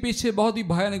इसके पीछे बहुत ही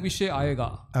भयानक विषय आएगा।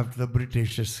 After the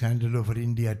Britishers handed over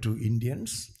India to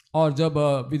Indians, और जब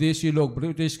विदेशी लोग,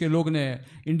 ब्रिटिश के लोग ने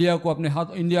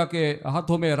इंडिया के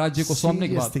हाथों में राज्य को सौंपने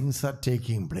के serious बाद things are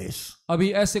taking place. अभी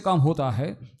ऐसे काम होता है।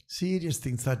 Serious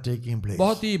things are taking place.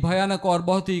 बहुत ही भयानक और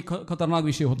बहुत ही खतरनाक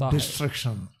विषय होता है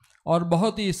Destruction. और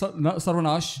बहुत ही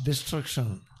सर्वनाश Destruction.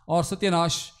 और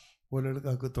सत्यानाश। वो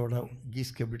लड़का को थोड़ा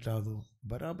घिस के बिठा दो।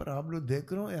 बराबर आप लोग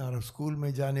देख रहे हो यार, स्कूल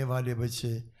में जाने वाले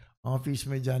बच्चे, ऑफिस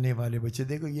में जाने वाले बच्चे,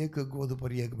 देखो एक गोद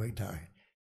पर एक बैठा है।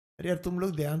 अरे यार तुम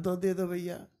लोग ध्यान तो दे दो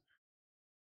भैया,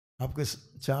 आपके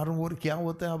चारों ओर क्या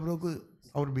होता है आप लोग को,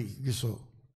 और भी घिसो,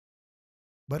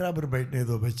 बराबर बैठने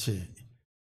दो बच्चे।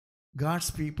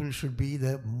 God's people should be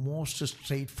the most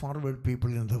straightforward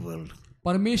people in the world.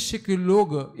 परमेश्वर के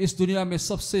लोग इस दुनिया में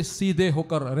सबसे सीधे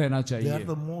होकर रहना They चाहिए are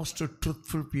the most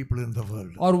truthful people in the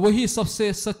world. और वही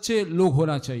सबसे सच्चे लोग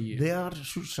होना चाहिए। They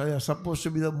are supposed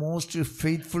to be the most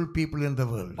faithful people in the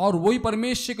world. और वही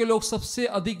परमेश्वर के लोग सबसे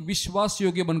अधिक विश्वास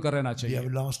योग्य बनकर रहना We चाहिए।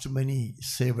 have lost many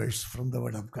savers from the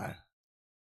word of God.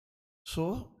 So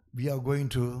we are going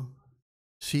to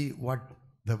see what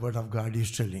the word of God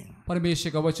is telling.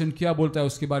 परमेश्वर का वचन क्या बोलता है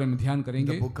उसके बारे में ध्यान The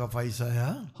करेंगे। book of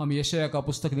Isaiah, हम यशायाह का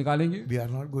पुस्तक निकालेंगे, we are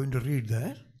not going to read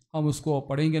that. हम उसको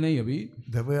पढ़ेंगे नहीं अभी।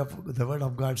 The word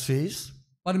of God says,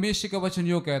 परमेश्वर का वचन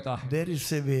यो कहता है, there is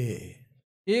a way,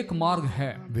 एक मार्ग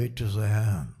है way to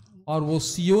Zion. और वो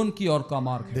सियोन की ओर का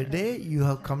मार्ग है। The day you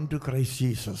have come to Christ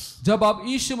Jesus, जब आप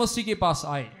यीशु मसीह के पास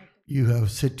आए, you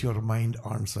have set your mind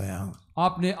on Zion.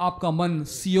 आपने आपका मन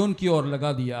सियोन की ओर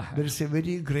लगा दिया है। There is a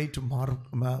very great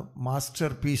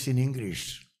masterpiece in English.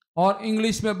 और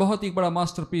इंग्लिश में बहुत ही बड़ा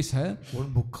मास्टरपीस है, One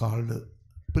book called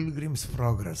Pilgrim's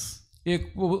Progress.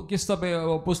 एक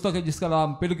पुस्तक है जिसका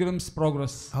नाम pilgrims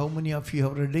progress. How many of you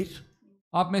have read it?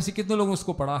 आप में से कितने लोगों ने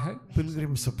उसको पढ़ा है?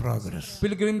 Pilgrim's Progress.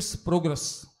 Pilgrims progress.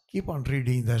 Keep on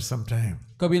reading that sometime.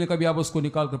 कभी न कभी आप उसको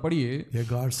निकाल कर पढ़िए। A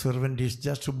God's servant is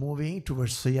just moving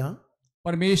towards Zion.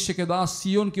 परमेश्वर के दास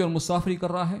सियोन की ओर मुसाफरी कर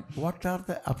रहा है। What are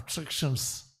the obstructions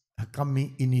coming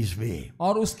in his way?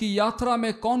 और उसकी यात्रा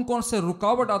में कौन कौन से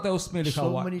रुकावट आता है उसमें लिखा So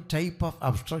हुआ है। many type of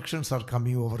obstructions are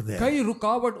coming over there. कई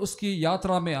रुकावट उसकी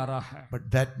यात्रा में आ रहा है, But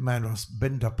that man was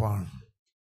bent upon.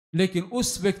 लेकिन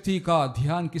उस व्यक्ति का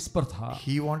ध्यान किस पर था?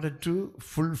 He wanted to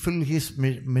fulfill his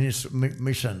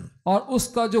mission. और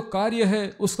उसका जो कार्य है,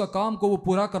 उसका काम को वो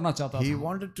पूरा करना चाहता He था।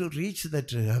 wanted to reach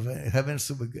that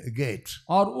heaven's gate.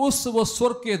 और वो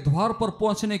स्वर्ग के द्वार पर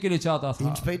पहुंचने के लिए चाहता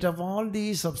था। In spite of all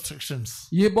these obstructions,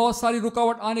 ये बहुत सारी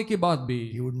रुकावट आने के बाद भी,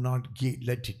 he would not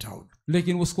let it out.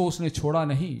 लेकिन उसको उसने छोड़ा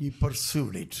नहीं, He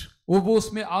pursued it. वो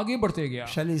उसमें आगे बढ़ते गया।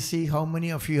 Shall we see how many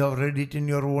of you have read it in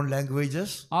your own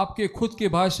languages? आपके खुद की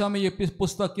भाषा में ये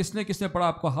पुस्तक किसने किसने पढ़ा?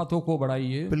 आपको हाथों को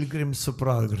बढ़ाइए। Pilgrim's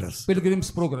Progress. Pilgrims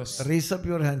progress. Raise up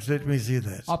your hands. Let me see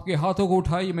that. आपके हाथों को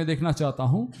उठाइए, मैं देखना चाहता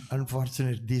हूँ।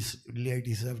 Unfortunately, these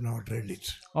ladies have not read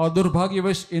it. और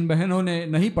दुर्भाग्यवश इन बहनों ने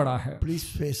नहीं पढ़ा है। Please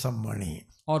pay some money.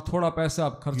 और थोड़ा पैसा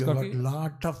आप खर्च You have करके, got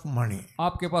lot of money,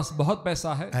 आपके पास बहुत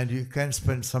पैसा है and you can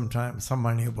spend some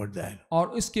money about that.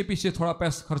 और इसके पीछे थोड़ा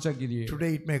पैसा खर्चा कीजिए। Today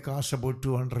it may cost about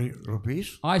 200 rupees.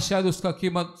 आज शायद उसका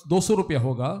कीमत 200 रुपया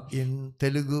होगा। In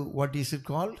Telugu, what is it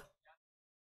called?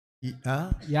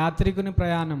 యాత్రికుని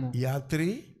ప్రయాణము, Yatri,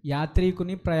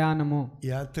 యాత్రికుని ప్రయాణము,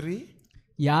 Yatri,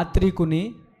 యాత్రికుని,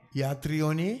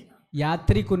 Yatrioni,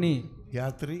 యాత్రికుని,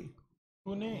 Yatri,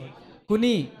 కుని,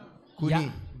 Kuni.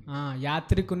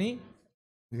 యాత్రికుని.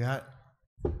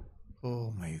 Oh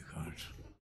my God.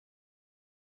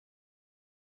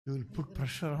 You will put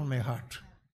pressure on my heart.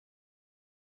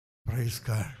 Praise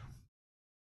God.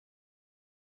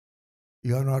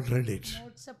 You have not read it.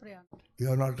 You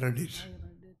have not read it.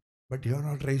 But you have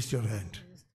not raised your hand.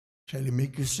 Shall I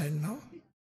make you stand now?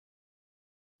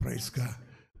 Praise God.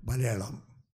 Malayalam.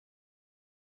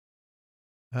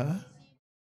 Huh?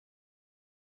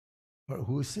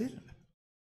 Who is it?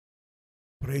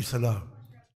 Praise the Lord.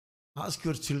 Ask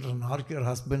your children, ask your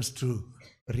husbands to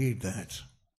read that.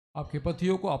 आपके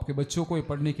पतियों को, आपके बच्चों को ये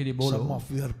पढ़ने के लिए बोलो। Some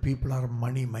of your people are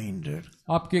money minded.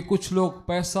 आपके कुछ लोग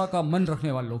पैसा का मन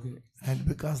रखने वाले लोग हैं, And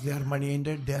because they are money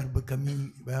minded, they are becoming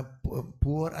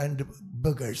poor and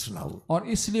beggars now. और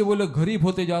इसलिए वो लोग गरीब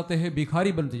होते जाते हैं,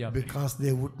 भिखारी बनते जाते हैं, Because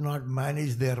they would not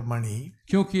manage their money.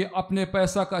 क्योंकि अपने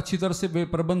पैसा का अच्छी तरह से वे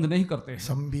प्रबंध नहीं करते हैं।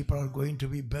 Some people are going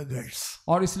to be beggars.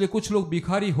 और इसलिए कुछ लोग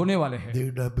भिखारी होने वाले हैं। They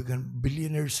would have become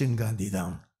billionaires in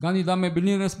GANDHIDHAM. Gandhidham में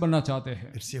बिलियनर्स बनना चाहते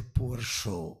हैं। It's a poor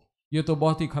show. ये तो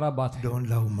बहुत ही खराब बात है। Don't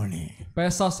love money.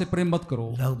 पैसा से प्रेम मत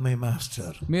करो, Love my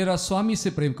master. मेरा स्वामी से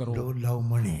प्रेम करो। Don't love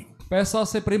money. पैसा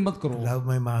से प्रेम मत करो, Love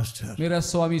my master. मेरा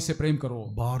स्वामी से प्रेम करो।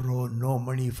 Borrow no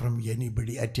money from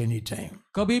anybody at any time.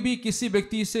 कभी भी किसी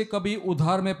व्यक्ति से कभी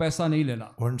उधार में पैसा नहीं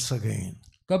लेना। Once again.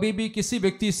 कभी भी किसी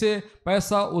व्यक्ति से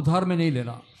पैसा उधार में नहीं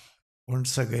लेना।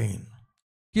 Once again.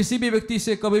 किसी भी व्यक्ति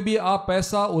से कभी भी आप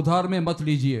पैसा उधार में मत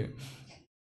लीजिए।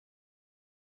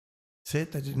 Say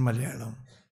that in Malayalam.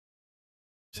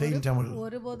 Say in Tamil.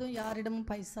 ஒருபோதும் யாரிடமும்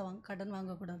பைசா கடன்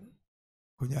வாங்கக்கூடாது.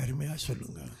 கொஞ்சம் அருமையா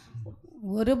சொல்லுங்க.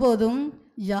 ஒருபோதும்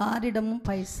யாரிடமும்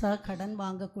பைசா கடன்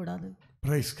வாங்கக்கூடாது.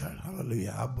 Praise God.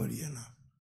 Hallelujah. आप बोलिए ना.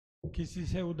 किसी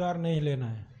से उधार नहीं लेना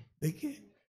है। देखिए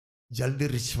जल्दी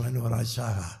रिच मैन होना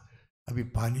चाहा, अभी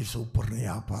पानी से ऊपर नहीं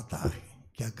आ पाता है,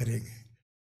 क्या करेंगे?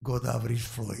 गोदावरी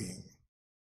फ्लोइंग.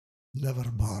 Never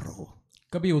borrow.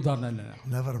 कभी उधार न लेना,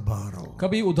 Never borrow.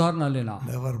 कभी उधार न लेना,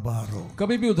 Never borrow.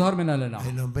 कभी भी उधार में न लेना।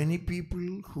 I know many people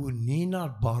who need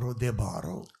not borrow, they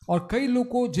borrow. और कई लोग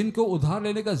को जिनको उधार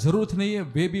लेने का जरूरत नहीं है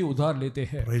वे भी उधार लेते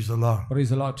हैं। Praise the Lord. Praise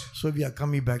the Lord। So we are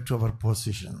coming back to our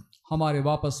position. हमारे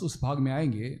वापस उस भाग में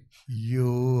आएंगे।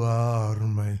 You are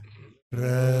my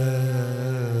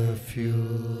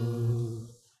refuge.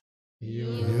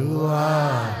 You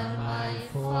are my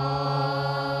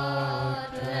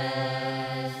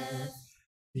fortress.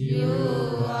 You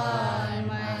are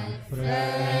my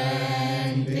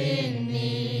friend in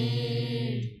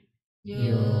need.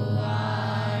 You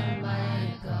are my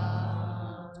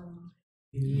God.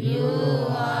 You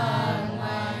are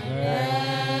my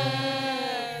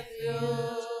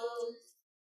refuge.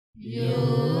 You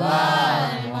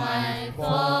are my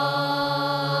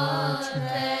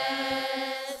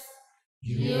fortress.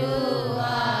 You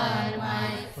are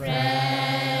my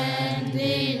friend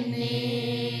in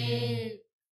need.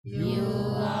 You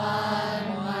are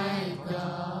my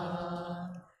God.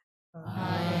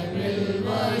 I will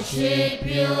worship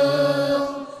you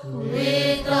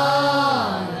with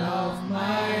all of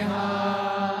my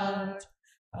heart.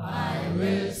 I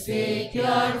will seek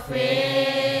your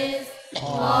face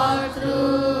all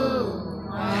through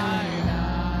my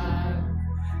life.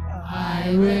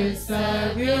 I will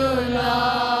serve you,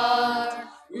 Lord,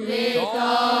 with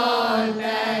all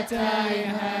that I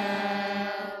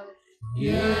have.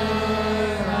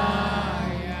 Here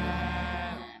I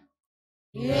am.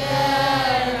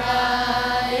 Here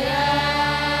I am.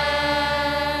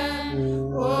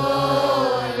 Oh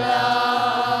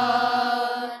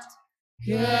Lord.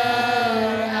 Here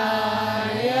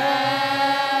I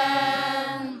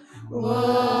am. Oh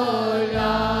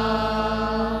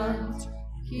Lord.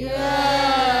 Here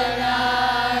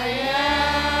I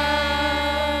am.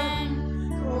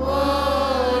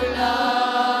 Oh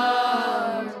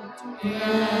Lord.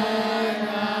 Here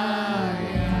I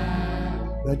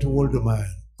am. That old man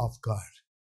of God.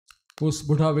 उस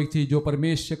बूढ़ा व्यक्ति जो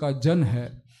परमेश्वर का जन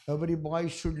है। Every boy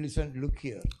should listen, look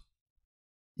here.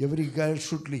 Every girl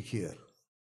should look here.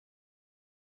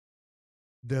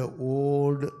 The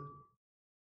old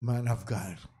man of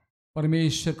God.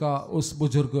 परमेश्वर का उस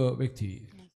बुजुर्ग व्यक्ति,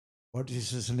 What is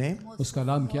his name? उसका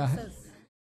नाम क्या है?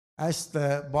 As the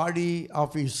body of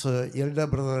his elder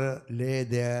brother lay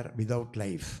there without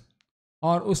life,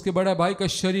 और उसके बड़े भाई का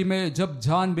शरीर में जब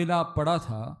जान बिना पड़ा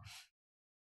था,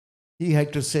 he had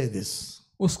to say this.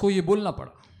 उसको ये बोलना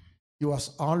पड़ा। He was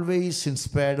always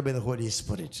inspired by the Holy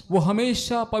Spirit. वो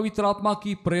हमेशा पवित्र आत्मा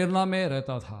की प्रेरणा में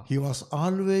रहता था। He was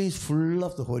always full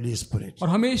of the Holy Spirit. और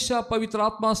हमेशा पवित्र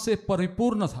आत्मा से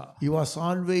परिपूर्ण था। He was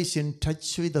always in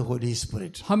touch with the Holy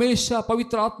Spirit. हमेशा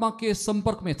पवित्र आत्मा के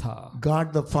संपर्क में था।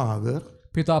 God the Father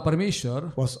पिता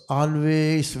परमेश्वर was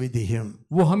always with him.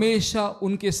 वो हमेशा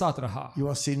उनके साथ रहा। He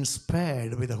was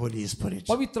inspired by the Holy Spirit.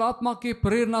 पवित्र आत्मा के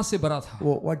प्रेरणा से भरा था।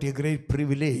 Oh, what a great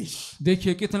privilege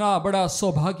देखिए कितना बड़ा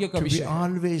सौभाग्य का to be विषय है।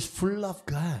 always full of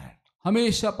God.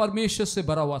 हमेशा परमेश्वर से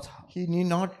भरा हुआ था। He need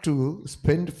not to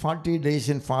spend 40 days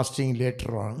in fasting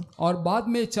later on. और बाद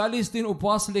में 40 दिन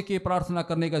उपवास लेके प्रार्थना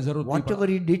करने का जरूरत नहीं Whatever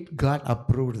पड़ा। he did, God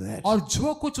approved that. और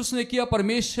जो कुछ उसने किया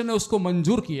परमेश्वर ने उसको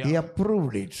मंजूर He किया।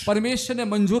 approved it परमेश्वर ने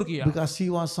मंजूर किया because he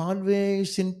was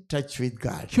always in touch with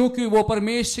God. क्योंकि वो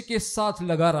परमेश्वर के साथ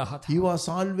लगा रहा था He was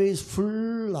always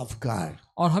full of God.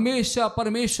 और हमेशा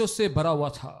परमेश्वर से भरा हुआ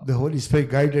था। The Holy Spirit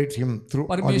guided him through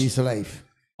all his life.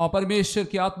 और परमेश्वर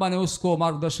की आत्मा ने उसको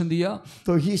मार्गदर्शन दिया।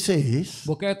 So he says,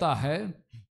 वो कहता है,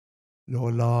 "Oh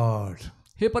Lord,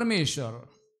 हे परमेश्वर,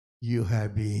 you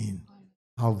have been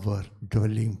our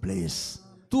dwelling place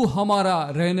तू हमारा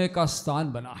रहने का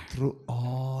स्थान बना है through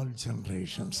all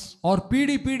generations." और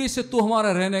पीढ़ी पीढ़ी से तू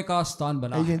हमारा रहने का स्थान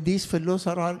बना I है। mean, these fellows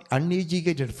are all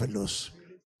uneducated fellows.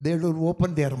 They don't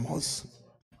open their mouths.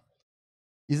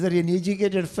 Is there an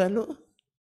educated fellow?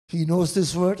 He knows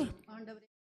this word.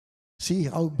 See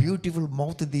how beautiful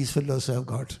mouth these fellows have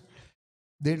got.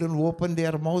 They don't open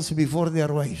their mouths before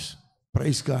their wives.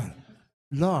 Praise God.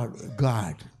 Lord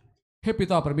God. हे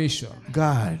पिता परमेश्वर,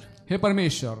 God. हे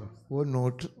परमेश्वर, वो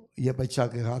note ये बच्चा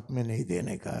के हाथ में नहीं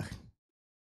देने का,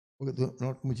 वो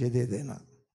नोट मुझे दे देना,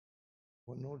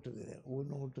 वो नोट दे देना, वो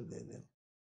नोट दे देना।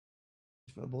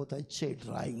 इसमें बहुत अच्छे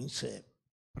ड्राइंग्स है।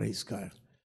 प्रेज गॉड,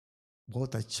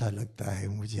 बहुत अच्छा लगता है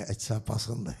मुझे, अच्छा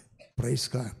पसंद है। Praise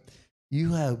God.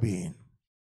 You have been.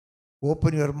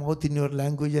 Open your mouth in your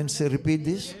language and say, repeat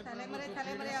this.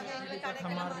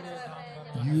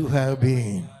 You have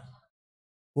been.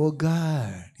 Oh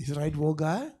God. Is it right, oh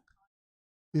God?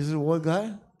 Is it oh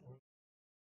God?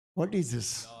 What is this?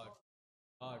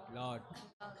 Lord.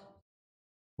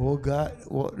 Oh God.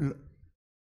 Oh,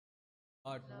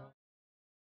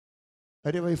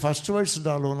 अरे भाई first words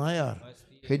डालो ना यार,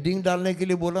 heading डालने के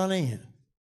लिए बोला नहीं है।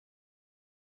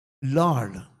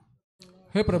 Lord,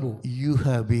 hey Prabhu, you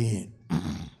have been.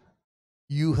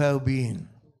 You have been.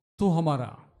 तू हमारा,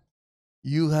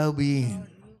 You have been.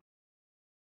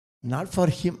 Not for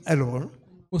him alone,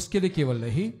 उसके लिए केवल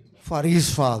नहीं, for his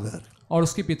father, और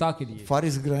उसके पिता के लिए, for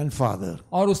his grandfather,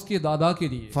 और उसके दादा के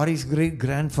लिए, for his great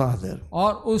grandfather.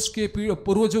 और उसके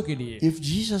पूर्वजों के लिए। If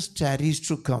Jesus tarries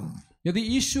to come, यदि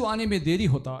यीशु आने में देरी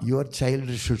होता, your child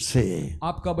should say,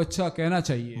 आपका बच्चा कहना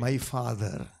चाहिए, my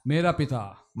father, मेरा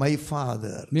पिता, my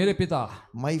father, मेरे पिता,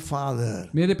 my father,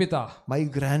 मेरे पिता, my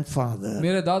grandfather,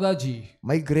 मेरे दादाजी,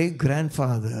 my great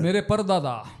grandfather. मेरे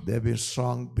परदादा। They have been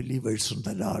strong believers in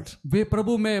the Lord. वे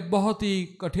प्रभु में बहुत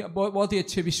ही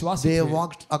अच्छे विश्वासी They थे।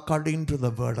 walked according to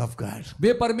the word of God.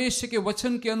 वे परमेश्वर के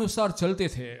वचन के अनुसार चलते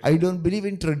थे। I don't believe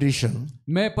in tradition,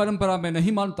 मैं परंपरा में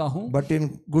नहीं मानता हूँ, but in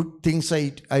good things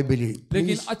I believe.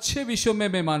 लेकिन Please, अच्छे विषयों में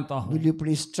मैं मानता हूँ। will you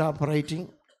please stop writing?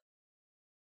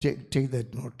 Take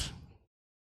that note.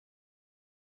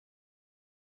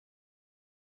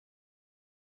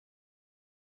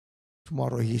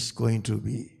 Tomorrow he is going to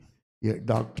be a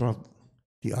doctor of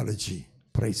theology.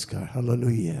 Praise God.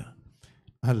 Hallelujah.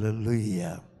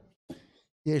 Hallelujah.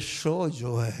 ये शो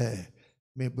जो है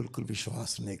मैं बिल्कुल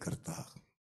विश्वास नहीं करता।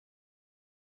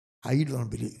 I don't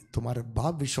believe. तुम्हारे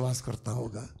बाप विश्वास करता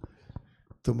होगा,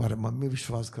 तुम्हारे मम्मी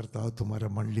विश्वास करता हो, तुम्हारे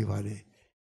मंडली वाले।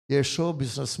 ये शो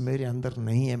बिजनेस मेरे अंदर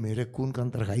नहीं है, मेरे खून के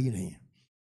अंदर है ही नहीं।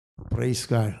 Praise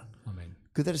God.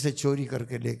 किधर से चोरी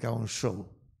करके लेके आऊं show?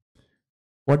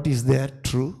 What is there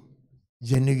true,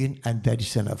 genuine, and that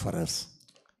is enough for us.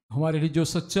 हमारे लिए जो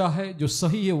सच्चा है, जो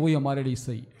सही है, वही हमारे लिए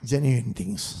सही है। Genuine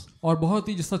things, और बहुत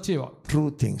ही सच्ची बात,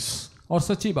 true things, और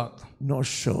सच्ची बात। no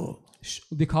show,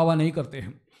 दिखावा नहीं करते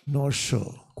हैं, no show.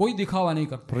 कोई दिखावा नहीं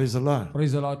करते। Praise the Lord.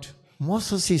 Praise the Lord।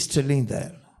 Moses is telling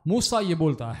that, मूसा ये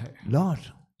बोलता है,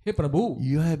 Lord, hey Prabhu,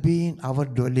 you have been our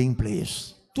dwelling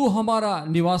place. तू हमारा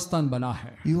निवास स्थान बना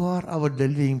है। You are our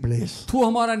dwelling place. तू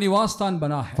हमारा निवास स्थान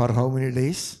बना है। For how many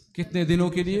days? कितने दिनों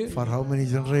के लिए? For how many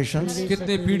generations?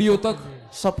 कितने पीढ़ियों तक?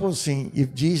 Supposing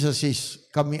if Jesus is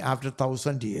coming after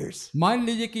 1,000 years, मान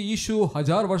लीजिए कि यीशु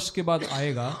 1000 वर्ष के बाद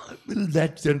आएगा, will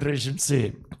that generation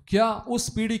say, क्या उस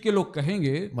पीढ़ी के लोग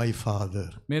कहेंगे, my father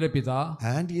मेरे पिता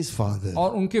and his father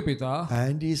और उनके पिता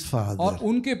and his father और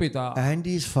उनके पिता and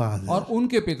his father और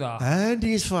उनके पिता and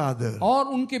his father? और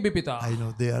उनके भी पिता I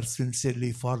know they are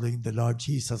sincerely following the Lord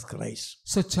Jesus Christ.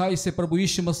 सच्चाई से प्रभु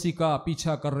यीशु मसीह का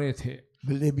पीछा कर रहे थे।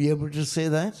 Will they be able to say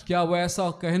that? क्या वो ऐसा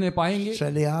कहने पाएंगे?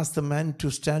 Shall I ask the man to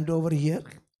stand over here?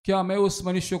 क्या मैं उस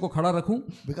मनुष्य को खड़ा रखूं?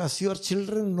 Because your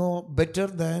children know better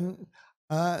than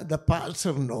the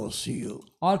pastor knows you.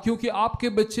 और क्योंकि आपके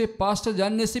बच्चे पास्टर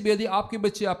जानने से भी यदि आपके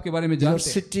बच्चे आपके बारे में Your जानते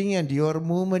हैं, sitting and your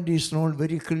movement is known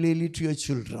very clearly to your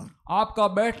children. आपका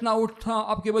बैठना उठना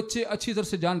आपके बच्चे अच्छी तरह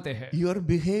से जानते हैं। Your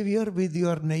behavior with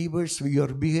your neighbors, your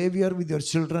behavior with your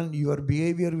children, your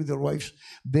behavior with your wives,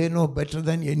 they know better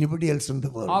than anybody else in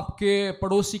the world. आपके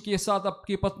पड़ोसी के साथ,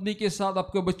 आपकी पत्नी के साथ,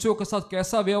 आपके बच्चों के साथ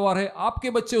कैसा व्यवहार है, आपके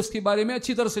बच्चे उसके बारे में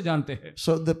अच्छी तरह से जानते हैं।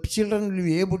 So the children will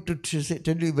be able to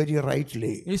tell you very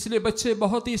rightly. इसलिए बच्चे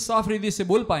बहुत ही साफ रीति से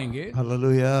बोल पाएंगे।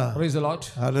 Hallelujah. Praise the Lord.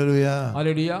 Hallelujah.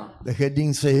 Hallelujah. The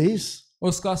heading says,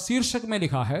 उसका शीर्षक में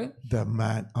लिखा है, the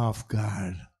man of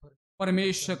God.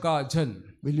 परमेश्वर का जन।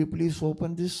 Will you please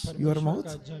open this, your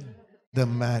mouth? The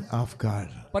man of God.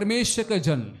 परमेश्वर के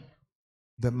जन।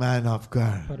 The man of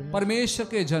God. परमेश्वर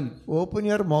के जन। Open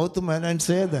your mouth, man, and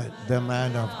say that. The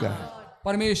man of God.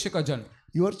 परमेश्वर का जन।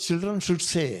 Your children should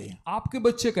say, आपके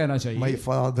बच्चे कहना चाहिए, my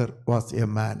father was a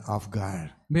man of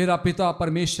God. मेरा पिता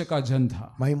परमेश्वर का जन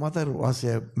था My mother was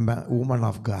a woman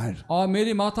of God. और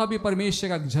मेरी माता भी परमेश्वर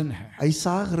का जन है। I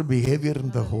saw her behavior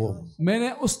in the home.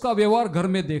 मैंने उसका व्यवहार घर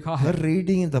में देखा है। Her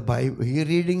reading in the Bible,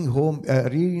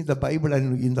 reading the Bible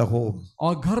and in the home.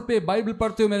 और घर पे बाइबल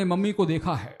पढ़ते हुए मैंने मम्मी को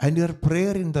देखा है। And your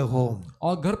prayer in the home.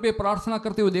 और घर पे प्रार्थना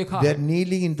करते हुए देखा They है। are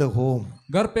kneeling in the home.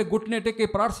 घर पे घुटने टेक के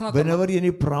प्रार्थना करना। Whenever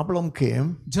any problem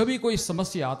came, जब भी कोई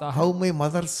समस्या आता है, how my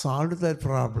mother solved that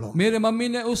problem मेरे मम्मी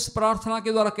ने उस प्रार्थना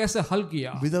के द्वारा कैसे हल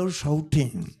किया, without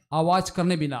shouting, आवाज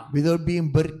करने बिना without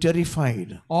being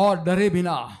terrified. और डरे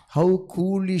बिना। How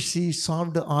coolly she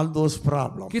solved all those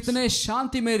problems. कितने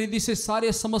शांति में रिद्धि से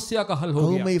सारे समस्या का हल हो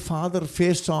How गया। my father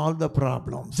faced all the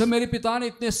problems. जब मेरे पिता ने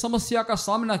इतने समस्या का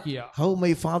सामना किया, How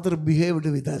my father behaved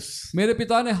with us. मेरे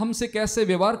पिता ने हमसे कैसे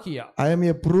व्यवहार किया, I am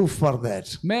a proof for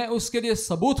that. मैं उसके लिए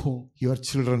सबूत हूँ। Your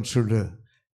children should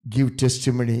give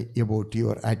testimony about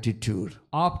your attitude.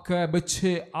 आपके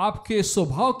बच्चे आपके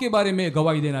स्वभाव के बारे में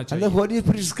गवाही देना And the चाहिए। Holy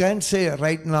Spirit can say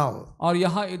right now, और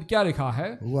यहाँ क्या लिखा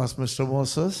है? who was Mr.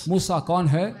 Moses? मूसा कौन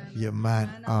है? A man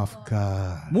of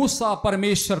God. मूसा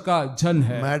परमेश्वर का जन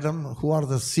है। Madam, who are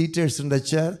the seaters in the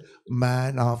chair?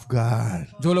 Man of God.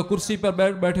 जो लोग कुर्सी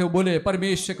पर बैठे हो बोले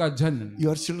परमेश्वर का जन।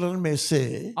 Your children may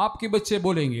say, आपके बच्चे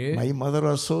बोलेंगे my mother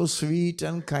was so sweet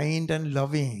and kind and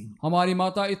loving. हमारी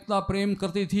माता इतना प्रेम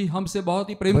करती थी, हमसे बहुत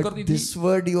ही प्रेम करती But थी। this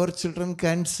word your children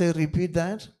can't say, repeat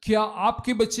that. क्या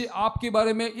आपके बच्चे आपके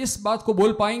बारे में इस बात को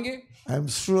बोल पाएंगे? I am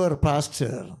sure,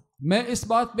 Pastor. मैं इस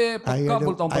बात पे पक्का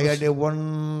बोलता I had हूँ। a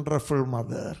wonderful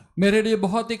mother. मेरे लिए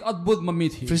बहुत एक अद्भुत मम्मी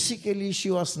थी। Physically, she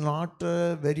was not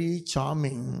very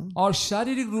charming, और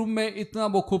शारीरिक रूप में इतना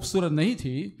वो खूबसूरत नहीं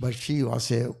थी, but she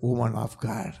was a woman of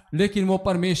God. लेकिन वो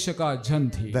परमेश्वर का जन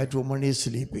थी। That woman is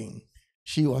sleeping.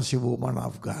 She was a woman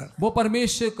of God. वो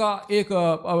परमेश्वर का एक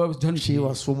जन She थी।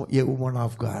 was a woman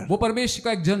of God. वो परमेश्वर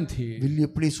का एक जन थी। Will you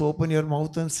please open your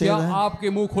mouth and say क्या that? आपके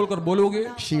मुंह खोलकर बोलोगे?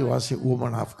 She was a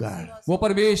woman of God. वो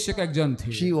परमेश्वर का एक जन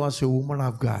थी। She was a woman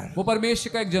of God. वो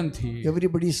परमेश्वर का एक जन थी।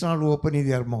 Everybody is not opening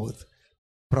their mouth.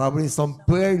 Probably some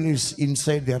pearl is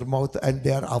inside their mouth and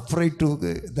they are afraid to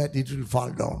that it will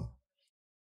fall down.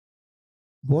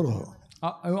 बोलो,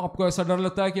 आपको ऐसा डर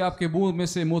लगता है कि आपके मुंह में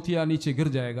से मोतिया नीचे गिर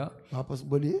जाएगा। वापस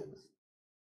बोलिए।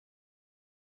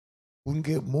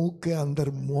 उनके मुंह के अंदर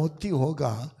मोती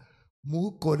होगा, मुंह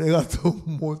खोलेगा तो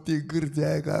मोती गिर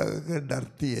जाएगा।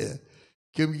 डरती है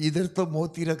क्योंकि इधर तो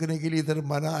मोती रखने के लिए इधर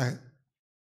मना है,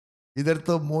 इधर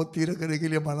तो मोती रखने के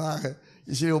लिए मना है,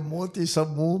 इसलिए वो मोती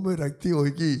सब मुंह में रखती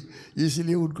होगी,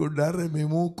 इसलिए उनको डर है मैं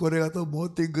मुंह खोलेगा तो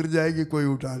मोती गिर जाएगी, कोई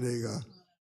उठा लेगा।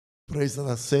 Praise the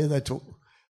Lord. Say that.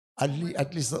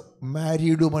 At least the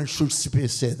married woman should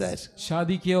say that.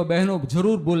 शादी किए हुए बहनों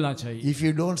जरूर बोलना चाहिए। If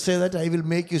you don't say that, I will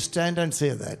make you stand and say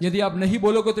that. यदि आप नहीं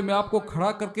बोलोगे तो मैं आपको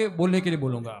खड़ा करके बोलने के लिए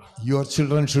बोलूंगा। Your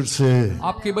children should say,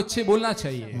 आपके बच्चे बोलना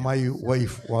चाहिए,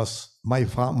 my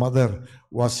mother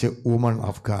was a woman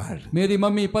of God. मेरी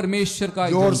मम्मी परमेश्वर का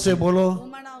एक जोर जन से थी। बोलो।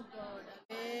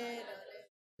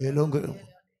 ये लोग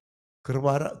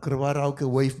कृपाराव के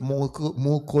वाइफ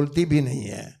मुंह खोलती भी नहीं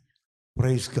है।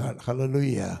 Praise God.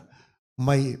 Hallelujah.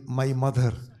 My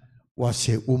mother was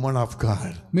a woman of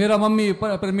God. मेरा मम्मी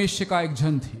परमेश्वर का एक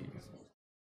जन थी।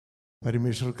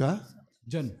 परमेश्वर का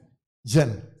जन।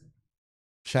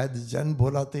 शायद जन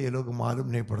बोला तो ये लोग मालूम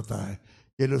नहीं पड़ता है,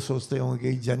 ये लोग सोचते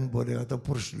होंगे कि जन बोलेगा तो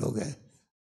पुरुष लोग है।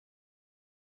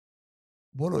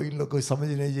 बोलो, इन लोग को समझ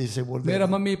नहीं जैसे बोलते। मेरा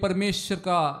मम्मी परमेश्वर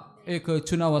का एक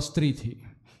चुना हुआ स्त्री थी।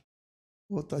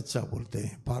 बहुत अच्छा बोलते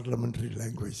हैं, parliamentary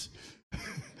language.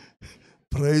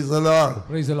 Praise the Lord.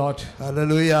 Praise the Lord.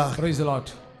 Hallelujah. Praise the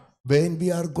Lord. When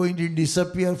we are going to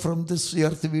disappear from this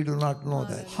earth, we do not know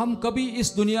that. हम कभी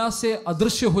इस दुनिया से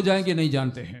अदृश्य हो जाएंगे नहीं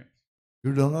जानते हैं।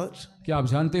 You do not? क्या आप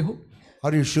जानते हो?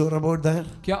 Are you sure about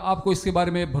that? क्या आपको इसके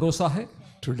बारे में भरोसा है?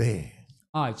 Today,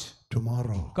 आज,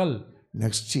 tomorrow, कल,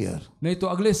 next year, नहीं तो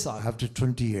अगले साल, after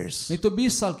 20 years. नहीं तो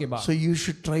 20 साल के बाद। So you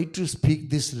should try to speak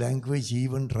this language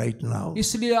even right now.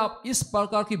 इसलिए आप इस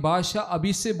प्रकार की भाषा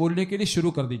अभी से बोलने के लिए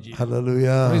शुरू कर दीजिए।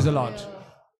 Hallelujah. Praise the Lord.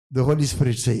 The Holy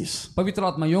Spirit says, पवित्र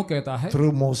आत्मा यूं कहता है,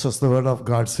 through Moses, the word of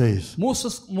God says,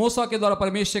 मूसा के द्वारा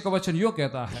परमेश्वर का वचन यूं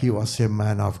कहता है, he was a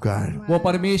man of God. वो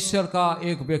परमेश्वर का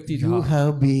एक व्यक्ति You था।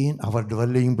 have been our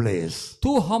dwelling place.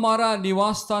 तू हमारा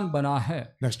निवास स्थान बना है।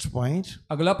 Next point.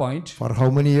 अगला point, For how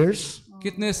many years?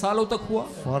 कितने सालों तक हुआ?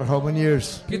 For how many years?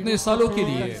 कितने सालों के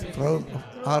लिए?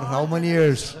 Or how many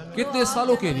years? कितने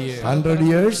सालों के लिए? 100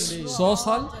 years? 100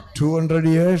 साल? 200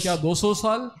 years? क्या 200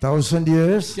 साल? 1000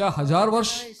 years? क्या 1000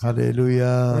 वर्ष?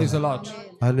 Hallelujah. Praise the Lord.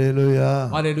 Hallelujah.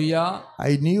 Hallelujah.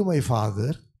 I knew my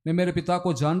father. मैं मेरे पिता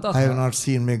को जानता I have था, not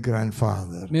seen my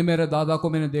grandfather, मैं मेरे दादा को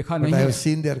मैंने देखा but नहीं I है, have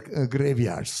seen their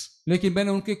graveyards. लेकिन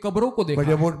मैंने उनकी कब्रों को But देखा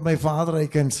है। about my father, I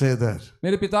can say that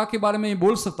मेरे पिता के बारे में ये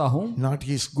बोल सकता हूँ, not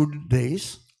his good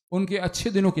days, उनके अच्छे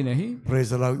दिनों की नहीं, praise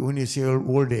the Lord, when his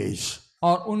old age,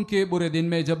 और उनके बुरे दिन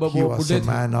में जब he वो was बुढ़े a थे,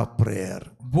 man of prayer.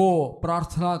 वो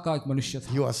प्रार्थना का एक मनुष्य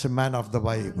He था was a man of the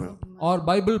Bible. और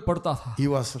बाइबल पढ़ता था, He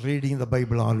was reading the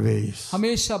Bible always.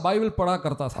 हमेशा बाइबल पढ़ा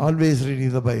करता था, Always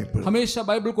reading the Bible. हमेशा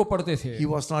बाइबल को पढ़ते थे। He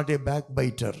was not a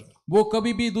backbiter. वो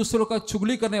कभी भी दूसरों का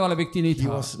चुगली करने वाला व्यक्ति नहीं He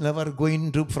था, was never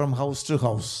going to from house to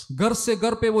house. घर से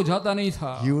घर पे वो जाता नहीं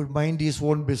था, He would mind his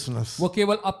own business. वो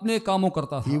केवल अपने कामों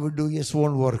करता He था, would do his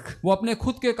own work. वो अपने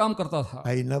खुद के काम करता था,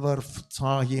 I never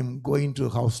saw him going to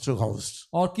house.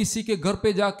 और किसी के घर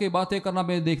पे जाके बातें करना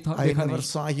मैंने देखा I never नहीं,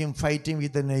 saw him fighting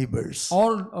with the neighbors.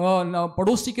 और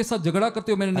पड़ोसी के साथ झगड़ा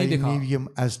करते हुए मैंने I नहीं देखा। knew him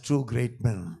as two great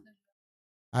men.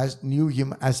 I knew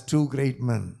him as two great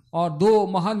men. और दो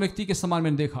महान व्यक्ति के समान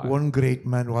मैंने देखा है। One great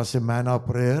man was a man of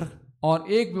prayer.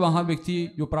 और एक महान व्यक्ति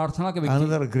जो प्रार्थना के व्यक्ति,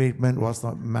 Another great man was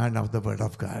the man of the word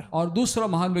of God. और दूसरा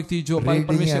महान व्यक्ति जो Reading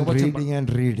परमेश्वर and का वचन reading and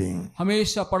reading.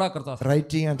 हमेशा पढ़ा करता था,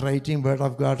 Writing and writing word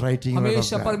of God, writing word of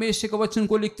हमेशा God. परमेश्वर के वचन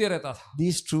को लिखते रहता था।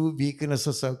 These two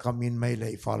weaknesses have come in my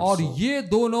life और also. ये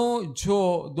दोनों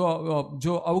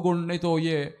जो अवगुण नहीं तो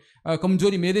ये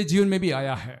कमजोरी मेरे जीवन में भी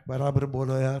आया है। बराबर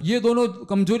बोलो यार। ये दोनों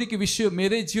कमजोरी के विषय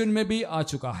मेरे जीवन में भी आ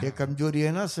चुका है। ये कमजोरी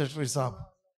है ना सेक्रेटरी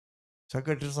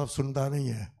साहब सुनता नहीं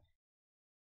है,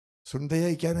 सुनते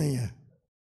हैं क्या नहीं है,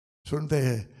 सुनते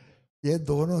हैं। ये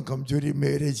दोनों कमजोरी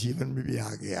मेरे जीवन में भी आ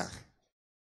गया,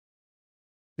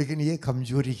 लेकिन ये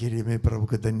कमजोरी के लिए मैं प्रभु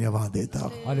को धन्यवाद देता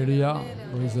हूँ। Hallelujah,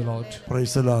 praise the Lord,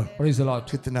 praise the Lord, praise the Lord.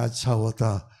 कितना अच्छा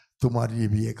होता तुम्हारे लिए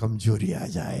भी ये कमजोरी आ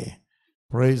जाए।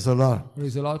 Praise the Lord.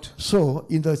 Praise the Lord. So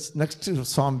in the next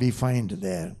psalm we find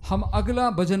there, हम अगला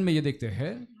भजन में ये देखते हैं,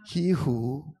 he who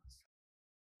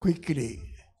quickly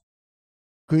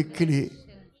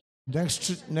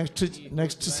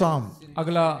next psalm,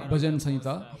 अगला भजन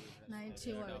संहिता,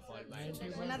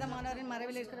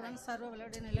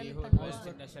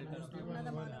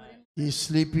 he is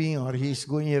sleeping or he is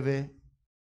going away.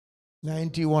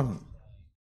 91.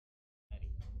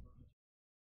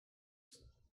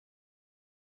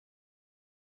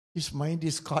 His mind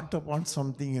is caught up on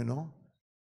something,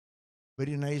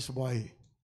 Very nice boy.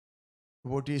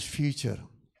 About his future.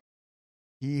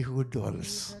 He who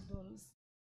dwells.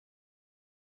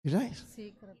 Right?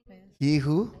 He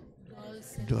who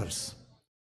dwells.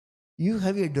 You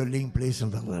have a dwelling place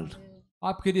in the world.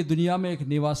 आपके लिए दुनिया में एक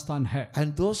निवास स्थान है।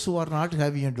 And those who are not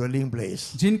having a dwelling place,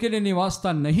 जिनके लिए निवास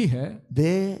स्थान नहीं है,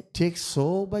 they take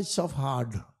so much of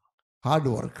hard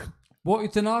work. वो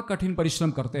इतना कठिन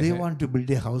परिश्रम करते They हैं want to build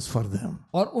a house for them.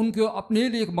 और उनको अपने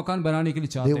लिए एक मकान बनाने के लिए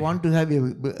चाहते They हैं, want to have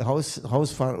a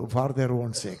house for their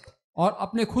own sake. और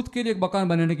अपने खुद के लिए एक मकान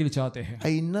बनाने के लिए चाहते हैं।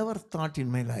 I never thought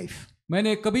in my life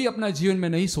मैंने कभी अपना जीवन में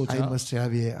नहीं I सोचा must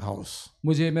have a house.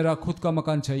 मुझे मेरा खुद का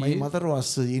मकान My चाहिए। mother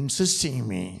was insisting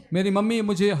me मेरी मम्मी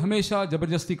मुझे हमेशा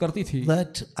जबरदस्ती करती थी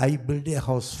that I build a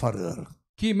house for her.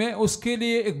 कि मैं उसके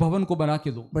लिए एक भवन को बना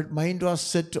के दूं। But mind was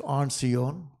set on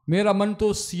Sion, मेरा मन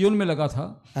तो सियोन में लगा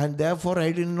था, and therefore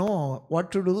I didn't know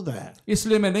what to do there.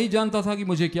 इसलिए मैं नहीं जानता था कि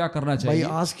मुझे क्या करना By चाहिए।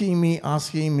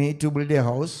 asking me to build a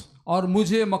house, और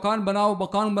मुझे मकान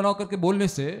बनाओ करके बोलने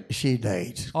से, she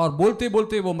died. और बोलते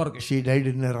बोलते वो मर गई, She died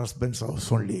in her husband's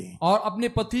house only. और अपने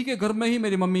पति के घर में ही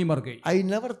मेरी मम्मी मर गई। I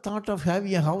never thought of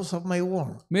having a house of my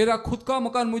own. मेरा खुद का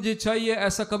मकान मुझे चाहिए,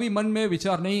 ऐसा कभी मन में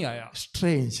विचार नहीं आया।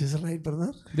 Strange, is it right,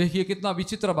 brother? देखिए कितना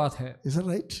विचित्र बात है। Is it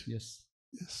right? Yes,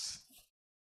 Yes.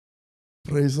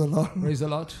 Praise the Lord. Praise the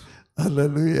Lord,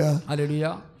 Hallelujah. Hallelujah.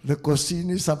 The question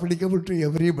is applicable to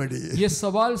everybody. ये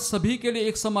सवाल सभी के लिए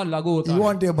एक समान लागू होता You है।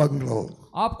 want a bungalow?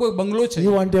 आपको एक बंगलो You चाहिए,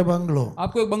 want a bungalow?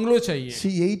 आपको एक बंगलो चाहिए।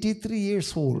 See, 83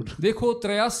 years old. देखो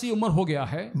 83 उम्र हो गया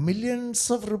है, Millions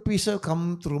of rupees have come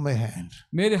through my hand.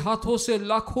 मेरे हाथों से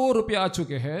लाखों रुपए आ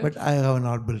चुके हैं, But I have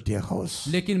not built a house.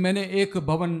 लेकिन मैंने एक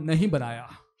भवन नहीं बनाया।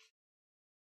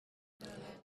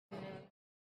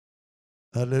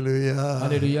 Hallelujah.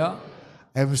 Hallelujah.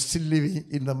 I am still living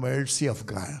in the mercy of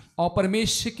God. और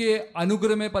परमेश्वर के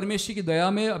अनुग्रह में, परमेश्वर की दया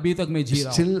में अभी तक मैं जी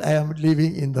रहा हूँ। Still I am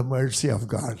living in the mercy of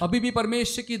God. अभी भी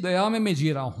परमेश्वर की दया में मैं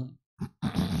जी रहा हूँ।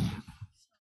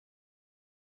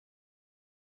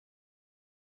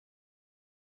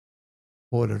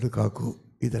 वो लड़का को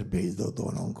इधर भेज दो,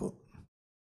 दोनों को।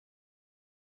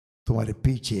 तुम्हारे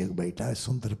पीछे एक बैठा है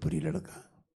सुंदरपुरी लड़का,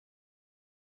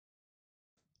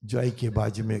 जॉय के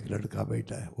बाजू में एक लड़का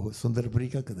बैठा है, वो सुंदरपुरी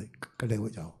का खड़े हो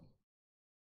जाओ।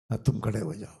 हाँ, तुम खड़े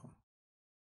हो जाओ।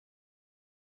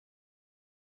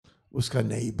 उसका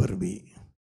नेबर भी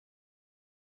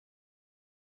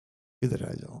इधर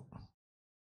आ जाओ।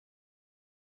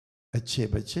 अच्छे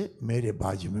बच्चे मेरे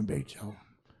बाजू में बैठ जाओ।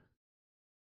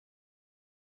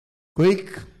 क्विक।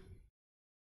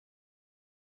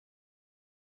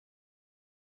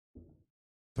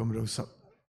 तुम लोग सब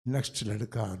नेक्स्ट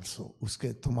लड़का आल्सो,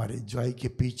 उसके तुम्हारे जॉय के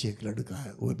पीछे एक लड़का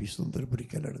है, वो भी सुंदरपुरी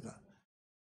का लड़का,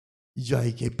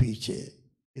 जॉय के पीछे।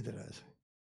 इधर आ जाओ।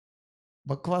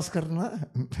 बकवास करना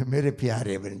मेरे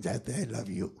प्यारे बन जाते हैं। Love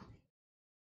you,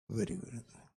 very good.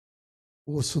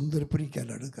 वो सुंदरपुरी का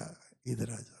लड़का, इधर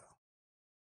आ जाओ।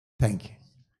 Thank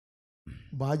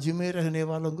you. बाजू में रहने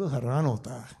वालों को हैरान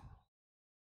होता है,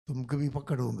 तुमको भी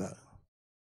पकड़ूंगा।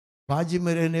 बाजू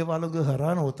में रहने वालों को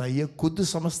हैरान होता है, ये खुद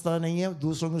समझता नहीं है,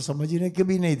 दूसरों को समझने के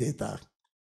भी नहीं देता।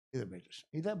 इधर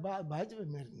बैठो, इधर बाजू में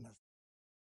मेरे।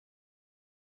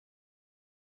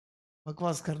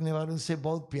 बकवास करने वालों से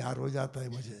बहुत प्यार हो जाता है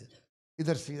मुझे।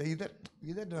 इधर सीधा, इधर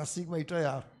इधर नासिक बैठो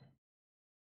यार।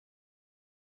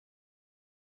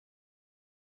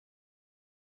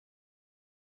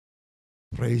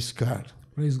 Praise God,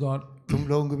 praise God. तुम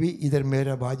लोगों को भी इधर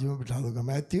मेरा बाजू में बिठा दूंगा।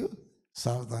 मैथ्यू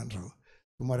सावधान रहो,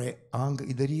 तुम्हारे आंग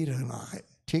इधर ही रहना है,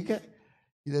 ठीक है?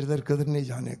 इधर इधर कदर नहीं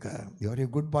जाने का है। You R a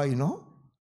good boy, no?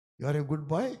 You R a good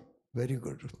boy, very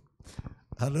good.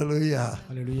 Hallelujah,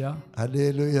 hallelujah,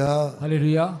 hallelujah,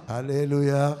 hallelujah,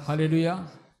 hallelujah, hallelujah.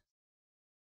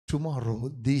 Tomorrow,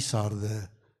 these are the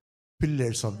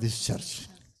pillars of this church.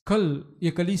 कल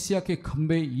ये कलीसिया के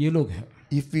खंबे ये लोग हैं।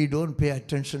 If we don't pay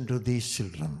attention to these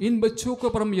children, इन बच्चों को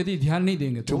पर हम यदि ध्यान नहीं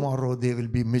देंगे तो tomorrow they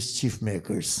will be mischief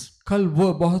makers. कल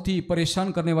वो बहुत ही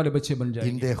परेशान करने वाले बच्चे बन In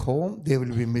जाएंगे। their home, they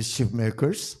will be mischief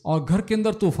makers. और घर के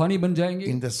अंदर तूफानी बन जाएंगे।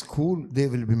 In the school, they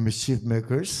will be mischief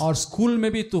makers. और स्कूल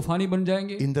में भी तूफानी बन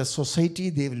जाएंगे। In the society,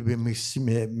 they will be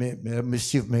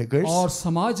mischief makers. और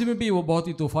समाज में भी वो बहुत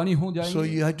ही तूफानी हो So जाएंगे।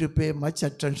 you have to pay much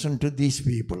attention to these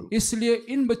people, इसलिए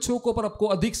इन बच्चों को पर आपको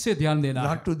अधिक से ध्यान देना है।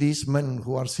 not to these men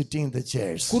who are sitting in the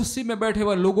chairs. कुर्सी में बैठे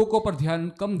हुए लोगों को पर ध्यान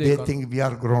कम They देकर, think we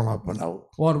are grown up now.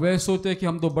 और वे सोचते हैं कि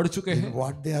हम तो बढ़ चुके हैं।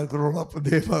 What they are grown up,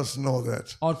 they must know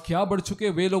that. और क्या बढ़ चुके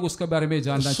वे लोग उसके बारे में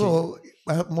जानना चाहिए।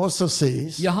 So Moses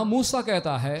says, यहाँ मूसा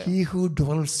कहता है, he who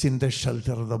dwells in the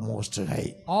shelter of the Most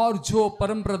High. और जो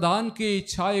परम प्रधान की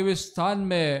छाए हुए स्थान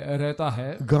में रहता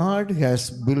है, God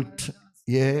has built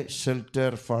a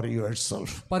shelter for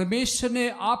yourself. परमेश्वर ने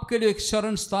आपके लिए एक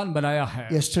शरण स्थान बनाया है।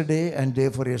 Yesterday and day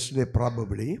for yesterday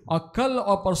probably, और कल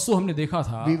और परसों हमने देखा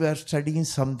था, we were studying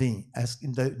something as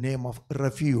in the name of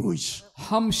refuge.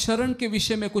 हम शरण के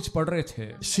विषय में कुछ पढ़ रहे थे।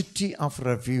 City of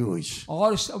refuge.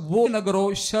 और वो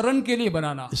नगरों शरण के लिए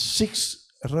बनाना, 6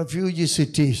 refuge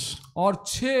cities. और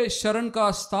 6 शरण का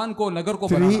स्थान को नगर को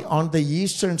 3 बनाना, on the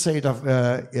eastern side of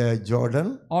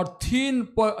Jordan. और 3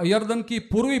 यर्दन की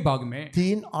पूर्वी भाग में,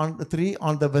 3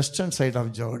 on the western side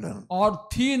of Jordan. और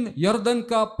 3 यर्दन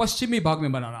का पश्चिमी भाग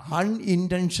में बनाना।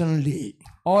 Unintentionally,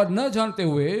 और न जानते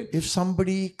हुए if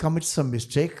somebody commits a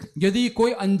mistake यदि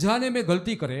कोई अनजाने में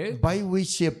गलती करे by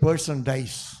which a person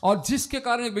dies, और जिसके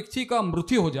कारण एक व्यक्ति का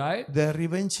मृत्यु हो जाए, the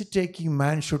revenge taking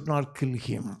man should not kill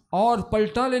him. और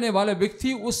पलटा लेने वाले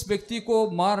व्यक्ति उस व्यक्ति को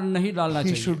मार नहीं डालना He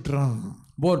चाहिए, should run.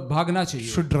 वो भागना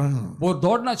चाहिए, Should run. वो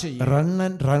दौड़ना चाहिए, Run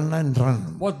and run and run.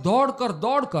 वो दौड़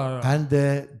कर And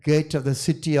the gate of the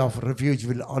city of refuge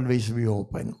will always be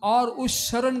open. और उस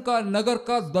शरण का नगर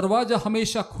का दरवाजा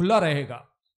हमेशा खुला रहेगा।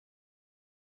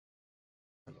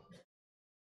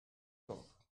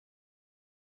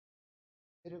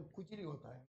 कुछ नहीं होता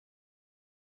है।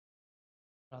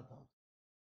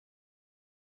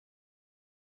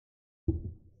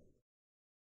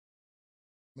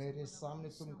 मेरे सामने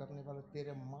तुम करने वाला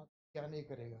तेरे माँ क्या नहीं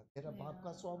करेगा, तेरा बाप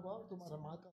का स्वभाव तुम्हारा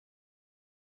माँ का।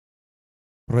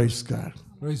 Praise God.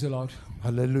 Praise the Lord.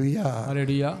 Hallelujah.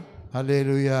 Hallelujah,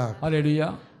 Hallelujah.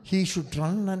 Hallelujah. He should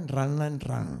run and run and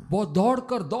run वो दौड़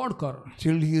कर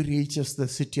till he reaches the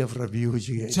city of refuge.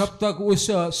 जब तक उस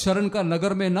शरण का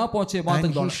नगर में ना पहुंचे वहां And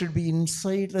तक he दौड़, should be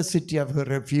inside the city of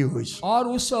refuge और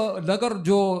उस नगर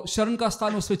जो शरण का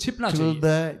स्थान उसमें छिपना till चाहिए,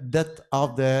 the death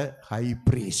of the high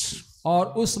priest. और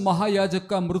उस महायाजक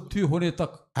का मृत्यु होने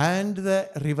तक, And the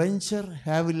revenger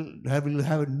will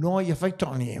have no effect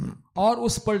on him. और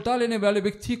उस पलटा लेने वाले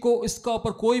व्यक्ति को इसका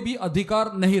ऊपर कोई भी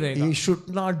अधिकार नहीं रहेगा, He should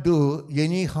not do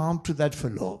any harm to that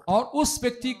fellow. और उस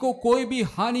व्यक्ति को कोई भी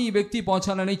हानि व्यक्ति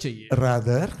पहुंचाना नहीं चाहिए।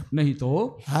 Rather, नहीं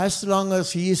तो as long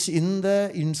as he is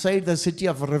inside the city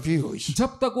of refuge,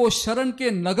 जब तक वो शरण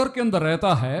के नगर के अंदर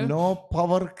रहता है, no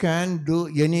power can do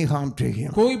any harm to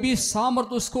him. कोई भी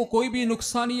सामर्थ उसको कोई भी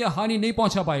नुकसान या हानि नहीं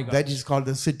पहुंचा पाएगा। That is called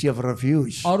the city of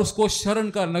refuge. और उसको शरण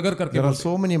का नगर करके There are बोलते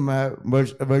so many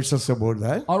verses about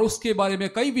that. हैं। और उसके बारे में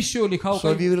कई विषयों लिखा So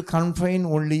होगा। we will confine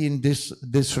only in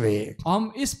this way.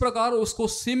 हम इस प्रकार उसको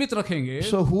सीमित रखेंगे।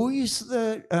 So who is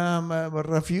the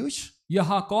refuge?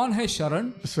 यहाँ कौन है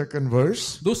शरण? Second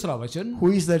verse. दूसरा वचन,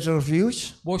 Who is that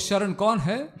refuge? वो शरण कौन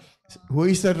है? Who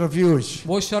is that refuge?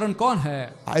 वो शरण कौन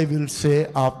है? I will say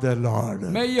of the Lord.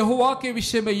 मैं यहोवा के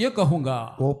विषय में ये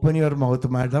कहूंगा। Open your mouth,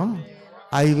 madam.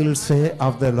 I will say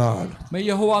of the Lord. मैं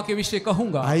यहोवा के विषय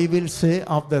कहूंगा। I will say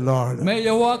of the Lord. मैं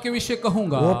यहोवा के विषय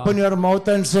कहूंगा। Open your mouth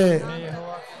and say.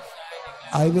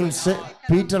 I will say.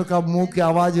 Peter का मुंह की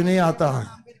आवाज नहीं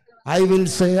आता। I will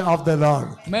say of the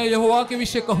Lord. मैं यहोवा के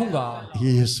विषय कहूंगा।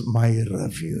 He is my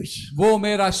refuge. वो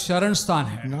मेरा शरण स्थान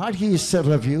है। Not he is a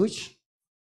refuge.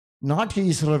 Not he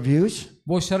is refuge.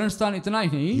 वो शरण स्थान इतना ही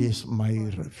He नहीं, is my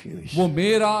refuge. वो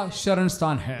मेरा शरण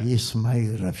स्थान है। He is my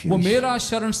वो refuge. मेरा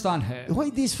शरण स्थान है।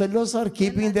 Why these fellows are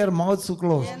keeping their mouths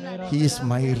closed? He is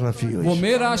my वो refuge.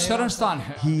 मेरा शरण स्थान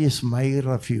है। He is my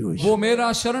refuge. वो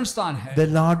मेरा शरण स्थान है। The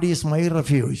Lord is my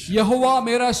refuge. यहोवा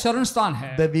मेरा शरण स्थान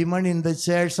है। The women in the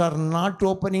church are not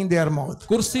opening their mouth.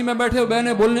 कुर्सी में बैठे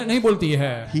बहनें बोलने नहीं बोलती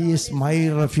है। He is my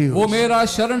refuge. वो मेरा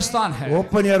शरण स्थान है।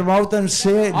 Open your mouth and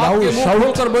say loud, आपके मुंह shout.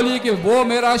 खोलकर बोलिए कि वो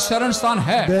मेरा शरण स्थान है।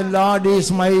 The Lord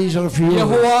is my refuge.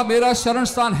 यहोवा मेरा शरण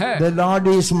स्थान है। The Lord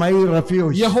is my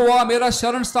refuge. यहोवा मेरा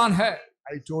शरण स्थान है।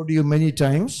 I told you many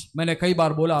times मैंने कई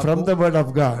बार बोला from आपको, the word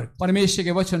of God. परमेश्वर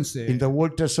के वचन से, In the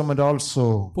Old Testament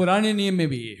also, पुराने नियम में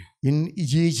भी in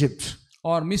Egypt,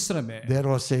 और मिस्र में there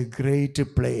was a great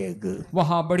plague.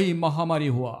 वहां बड़ी महामारी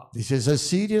हुआ। This is a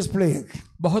serious plague.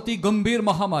 बहुत ही गंभीर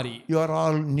महामारी। You are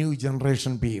all new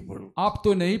generation people. आप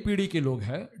तो नई पीढ़ी के लोग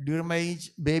हैं। During my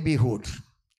babyhood,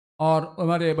 और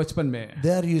हमारे बचपन में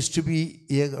there used to be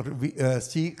a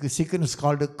sickness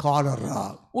called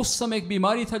cholera. उस समय एक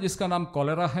बीमारी था जिसका नाम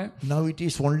कॉलेरा है। Now it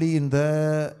is only in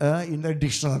the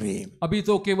dictionary. अभी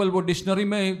तो केवल वो डिक्शनरी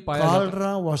में ही पाया जाता है।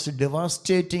 Cholera was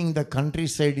devastating the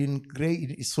countryside in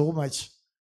great so much.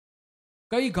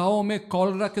 कई गांवों में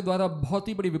कॉलेरा के द्वारा बहुत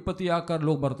ही बड़ी विपत्ति आकर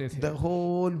लोग मरते थे। The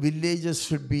whole villages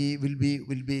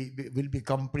will be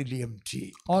completely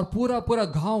empty. और पूरा पूरा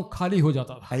गांव खाली हो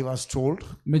जाता था। I was told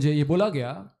मुझे ये बोला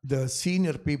गया, the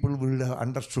senior people will have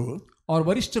understood. और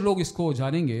वरिष्ठ लोग इसको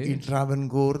जानेंगे। In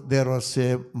Travancore there was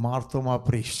a Marthoma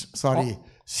priest. Sorry.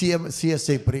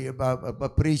 CSA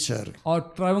preacher.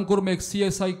 और ट्रावंकोर में एक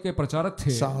CSI के प्रचारक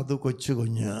थे, Sadhu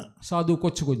Kochugunya. Sadhu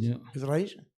कोचुगुंज। Is right?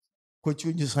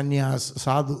 Kochugunya sannyas.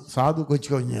 Sadhu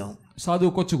Kochugunya. Sadhu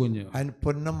कोचुगुंज And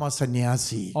Purnama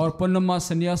sannyasi. और पन्नम्मा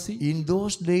सन्यासी। In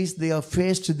those days they have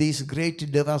faced this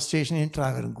great devastation in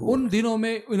Travancore. उन दिनों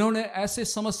में इन्होंने ऐसे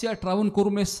समस्या ट्रावनकोर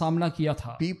में सामना किया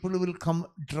था। People will come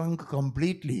drunk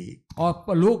completely.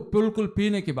 और लोग बिल्कुल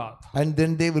पीने के बाद, And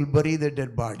then they will bury the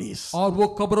dead bodies. और वो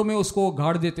कब्रों में उसको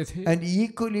गाड़ देते थे। And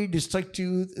equally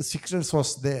destructive sickness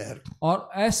was there. और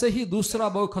ऐसे ही दूसरा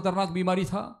बहुत खतरनाक बीमारी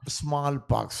था,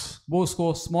 Smallpox. वो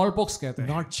उसको स्मॉल पॉक्स कहते हैं।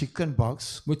 Not chicken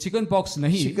pox. वो चिकन पॉक्स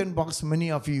नहीं। Chicken pox, many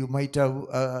of you might have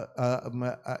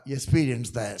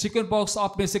experienced that. Chicken pox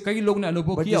आप में से कई लोग ने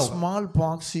अनुभव But किया the होगा।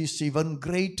 smallpox is even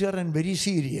greater and very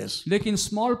serious. लेकिन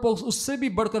स्मॉल पॉक्स उससे भी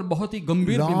बढ़कर बहुत ही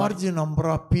गंभीर बीमारी, Large number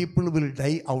of people will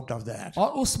die out of that. और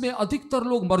उसमें अधिकतर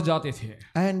लोग मर जाते थे।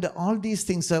 And all these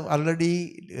things have already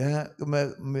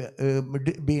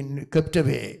been kept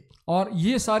away. और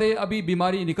ये सारे अभी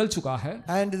बीमारी निकल चुका है।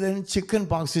 And then chicken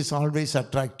pox is always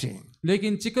attracting.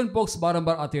 लेकिन चिकन पॉक्स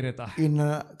बारंबार आते रहता है। In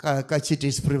Kutch it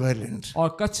is prevalent.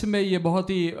 और कच्छ में ये बहुत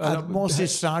ही At most it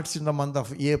starts in the month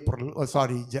of April,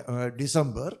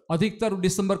 December. अधिकतर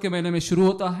दिसंबर के महीने में शुरू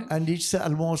होता है, And it's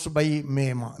almost by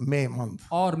May month.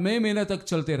 और मई महीने तक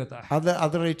चलते रहता है।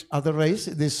 Otherwise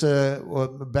this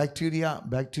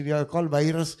bacteria called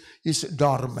virus is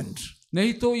dormant.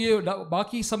 नहीं तो ये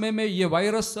बाकी समय में ये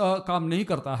वायरस काम नहीं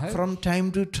करता है। From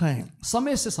time to time.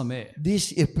 समय से समय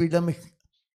This epidemic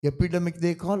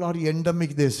they call, or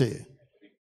endemic they say.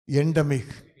 Endemic.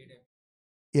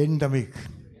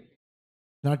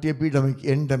 Not epidemic,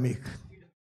 endemic.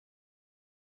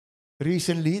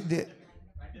 Recently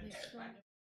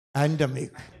pandemic.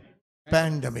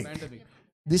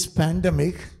 This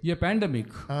pandemic ये pandemic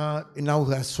now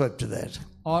has swept that.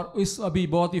 और इस अभी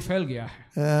बहुत ही फैल गया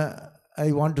है।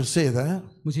 I want to say that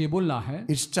मुझे ये बोलना है,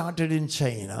 it started in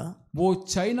China, वो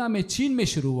चाइना में, चीन में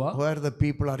शुरू हुआ, where the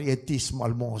people are atheists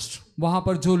almost. वहां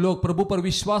पर जो लोग प्रभु पर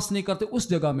विश्वास नहीं करते उस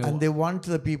जगह में And हुआ। they want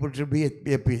the people to be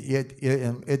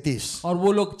atheists. और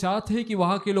वो लोग चाहते हैं कि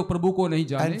वहां के लोग प्रभु को नहीं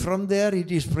जाने। And from there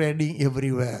it is spreading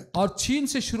everywhere. और चीन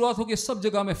से शुरुआत होकर सब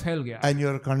जगह में फैल गया। And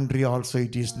your country also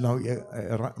it is now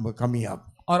coming up.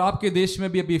 और आपके देश में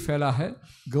भी अभी फैला है।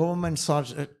 Governments are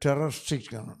terroristic.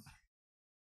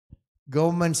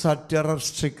 Governments are terror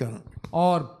stricken.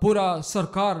 और पूरा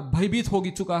सरकार भयभीत हो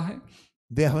चुका है.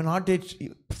 They have not yet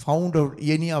found out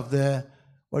any of the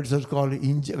what is it called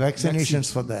vaccinations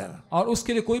for that. और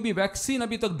उसके लिए कोई भी वैक्सीन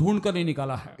अभी तक ढूंढ कर नहीं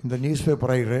निकाला है. In the newspaper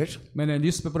I read, मैंने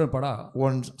न्यूज़पेपर में पढ़ा,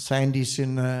 one scientist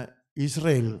in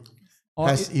Israel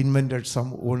has invented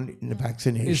some own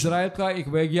vaccination. Israel का एक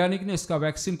वैज्ञानिक ने इसका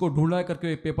वैक्सीन को ढूंढा है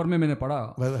करके पेपर में मैंने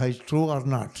पढ़ा. Whether it's true or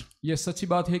not, ये सच्ची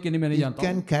बात है कि नहीं मैं नहीं it जानता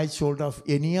can catch hold of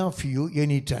any of you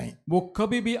anytime. वो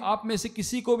कभी भी आप में से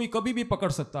किसी को भी कभी भी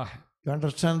पकड़ सकता है. You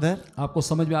understand that? आपको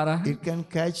समझ में आ रहा है? It can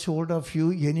catch hold of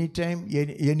you anytime,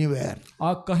 anywhere.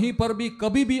 आप कहीं पर भी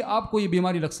कभी भी आपको ये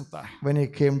बीमारी लग सकता है. When I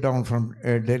came down from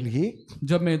Delhi,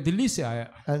 जब मैं दिल्ली से आया,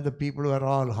 and the people were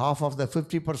all, half of the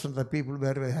 50% of the people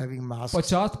were having masks.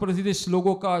 50%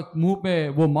 लोगों का मुंह में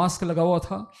वो मास्क लगा हुआ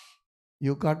था.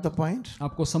 You got the point?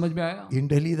 आपको समझ में आया? In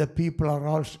Delhi, the people are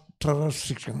all terror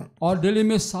stricken. और दिल्ली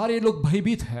में सारे लोग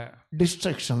भयभीत हैं.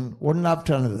 Destruction one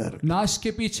after another. नाश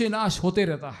के पीछे नाश होते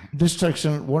रहता है.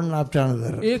 Destruction one after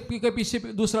another. एक के पीछे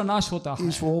दूसरा नाश होता है.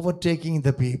 Is overtaking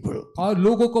the people. और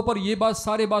लोगों को पर ये बात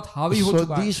सारे बात हावी हो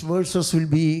चुका है. So these verses will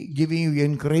be giving you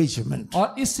encouragement.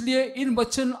 और इसलिए इन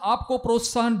वचन आपको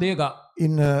प्रोत्साहन देगा.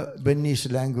 In Benny's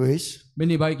language,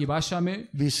 बेनी भाई की भाषा में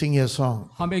we sing a song.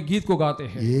 हम एक गीत को गाते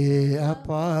हैं. ये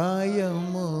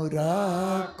अपायमु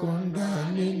राकुंडा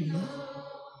निन्नु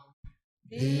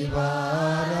दिवारात्रुलु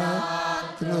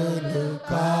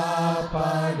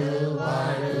कापाडुवाडु.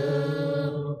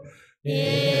 ये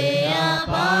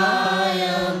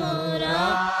अपायमु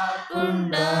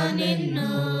राकुंडा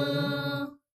निन्नु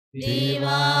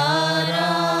दिवारात्रुलु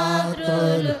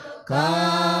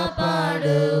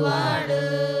కాపాడువాడు.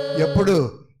 ఎప్పుడు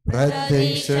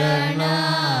ప్రతిక్షణం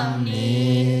నీ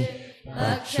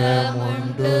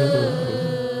పక్షముండు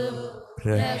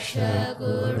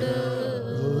రక్షకుడు.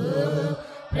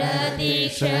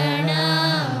 ప్రతిక్షణం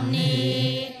నీ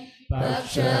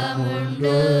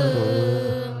పక్షముండు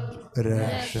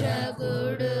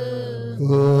రక్షకుడు.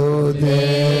 ఓ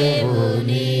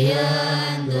దేవుని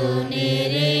యందు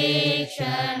నిరీక్షణయుంచి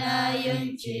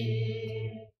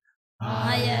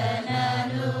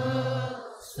ఆయనను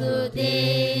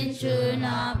స్తుతించు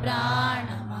నా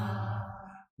ప్రాణమా.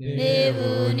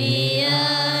 దేవుని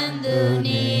యందు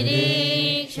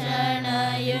నిరీక్షణయుంచి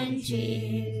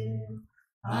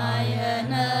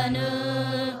ఆయనను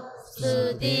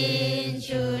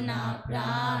స్తుతించు నా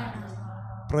ప్రాణమా.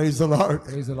 Praise the Lord.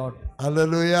 Praise the Lord.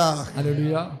 Hallelujah.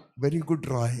 Hallelujah. Very good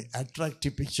drawing,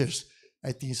 attractive pictures.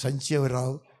 I think Sanjeev Rao,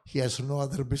 he has no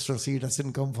other business. He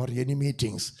doesn't come for any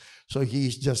meetings. So he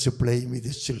is just playing with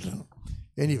his children.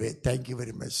 Anyway, thank you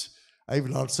very much. I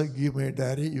will also give my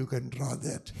diary. You can draw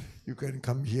that. You can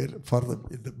come here for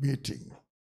the meeting.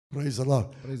 Praise the Lord.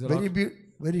 Praise the Very Lord.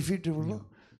 very beautiful. No?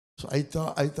 So I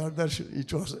thought that it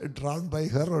was drawn by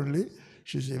her only.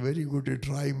 She's a very good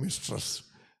drawing mistress.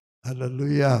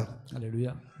 Hallelujah.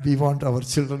 Hallelujah. We want our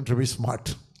children to be smart.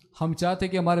 हम चाहते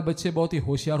कि हमारे बच्चे बहुत ही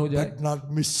होशियार हो जाए, But not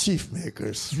mischief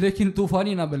makers. लेकिन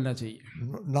तूफानी ना बनना चाहिए.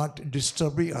 Not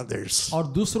disturbing others. और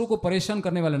दूसरों को परेशान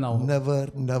करने वाले ना हो. Never,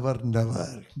 never, never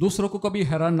दूसरों को कभी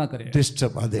हैरान ना करें.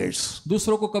 disturb others.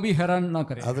 दूसरों को कभी हैरान ना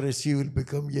करें. Otherwise you will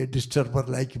become a disturber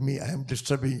like me. I am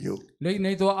disturbing you. लेकिन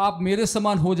नहीं तो आप मेरे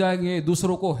समान हो जाएंगे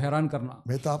दूसरों को हैरान करना.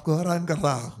 मैं तो आपको हैरान कर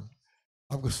रहा हूँ.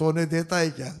 आपको सोने देता है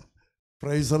क्या?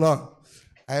 Praise the Lord.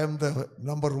 I am the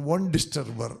number one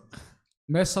disturber.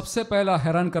 मैं सबसे पहला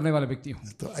हैरान करने वाला व्यक्ति हूँ.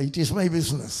 So it is my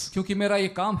business. क्योंकि मेरा ये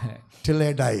काम है. Till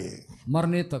I die,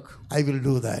 मरने तक I will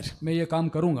do that. मैं ये काम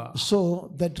करूँगा. So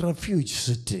that refuge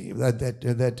city,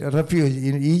 that refuge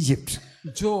in Egypt,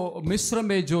 जो मिस्र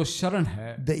में जो शरण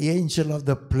है, the angel of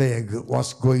the plague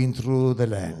was going through the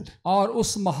land. और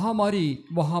उस महामारी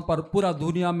वहां पर पूरा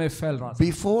दुनिया में फैल रहा था.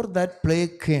 Before that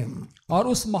plague came, और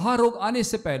उस महारोग आने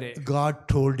से पहले God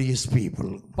told his people.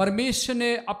 परमेश्वर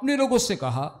ने अपने लोगों से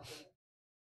कहा.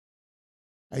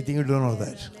 I think you don't know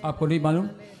that. आपको नहीं मालूम?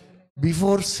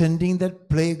 Before sending that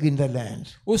plague in the land,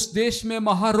 उस देश में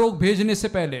महारोग भेजने से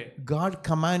पहले God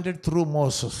commanded through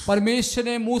Moses परमेश्वर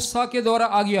ने मूसा के द्वारा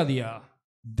आज्ञा दिया,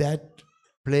 that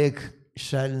plague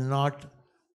shall not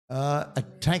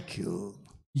attack you.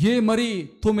 ये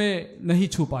मरी तुम्हें नहीं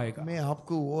छू पाएगा. मैं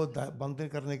आपको वो बंद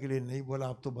करने के लिए नहीं बोला,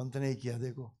 आप तो बंद नहीं किया.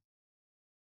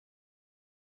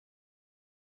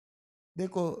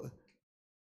 देखो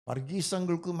वर्गीस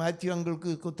अंकल को, मैथ्यू अंकल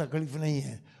को तकलीफ नहीं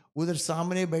है, उधर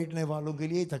सामने बैठने वालों के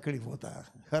लिए तकलीफ होता है.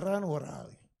 हैरान हो रहा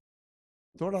है.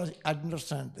 थोड़ा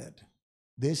understand that.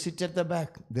 They sit at the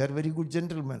back, they are very good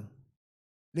gentleman.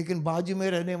 लेकिन बाजू में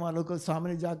रहने वालों को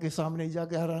सामने जाके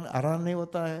हैरान नहीं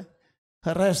होता है.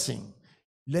 Harassing.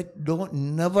 Don't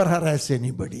never harass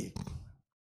anybody.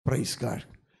 Praise God.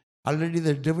 Already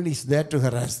the devil is there to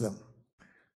harass them.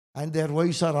 And their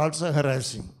wives are also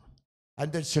harassing.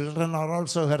 And their children are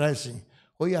also harassing.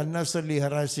 Why unnecessarily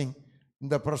harassing in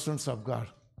the presence of God?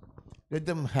 Let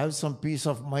them have some peace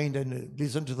of mind and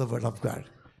listen to the word of God.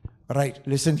 Right,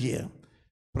 listen here.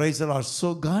 Praise the Lord.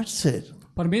 So God said,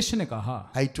 परमेश्वर ने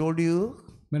कहा, I told you,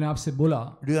 मैंने आपसे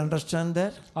बोला, do you understand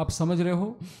that? आप समझ रहे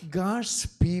हो? God's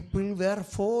people were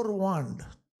forewarned.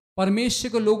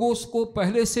 परमेश्वर के लोगों को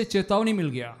पहले से चेतावनी मिल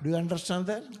गया। Do you understand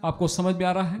that? आपको समझ में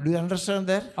आ रहा है? Do you understand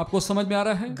that? आपको समझ में आ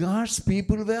रहा है? God's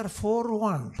people were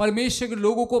forewarned. परमेश्वर के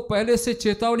लोगों को पहले से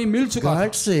चेतावनी मिल चुका था।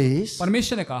 God says,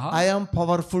 परमेश्वर ने कहा, I am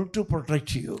powerful to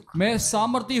protect you. मैं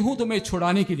सामर्थी हूँ तुम्हें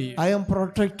छुड़ाने के लिए। I am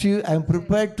protect you. I am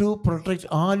prepared to protect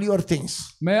all your things.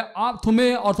 मैं आप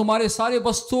तुम्हें और तुम्हारे सारे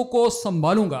वस्तुओं को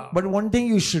संभालूंगा। But one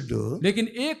thing you should do, लेकिन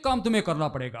एक काम तुम्हें करना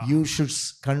पड़ेगा। you should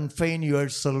confine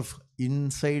yourself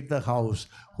inside the house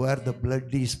where the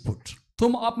blood is put.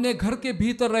 तुम अपने घर के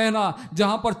भीतर रहना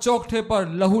जहां पर चौखटे पर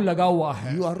लहू लगा हुआ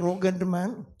है। You arrogant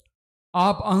man,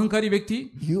 आप अहंकारी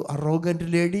व्यक्ति, you arrogant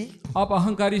lady, आप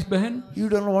अहंकारी बहन, you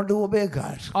don't want to obey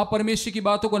God. आप परमेश्वर की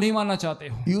बातों को नहीं मानना चाहते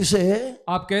हो। You say,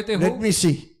 आप कहते हो, let me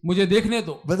see मुझे देखने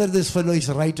दो whether this fellow is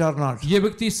right or not. ये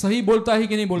व्यक्ति सही बोलता है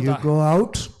कि नहीं बोलता You है। go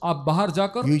out, आप बाहर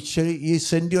जाकर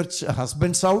you send your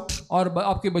husbands out, और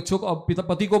आपके बच्चों को,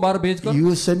 पति को बाहर भेजकर,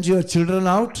 you send your children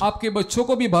out, आपके बच्चों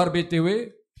को भी बाहर भेजते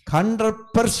हुए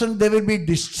 100% they will be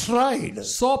destroyed.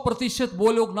 100%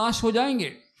 वो लोग नाश हो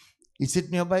जाएंगे। Is it in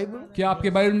your Bible? क्या आपके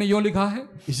बाइबल में यूं लिखा है?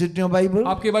 Is it in your Bible?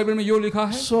 आपके बाइबल में यूं लिखा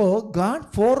है? So God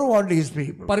forewarned his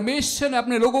people. परमेश्वर ने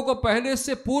अपने लोगों को पहले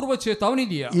से पूर्व चेतावनी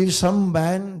दिया। If some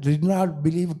man did not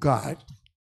believe God,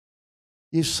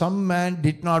 if some man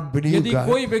did not believe यदि God,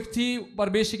 कोई व्यक्ति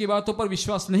परमेश्वर की बातों पर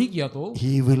विश्वास नहीं किया तो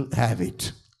he will have it.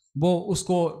 वो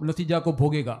उसको नतीजा को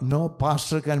भोगेगा। No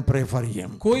pastor can pray for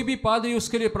him. कोई भी पादरी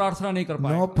उसके लिए प्रार्थना नहीं कर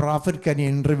पाएगा। No prophet can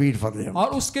intervene for them. और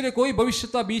उसके लिए कोई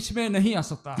भविष्यता बीच में नहीं आ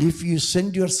सकता। If you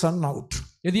send your son out,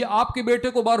 यदि आपके बेटे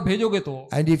को बाहर भेजोगे तो,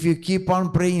 and if you keep on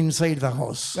praying inside the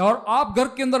house, और आप घर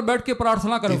के अंदर बैठ के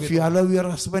प्रार्थना करोगे if you तो, allow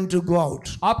your husband to go out,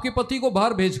 आपके पति को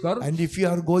बाहर भेजकर, and if you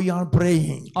are going on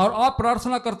praying और आप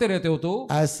प्रार्थना करते रहते हो तो,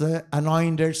 as the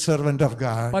anointed servant of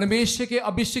God, परमेश्वर के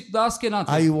अभिषिक्त दास के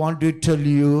नाते I want to tell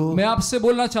you, मैं आपसे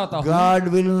बोलना चाहता हूँ,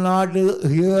 God will not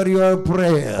hear your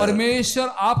prayer. परमेश्वर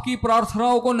आपकी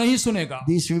प्रार्थनाओं को नहीं सुनेगा।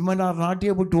 These women are not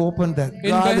able to open that.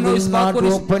 In God बहनों will इस बात not को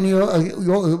नहीं- open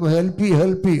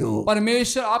your help you.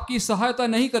 परमेश्वर आपकी सहायता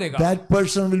नहीं करेगा। That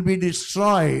person will be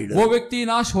destroyed, वो व्यक्ति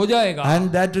नाश हो जाएगा,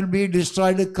 and that will be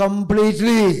destroyed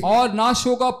completely. और नाश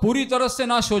होगा, पूरी तरह से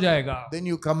नाश हो जाएगा।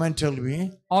 Then you come and tell me,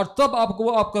 और तब आपको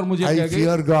आप कर मुझे I कहेंगे,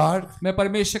 fear God. मैं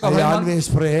परमेश्वर का I भय मान, always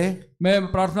pray. मैं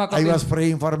प्रार्थना I was करता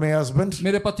praying for my husband.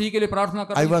 मेरे पति के लिए प्रार्थना I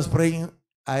करता was praying.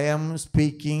 I am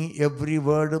speaking every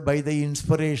word by the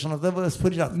inspiration of the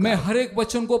Spirit of मैं God. हर एक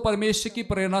वचन को परमेश्वर की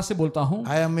प्रेरणा से बोलता हूँ। I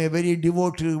am a very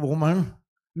devoted woman.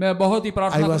 मैं बहुत ही I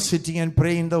प्रार्थना was sitting and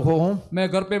praying in the home. मैं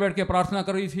घर पे बैठ के प्रार्थना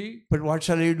कर रही थी, But what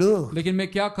shall I do? लेकिन मैं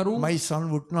क्या करूं? My son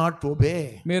would not obey.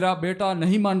 मेरा बेटा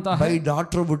नहीं मानता है, My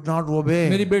daughter would not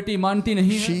मेरी obey. बेटी मानती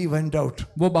नहीं है। She went out.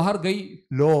 वो बाहर गई,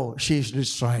 Lo, she is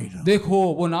destroyed.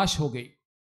 देखो वो नाश हो गई।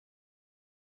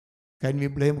 Can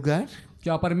we blame God?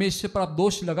 क्या परमेश्वर पर आप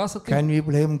दोष लगा सकते हो? Can we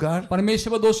blame God?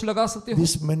 परमेश्वर पर दोष लगा सकते हो?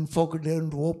 These men folk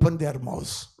don't open their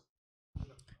mouths.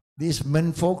 These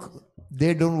men folk,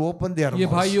 they don't open their ये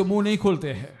भाई mouths. ये मुंह नहीं खोलते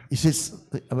हैं। Is it,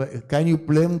 can you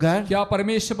blame God? क्या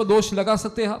परमेश्वर पर दोष लगा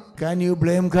सकते हैं आप? Can you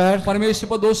blame God? परमेश्वर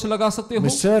पर दोष लगा सकते हो?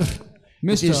 Mister, it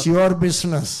is mister, your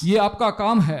business ये आपका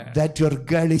काम है that your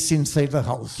girl is inside the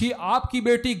house. कि आपकी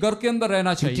बेटी घर के अंदर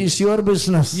रहना It चाहिए। is your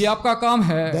business ये आपका काम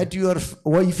है that your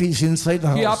wife is inside the कि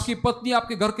house. आपकी पत्नी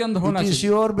आपके घर के अंदर होना It is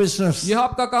चाहिए। your business यह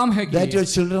आपका काम है that your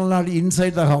कि children are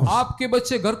inside the house. आपके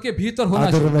बच्चे घर के भीतर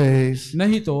होना चाहिए। Otherwise,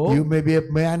 नहीं तो you may be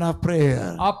a man of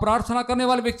prayer. आप प्रार्थना करने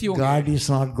वाले व्यक्ति होंगे, God is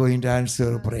not going to answer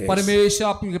your prayers. परमेश्वर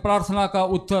आपकी प्रार्थना का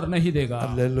उत्तर नहीं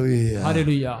देगा। Hallelujah.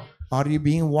 Hallelujah. Are you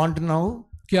being warned now?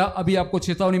 क्या अभी आपको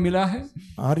चेतावनी मिला है?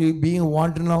 Are you being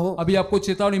warned now? अभी आपको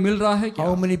चेतावनी मिल रहा है क्या?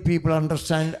 How many people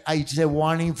understand? It's a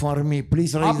warning for me.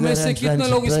 Please आप raise में your से hands. कितने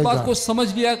लोग इस Praise बात God. को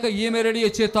समझ लिया कि ये मेरे लिए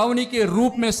चेतावनी के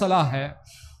रूप में सलाह है?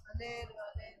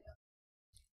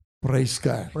 Praise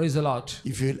God. Praise the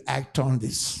Lord। If you will act on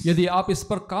this, यदि आप इस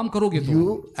पर काम करोगे तो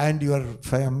you and your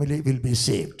family will be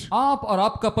saved. आप और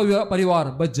आपका परिवार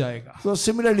बच जाएगा। So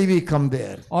similarly, we come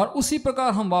there. और उसी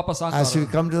प्रकार हम वापस As we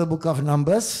आकर come to the book of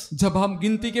Numbers, जब हम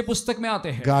गिनती के पुस्तक में आते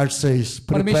हैं, God says,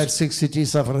 prepare परमेश्वर- 6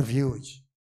 cities of refuge.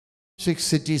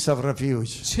 6 cities of refuge.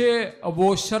 6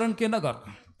 वो शरण के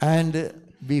नगर, And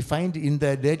we find in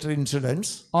the later incidents,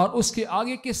 और उसके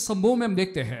आगे के संभव में हम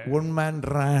देखते हैं one man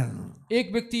ran.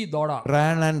 एक व्यक्ति दौड़ा,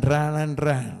 ran and ran and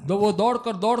ran. तो वो दौड़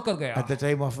कर गया। At the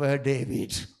time of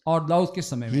David, और दाऊद के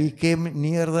समय में he came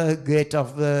near the gate of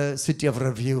the city of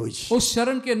refuge, उस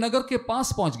शरण के नगर के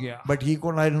पास पहुंच गया, but he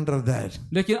could not enter that.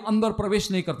 लेकिन अंदर प्रवेश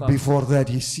नहीं करता। Before that,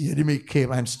 his enemy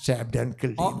came and stabbed and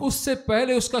killed और him. उससे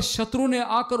पहले उसका शत्रु ने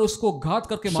आकर उसको घात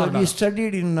करके So मार we डाला।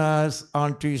 studied in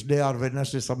on Tuesday or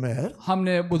Wednesday somewhere.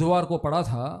 हमने बुधवार को पढ़ा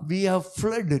था, We have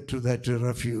fled to that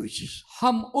refuge.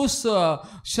 हम उस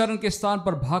शरण के स्थान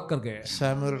पर भाग कर गए।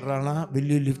 Samuel Rana,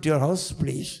 will you lift your house,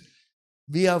 please?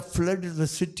 We have fled to the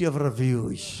city of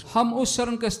refuge. हम उस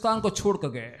शरण के स्थान को छोड़ कर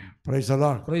गए। Praise the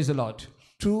Lord. Praise the Lord।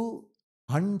 To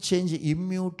unchanged,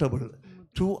 immutable,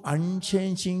 to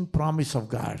unchanging promise of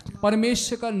God.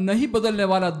 परमेश्वर का नहीं बदलने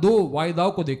वाला दो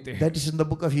वायदाओं को देखते हैं। That is in the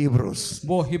book of Hebrews.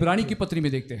 वो हिब्रानी की पत्री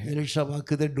में देखते हैं। एलिशा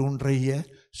वाक्य ढूंढ रही है,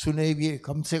 सुने भी,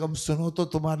 कम से कम सुनो तो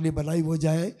तुम्हारे लिए भलाई हो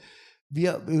जाए। We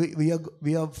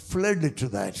have fled to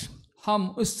that. हम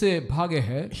उससे भागे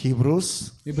हैं। Hebrews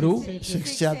इब्रू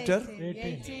 6th chapter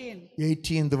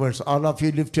 18th verse. All of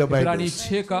you lift your इब्रानी Bibles.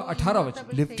 6 का 18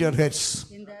 वचन। Lift your heads.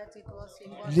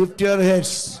 Lift your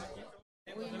heads.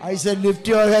 I said lift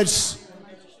your heads.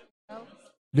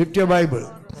 Lift your Bible.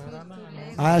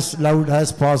 As loud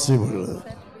as possible.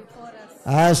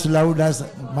 As loud as.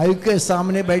 Mic के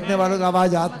सामने बैठने वालों की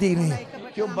आवाज आती ही नहीं,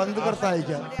 क्यों बंद करता है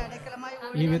क्या?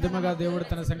 ఈ విధముగా దేవుడు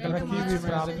తన సంకల్పం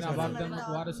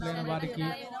వాగ్దానముకు వారసులైన వారికి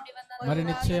మరి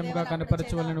నిశ్చయముగా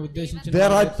కనపరచవలెను ఉద్దేశించిన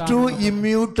There are two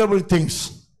immutable things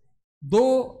दो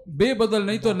बेबदल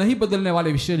नहीं तो नहीं बदलने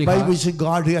वाले विषय लिखा by है, which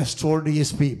God has told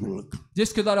his people.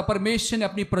 जिसके द्वारा परमेश्वर ने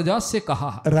अपनी प्रजा से कहा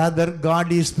है। Rather,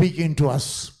 God is speaking to us,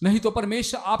 नहीं तो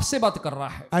परमेश्वर आपसे बात कर रहा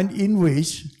है, and in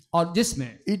which और जिसमें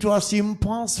it was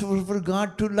impossible for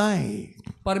God to lie.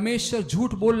 परमेश्वर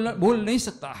झूठ बोल नहीं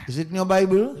सकता है। Is it in your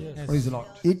Bible? Praise the Lord।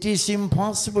 It is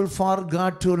impossible for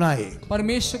God to lie,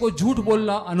 परमेश्वर को झूठ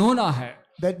बोलना अनहोना है,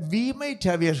 that we might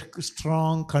have a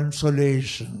strong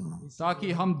consolation.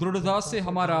 ताकि हम दृढ़ता से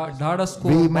हमारा ढाढ़स को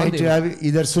We might बांधे। have,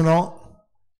 इधर सुनो,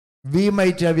 we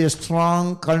might have a strong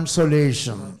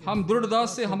consolation. हम दृढ़ता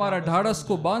से हमारा ढाढ़स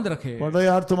को बांध रखे। पढ़ो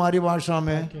यार तुम्हारी भाषा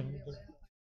में।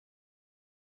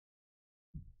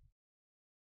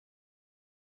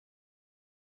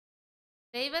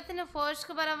 ദൈവത്തിന്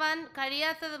ഫോഷ്കുപറവാൻ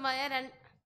കഴിയാത്തതുമായ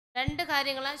രണ്ട്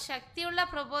കാര്യങ്ങളാൽ ശക്തിയുള്ള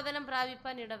പ്രബോധനം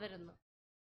പ്രാപിപ്പാൻ ഇടവരുന്നു.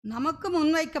 நமக்கு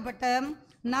முன்வைக்கப்பட்ட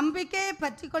நம்பிக்கையை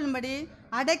பற்றி கொள்ளும்படி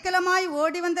அடைக்கலமாய்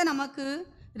ஓடி வந்த நமக்கு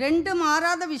ரெண்டு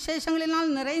மாறாத விசேஷங்களினால்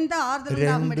நிறைந்த ஆறுதல் ரெண்டு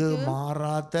உண்டாகும்படிக்கு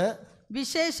மாறாத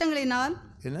விசேஷங்களினால்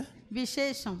என்ன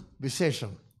விசேஷம்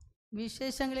விசேஷம்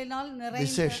விசேஷங்களினால் நிறைந்த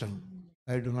விசேஷம்.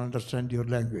 I don't understand your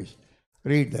language.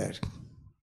 Read that.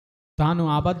 తాను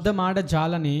అబద్ధమాడ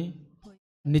జాలని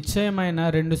నిశ్చయమైన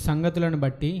రెండు సంగతులను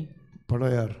బట్టి पढ़ो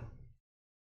यार.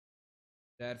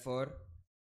 Therefore,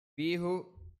 we who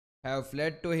have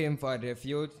fled to him for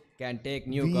refuge can take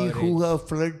new We courage. who have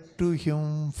fled to him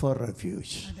for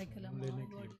refuge.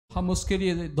 हम उसके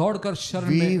लिए दौड़कर शरण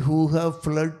We में, who have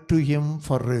fled to him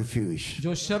for refuge.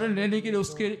 जो शरण लेने के लिए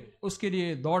उसके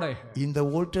लिए दौड़े हैं। In the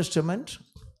Old Testament,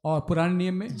 और पुराने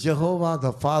नियम में Jehovah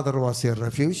the Father was a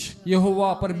refuge. यहोवा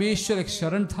परमेश्वर एक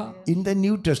शरण था। In the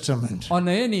New Testament, और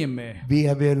नए नियम में we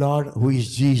have a Lord who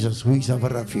is Jesus, who is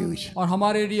our refuge. और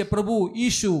हमारे लिए प्रभु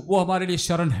यीशु वो हमारे लिए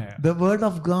शरण है। The word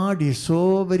of God is so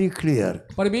very clear.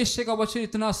 परमेश्वर का वचन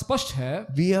इतना स्पष्ट है,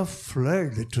 We have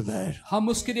fled to that. हम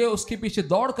उसके लिए उसके पीछे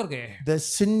दौड़ कर गए। The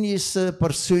sin is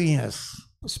pursuing us,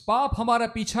 उस पाप हमारा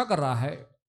पीछा कर रहा है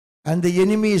and the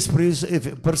enemy is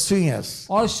pursuing us.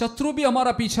 और शत्रु भी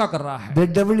हमारा पीछा कर रहा है The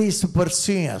devil is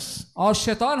pursuing us. और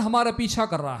शैतान हमारा पीछा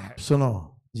कर रहा है। सुनो,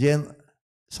 ये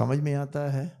समझ में आता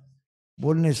है?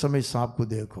 बोलने समय सांप को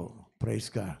देखो. Praise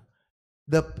God.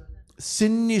 The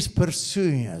sin is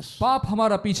pursuing us. पाप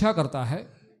हमारा पीछा करता है।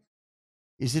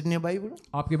 Is it in your Bible?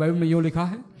 आपके बाइबल में यूं लिखा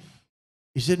है?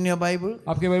 Is it in your Bible?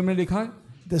 आपके बाइबल में लिखा है?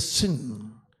 The sin,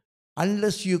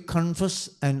 unless you confess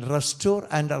and restore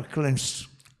and are cleansed.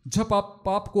 जब आप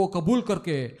पाप को कबूल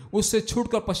करके उससे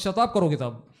छूटकर पश्चाताप करोगे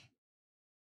तब।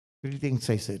 3 things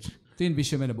I said. 3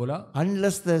 विषय मैंने बोला।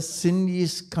 Unless the sin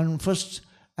is confessed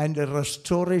and a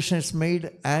restoration is made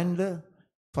and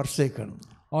forsaken.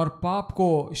 और पाप को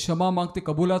क्षमा मांगते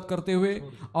कबूलात करते हुए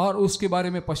और उसके बारे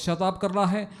में पश्चाताप करना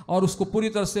है और उसको पूरी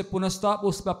तरह से पुनस्ताप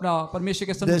उस पर अपना परमेश्वर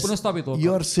के सामने पुनस्तापित होगा।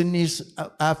 Your sin is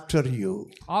after you.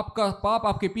 आपका पाप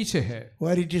आपके पीछे है।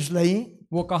 Where it is lying?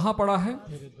 वो कहाँ पड़ा है?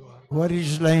 Where it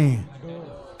is lying?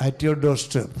 At your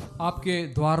doorstep. आपके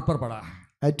द्वार पर पड़ा है।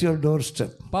 At your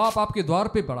doorstep. पाप आपके द्वार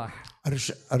पे पड़ा है।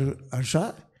 Arsha,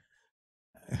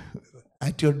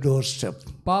 at your doorstep.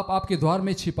 पाप आपके द्वार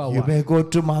में छिपा You हुआ है। may go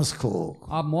to Moscow.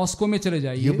 आप मॉस्को में चले You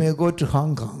जाइए may go to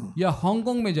Hong Kong. या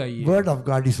हांगकांग में जाइए। Word of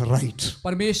God is right.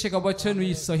 परमेश्वर का वचन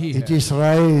भी सही It है। is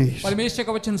right. परमेश्वर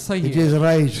का वचन सही It है, is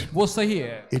right. वो सही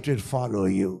है। It will follow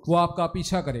you. वो आपका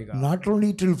पीछा करेगा। Not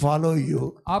only it will follow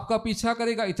you, आपका पीछा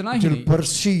करेगा इतना it ही will नहीं,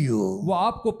 pursue you वो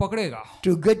आपको पकड़ेगा,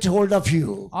 to get hold of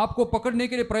you. आपको पकड़ने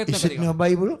के लिए प्रयत्न Is it in your करेगा।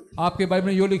 Bible? आपके बाइबल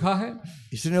में यो लिखा है,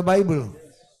 It's in your Bible.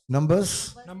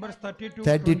 Numbers Numbers 32.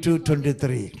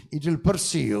 32:23. It will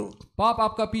pursue you. पाप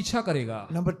आपका पीछा करेगा।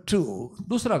 Number 2,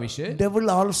 दूसरा विषय, devil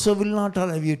also will not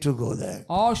allow you to go there.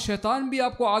 और शैतान भी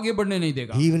आपको आगे बढ़ने नहीं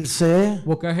देगा। He will say,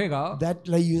 वो कहेगा, that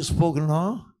lie you spoke, no?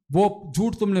 वो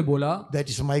झूठ तुमने बोला, That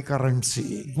is my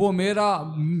currency. वो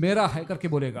मेरा है करके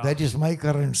बोलेगा, That is my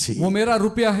currency. वो मेरा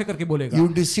रुपया है करके बोलेगा। You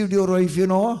deceived your wife, you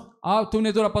know? आप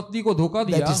तुमने तेरा पत्नी को धोखा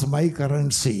दिया, That is my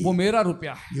currency. वो मेरा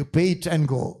रुपया है, You pay it and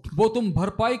go. वो तुम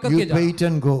भरपाई करके You pay जाओ, it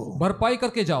and go. भरपाई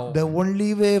करके जाओ। The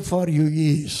only way for you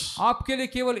is आपके लिए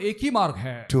केवल एक ही मार्ग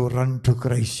है, to run to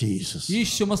Christ Jesus.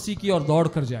 यीशु मसीह की ओर दौड़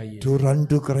कर जाइए, To run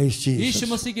to Christ Yeshu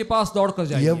Jesus. मसीह के पास दौड़ कर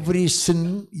जाइए। Every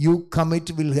sin you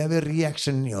commit will have a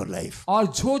reaction in your life. और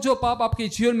जो जो पाप आपके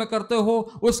जीवन में करते हो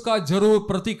उसका जरूर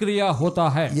प्रतिक्रिया होता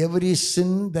है। Every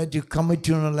sin that you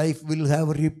commit in your life will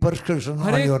have repercussion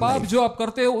her on एक your पाप life. जो आप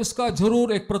करते हो उसका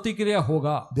जरूर एक प्रतिक्रिया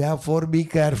होगा, Therefore, be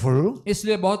careful.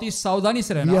 इसलिए बहुत ही सावधानी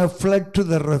से You रहना। have fled to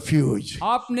the refuge.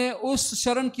 आपने उस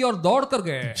शरण की ओर दौड़ कर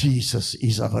गए। Jesus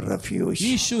is our refuge.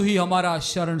 यीशु ही हमारा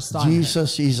शरण स्थान है,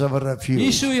 Jesus is our refuge.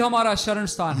 यीशु ही हमारा शरण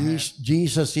स्थान है,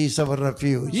 Jesus is our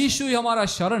refuge. यीशु ही हमारा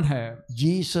शरण है,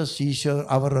 Jesus is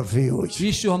our refuge.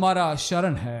 यीशु हमारा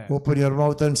शरण है। Open your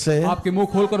mouth and say, आपके मुंह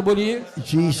खोलकर बोलिए,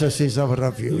 Jesus is our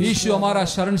refuge. यीशु हमारा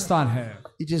शरण स्थान है।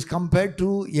 It is compared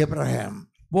to Abraham.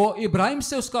 वो इब्राहिम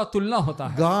से उसका तुलना होता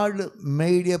है। God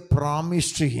made a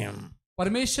promise to him.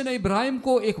 परमेश्वर ने इब्राहिम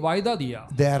को एक वायदा दिया,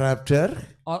 Thereafter,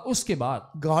 और उसके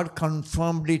बाद God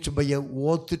confirmed it by a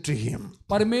oath to him.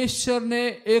 परमेश्वर ने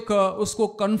एक उसको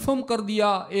कंफर्म कर दिया,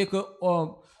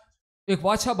 एक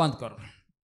वाचा बांधकर।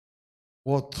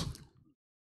 Oath.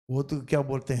 Oath को क्या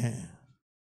बोलते हैं?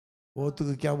 Oath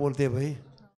को क्या बोलते हैं भाई?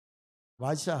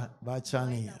 वाचा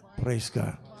नहीं है. Praise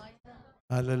God.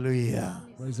 Hallelujah.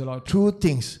 Praise the Lord. Two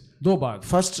things. दो बात।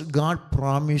 First, God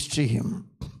promised to him.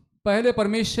 पहले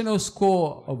परमेश्वर ने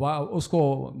उसको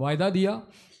वायदा दिया,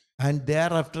 And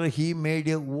thereafter he made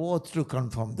a oath to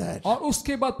confirm that. और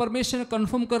उसके बाद परमेश्वर ने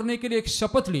कंफर्म करने के लिए एक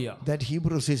शपथ लिया। That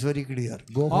Hebrews is very clear.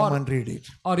 Go home and read it.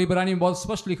 और इब्रानी में बहुत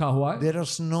स्पष्ट लिखा हुआ है, There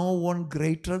is no one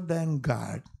greater than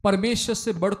God. परमेश्वर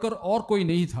से बढ़कर और कोई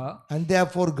नहीं था, And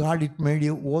therefore God it made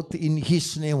a oath in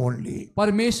his name only.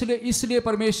 इसलिए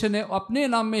परमेश्वर ने अपने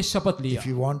नाम में शपथ लिया। If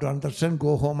you want to understand,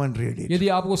 go home and read it. यदि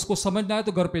आपको उसको समझना है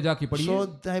तो घर पे जाके पढ़िए। So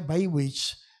that by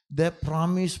which the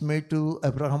promise made to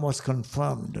Abraham was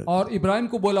confirmed. और इब्राहिम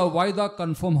को बोला वायदा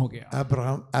कंफर्म हो गया।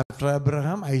 After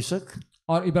Abraham, Isaac.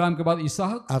 और इब्राहिम के बाद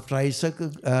इसहाक, After Isaac,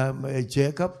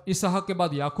 Jacob. इसहाक के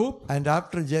बाद याकूब, And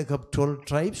after Jacob, 12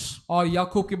 tribes. और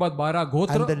याकूब के बाद 12 And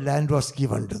गोत्र, the land was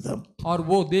given to them. और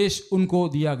वो देश उनको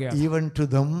दिया गया। Even to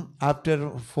them after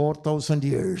 4,000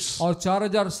 years. और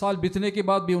 4000 साल बीतने के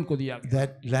बाद भी उनको दिया गया।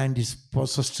 That land is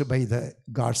possessed by the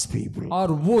God's people.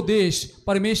 और वो देश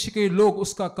परमेश्वर के लोग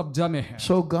उसका कब्जा में है।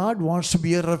 So God wants to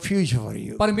be a refuge for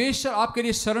you. परमेश्वर आपके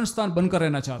लिए शरण स्थान बनकर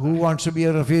रहना चाहता Who है। wants to be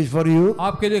a refuge for you?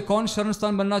 आपके लिए कौन शरण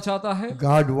स्थान बनना चाहता है?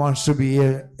 God wants to be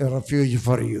a refuge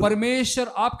for you.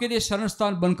 परमेश्वर आपके लिए शरण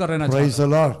स्थान बनकर रहना Praise चाहता the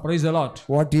है। Lord. Praise the Lord।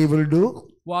 What he will do?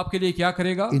 वो आपके लिए क्या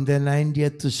करेगा? In the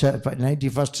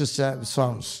 91st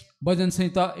Psalms, भजन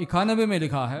संहिता 91 में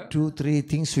लिखा है, 2-3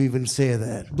 things we will say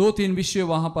there. 2-3 विषय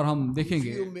वहां पर हम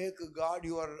देखेंगे। You make God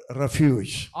your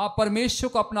refuge. आप परमेश्वर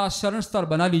को अपना शरण स्थल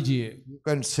बना लीजिए। You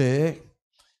can say,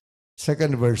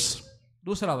 second verse,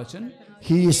 दूसरा वचन,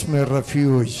 He is my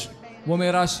refuge. वो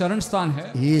मेरा शरण स्थान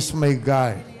है, He is my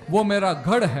God, वो मेरा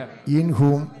गढ़ है, in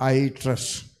whom I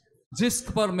trust. जिस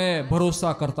पर मैं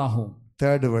भरोसा करता हूँ।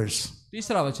 Third verse.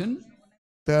 तीसरा वचन,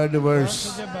 Third verse.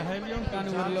 तुझे बहेलियों की కాని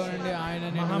ఊరిలో నుండి ఆయన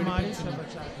నిన్ను महामारी से విడిపించును.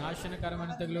 बचाए।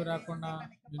 నాశనకరమైన తెగులు రాకుండా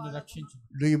నిన్ను రక్షించు.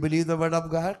 Do you believe the word of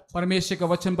God? परमेश्वर का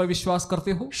वचन पर विश्वास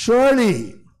करते हो? Surely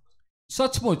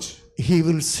सचमुच He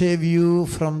will save you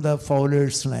from the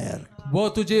fowler's snare वो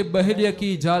तुझे बहेलिया की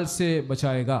जाल से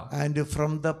बचाएगा and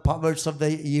from the powers of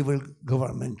the evil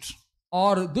government.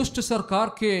 और दुष्ट सरकार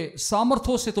के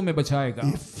सामर्थ्यों से तुम्हें बचाएगा।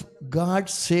 If God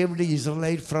saved the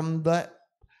Israelite from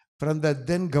the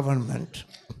then government,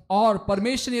 और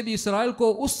परमेश्वर ने यदि इस्राएल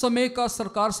को उस समय का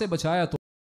सरकार से बचाया तो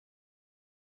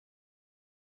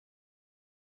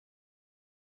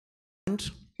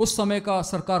उस समय का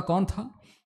सरकार कौन था?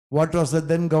 what was the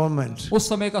then government? उस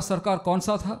समय का सरकार कौन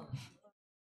सा था?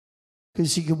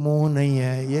 किसी के मुंह नहीं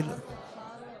है ये.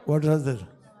 What was that?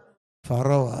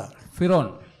 Pharaoh,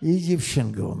 फिरौन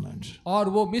Egyptian government. और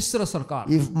वो मिस्र सरकार.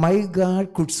 If my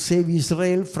God could save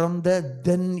Israel from the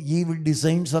then evil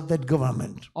designs of that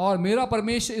government, और मेरा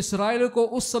परमेश्वर इस्राएल को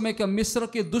उस समय के मिस्र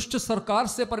के दुष्ट सरकार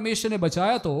से परमेश्वर ने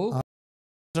बचाया, तो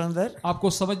understand that? आपको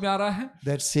समझ में आ रहा है?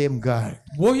 That same God.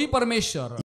 वो ही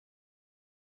परमेश्वर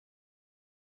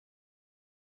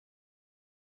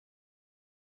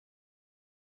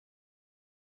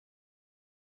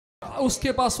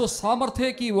उसके पास वो सामर्थ्य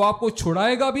है कि वो आपको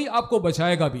छुड़ाएगा भी, आपको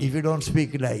बचाएगा भी, If you don't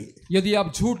speak lie. यदि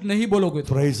आप झूठ नहीं बोलोगे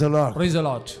तो. Praise the Lord. Praise the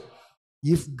Lord.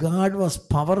 If God was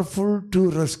powerful to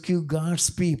rescue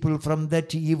God's people from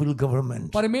that evil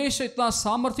government, परमेश्वर इतना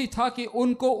सामर्थ्य था कि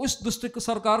उनको उस दुष्ट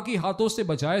सरकार की हाथों से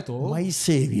बचाए, तो my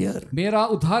Savior, मेरा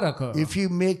उद्धारक, if you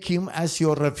make him as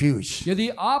your refuge, यदि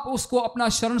आप उसको अपना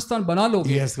शरण स्थान बना he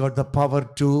लोगे, has got the power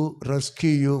to rescue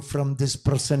you from this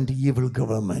present evil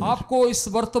government. आपको इस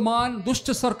वर्तमान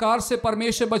दुष्ट सरकार से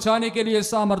परमेश्वर बचाने के लिए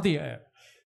सामर्थ्य है.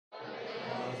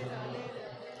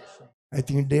 I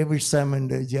think David Sam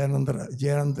and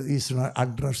Jayanand is not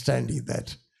understanding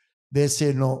that. They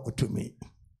say no to me.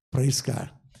 Praise God.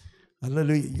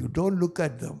 Hallelujah. You don't look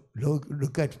at them.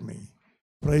 Look at me.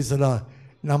 Praise the Lord.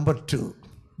 Number 2.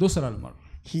 दूसरा number,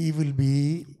 He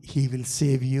will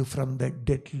save you from the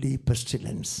deadly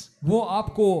pestilence. वो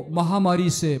आपको महामारी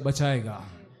से बचाएगा.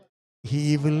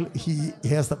 He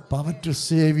has the power to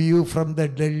save you from the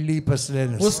deadly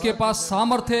pestilence. उसके पास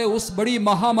सामर्थ्य है उस बड़ी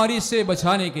महामारी से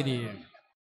बचाने के लिए.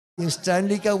 ये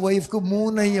स्टैनली का वाइफ को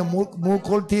मुंह नहीं है, मुंह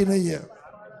खोलती नहीं है.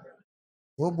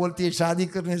 वो बोलती है शादी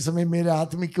करने समय मेरे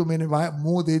आदमी को मैंने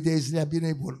मुंह दे दिया इसलिए अभी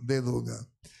नहीं दे दूंगा.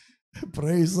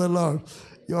 Praise the Lord.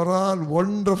 You are all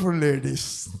wonderful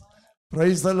ladies.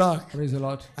 Praise the Lord. Praise the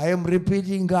Lord. I am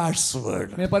repeating God's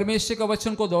word. मैं परमेश्वर का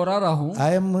वचन को दोहरा रहा हूँ.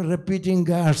 I am repeating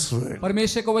God's word.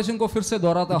 परमेश्वर का वचन को फिर से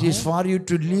दोहराता It हूँ. is for you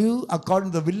to live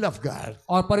according to the will of God.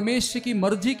 और परमेश्वर की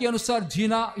मर्जी के अनुसार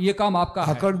जीना ये काम आपका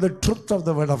है. According to the truth of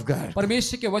the word of God.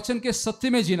 परमेश्वर के वचन के सत्य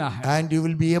में जीना है. And you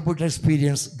will be able to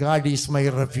experience God is my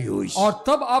refuge. और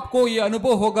तब आपको ये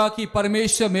अनुभव होगा कि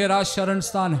परमेश्वर मेरा शरण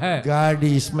स्थान है. God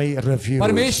is my refuge.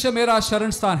 परमेश्वर मेरा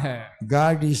शरण स्थान है.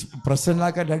 God is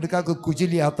प्रसन्ना का लड़का को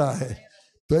कुचली आता है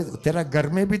तो तेरा घर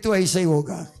में भी तो ऐसा ही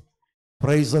होगा.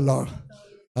 Praise the Lord.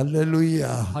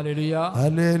 Hallelujah. Hallelujah.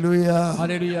 Hallelujah.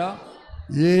 Hallelujah.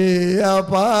 ये आंख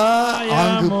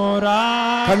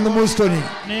कन्नु मूసుకొని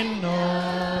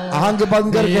आंख बंद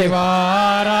करके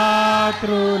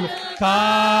వారాత్రులు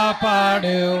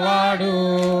కాపాడువాడు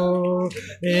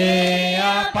ఏ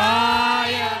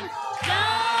అపాయం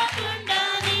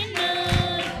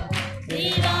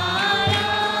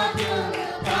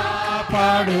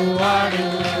కాపాడువాడు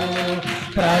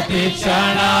ప్రతి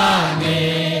క్షణాన్ని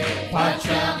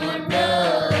పక్షముండు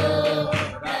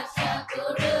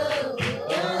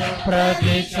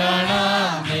ప్రతి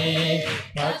క్షణాన్ని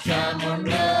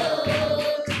పక్షముండు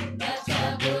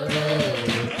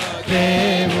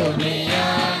దేవుని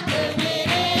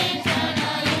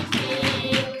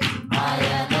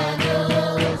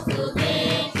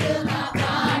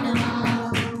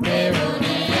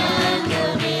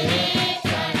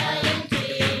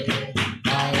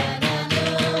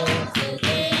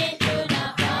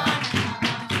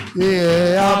ఏ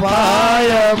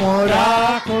అపాయము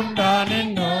రాకుండా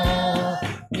నిన్ను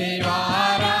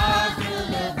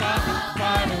దివారాత్రులు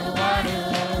కాపాడువాడు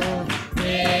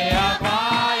ఏ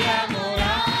అపాయము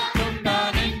రాకుండా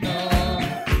నిన్ను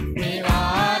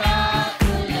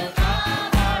దివారాత్రులు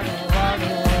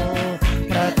కాపాడువాడు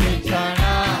ప్రతి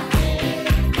క్షణాన్ని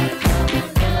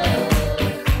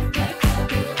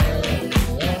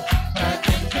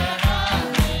ప్రతి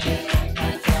క్షణాన్ని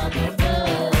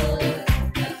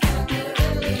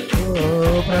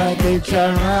ప్రతి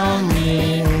క్షణం నీ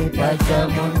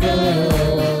పక్షముండు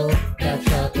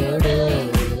రక్షకుడు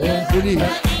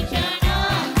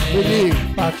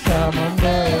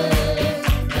పక్షముండు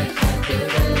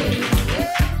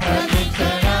ప్రతి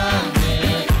క్షణం నీ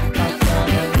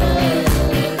పక్షముండు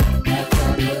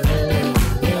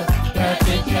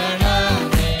ప్రతి క్షణం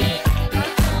నీ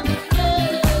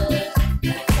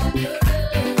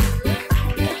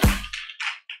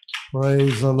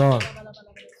Praise the Lord.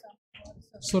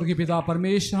 स्वर्गीय पिता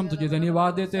परमेश्वर, हम तुझे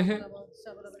धन्यवाद देते हैं.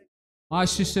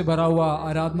 आशीष से भरा हुआ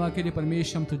आराधना के लिए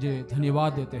परमेश्वर हम तुझे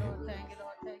धन्यवाद देते हैं.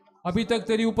 अभी तक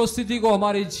तेरी उपस्थिति को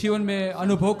हमारे जीवन में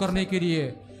अनुभव करने के लिए,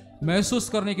 महसूस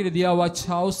करने के लिए दिया हुआ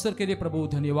अच्छा अवसर के लिए प्रभु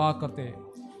धन्यवाद करते हैं.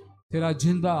 तेरा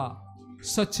जिंदा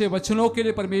सच्चे वचनों के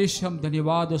लिए परमेश्वर हम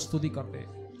धन्यवाद और स्तुति करते हैं.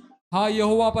 हाँ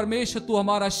यहोवा परमेश्वर, तू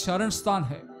हमारा शरण स्थान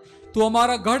है, तू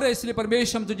हमारा गढ़ है, इसलिए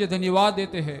परमेश्वर हम तुझे धन्यवाद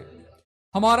देते हैं.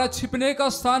 हमारा छिपने का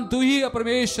स्थान तू ही है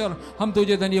परमेश्वर। हम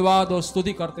तुझे धन्यवाद और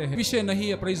स्तुति करते हैं। विषय नहीं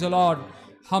है, प्रेज द लॉर्ड।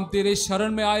 हम तेरे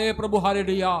शरण में आए प्रभु,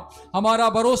 हालेलुया। हमारा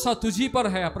भरोसा तुझी पर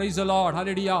है, प्रेज द लॉर्ड,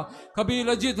 हालेलुया। कभी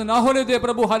लज्जित ना होने दे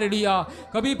प्रभु, हालेलुया।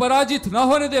 कभी पराजित ना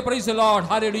होने दे, प्रेज द लॉर्ड,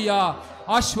 हालेलुया।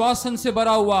 आश्वासन से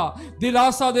भरा हुआ,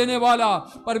 दिलासा देने वाला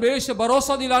परमेश्वर,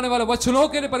 भरोसा दिलाने वाले वचनों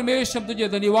के लिए परमेश्वर हम तुझे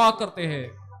धन्यवाद करते हैं।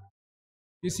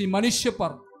 किसी मनुष्य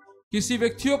पर, किसी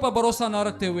व्यक्तियों पर भरोसा न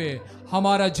रखते हुए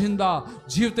हमारा जिंदा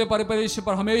जीवते परमेश्वर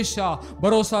पर हमेशा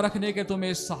भरोसा रखने के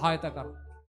तुम्हें सहायता कर।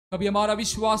 कभी हमारा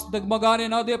विश्वास डगमगाने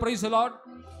ना दे, प्रेज़ द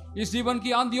लॉर्ड। इस जीवन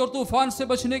की आंधी और तूफान से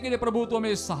बचने के लिए प्रभु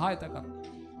तुम्हें सहायता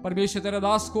कर। परमेश्वर तेरे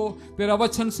दास को तेरा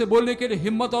वचन से बोलने के लिए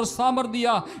हिम्मत और सामर्थ्य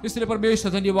दिया, इसलिए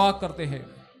परमेश्वर धन्यवाद करते हैं।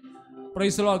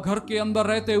 Praise the Lord. घर के अंदर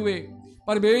रहते हुए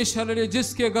परमेश्वर ने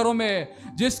जिसके घरों में,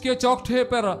 जिसके चौखटे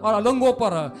पर और अलंगों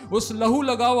पर उस लहू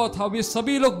लगा हुआ था, वे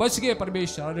सभी लोग बच गए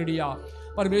परमेश्वर, हालेलुया।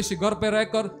 परमेश्वर घर पे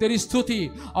रहकर तेरी स्तुति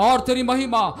और तेरी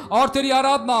महिमा और तेरी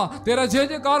आराधना, तेरा जय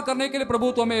जयकार करने के लिए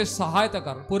प्रभु तो हमें सहायता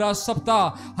कर। पूरा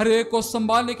सप्ताह हर एक को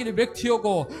संभालने के लिए, व्यक्तियों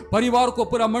को, परिवार को,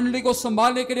 पूरा मंडली को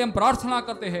संभालने के लिए हम प्रार्थना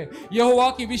करते हैं। यहोवा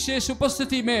की विशेष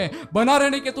उपस्थिति में बना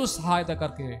रहने के तू सहायता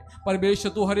करके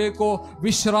परमेश्वर तू हर एक को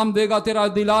विश्राम देगा, तेरा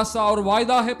दिलासा और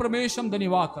वायदा है परमेश्वर। हम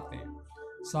धन्यवाद करते हैं।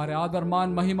 सारे आदर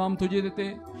मान महिमा हम तुझे देते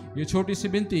हैं। ये छोटी सी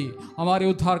विनती हमारे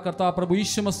उद्धारकर्ता प्रभु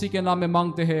यीशु मसीह के नाम में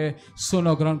मांगते हैं,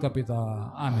 सुनो ग्रहण का पिता,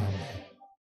 आमीन।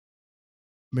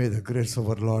 May the grace of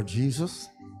our Lord Jesus,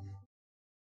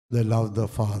 the love of the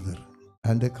Father,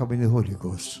 and the coming of the Holy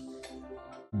Ghost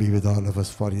be with all of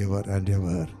us forever and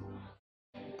ever.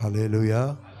 Hallelujah.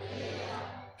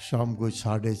 शाम को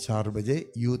 4:30 बजे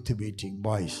यूथ मीटिंग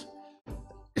बॉयज।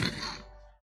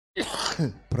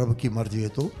 प्रभु की मर्जी है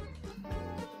तो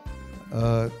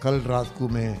कल रात को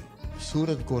मैं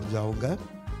सूरत कोर जाऊंगा।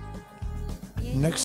 नेक्स्ट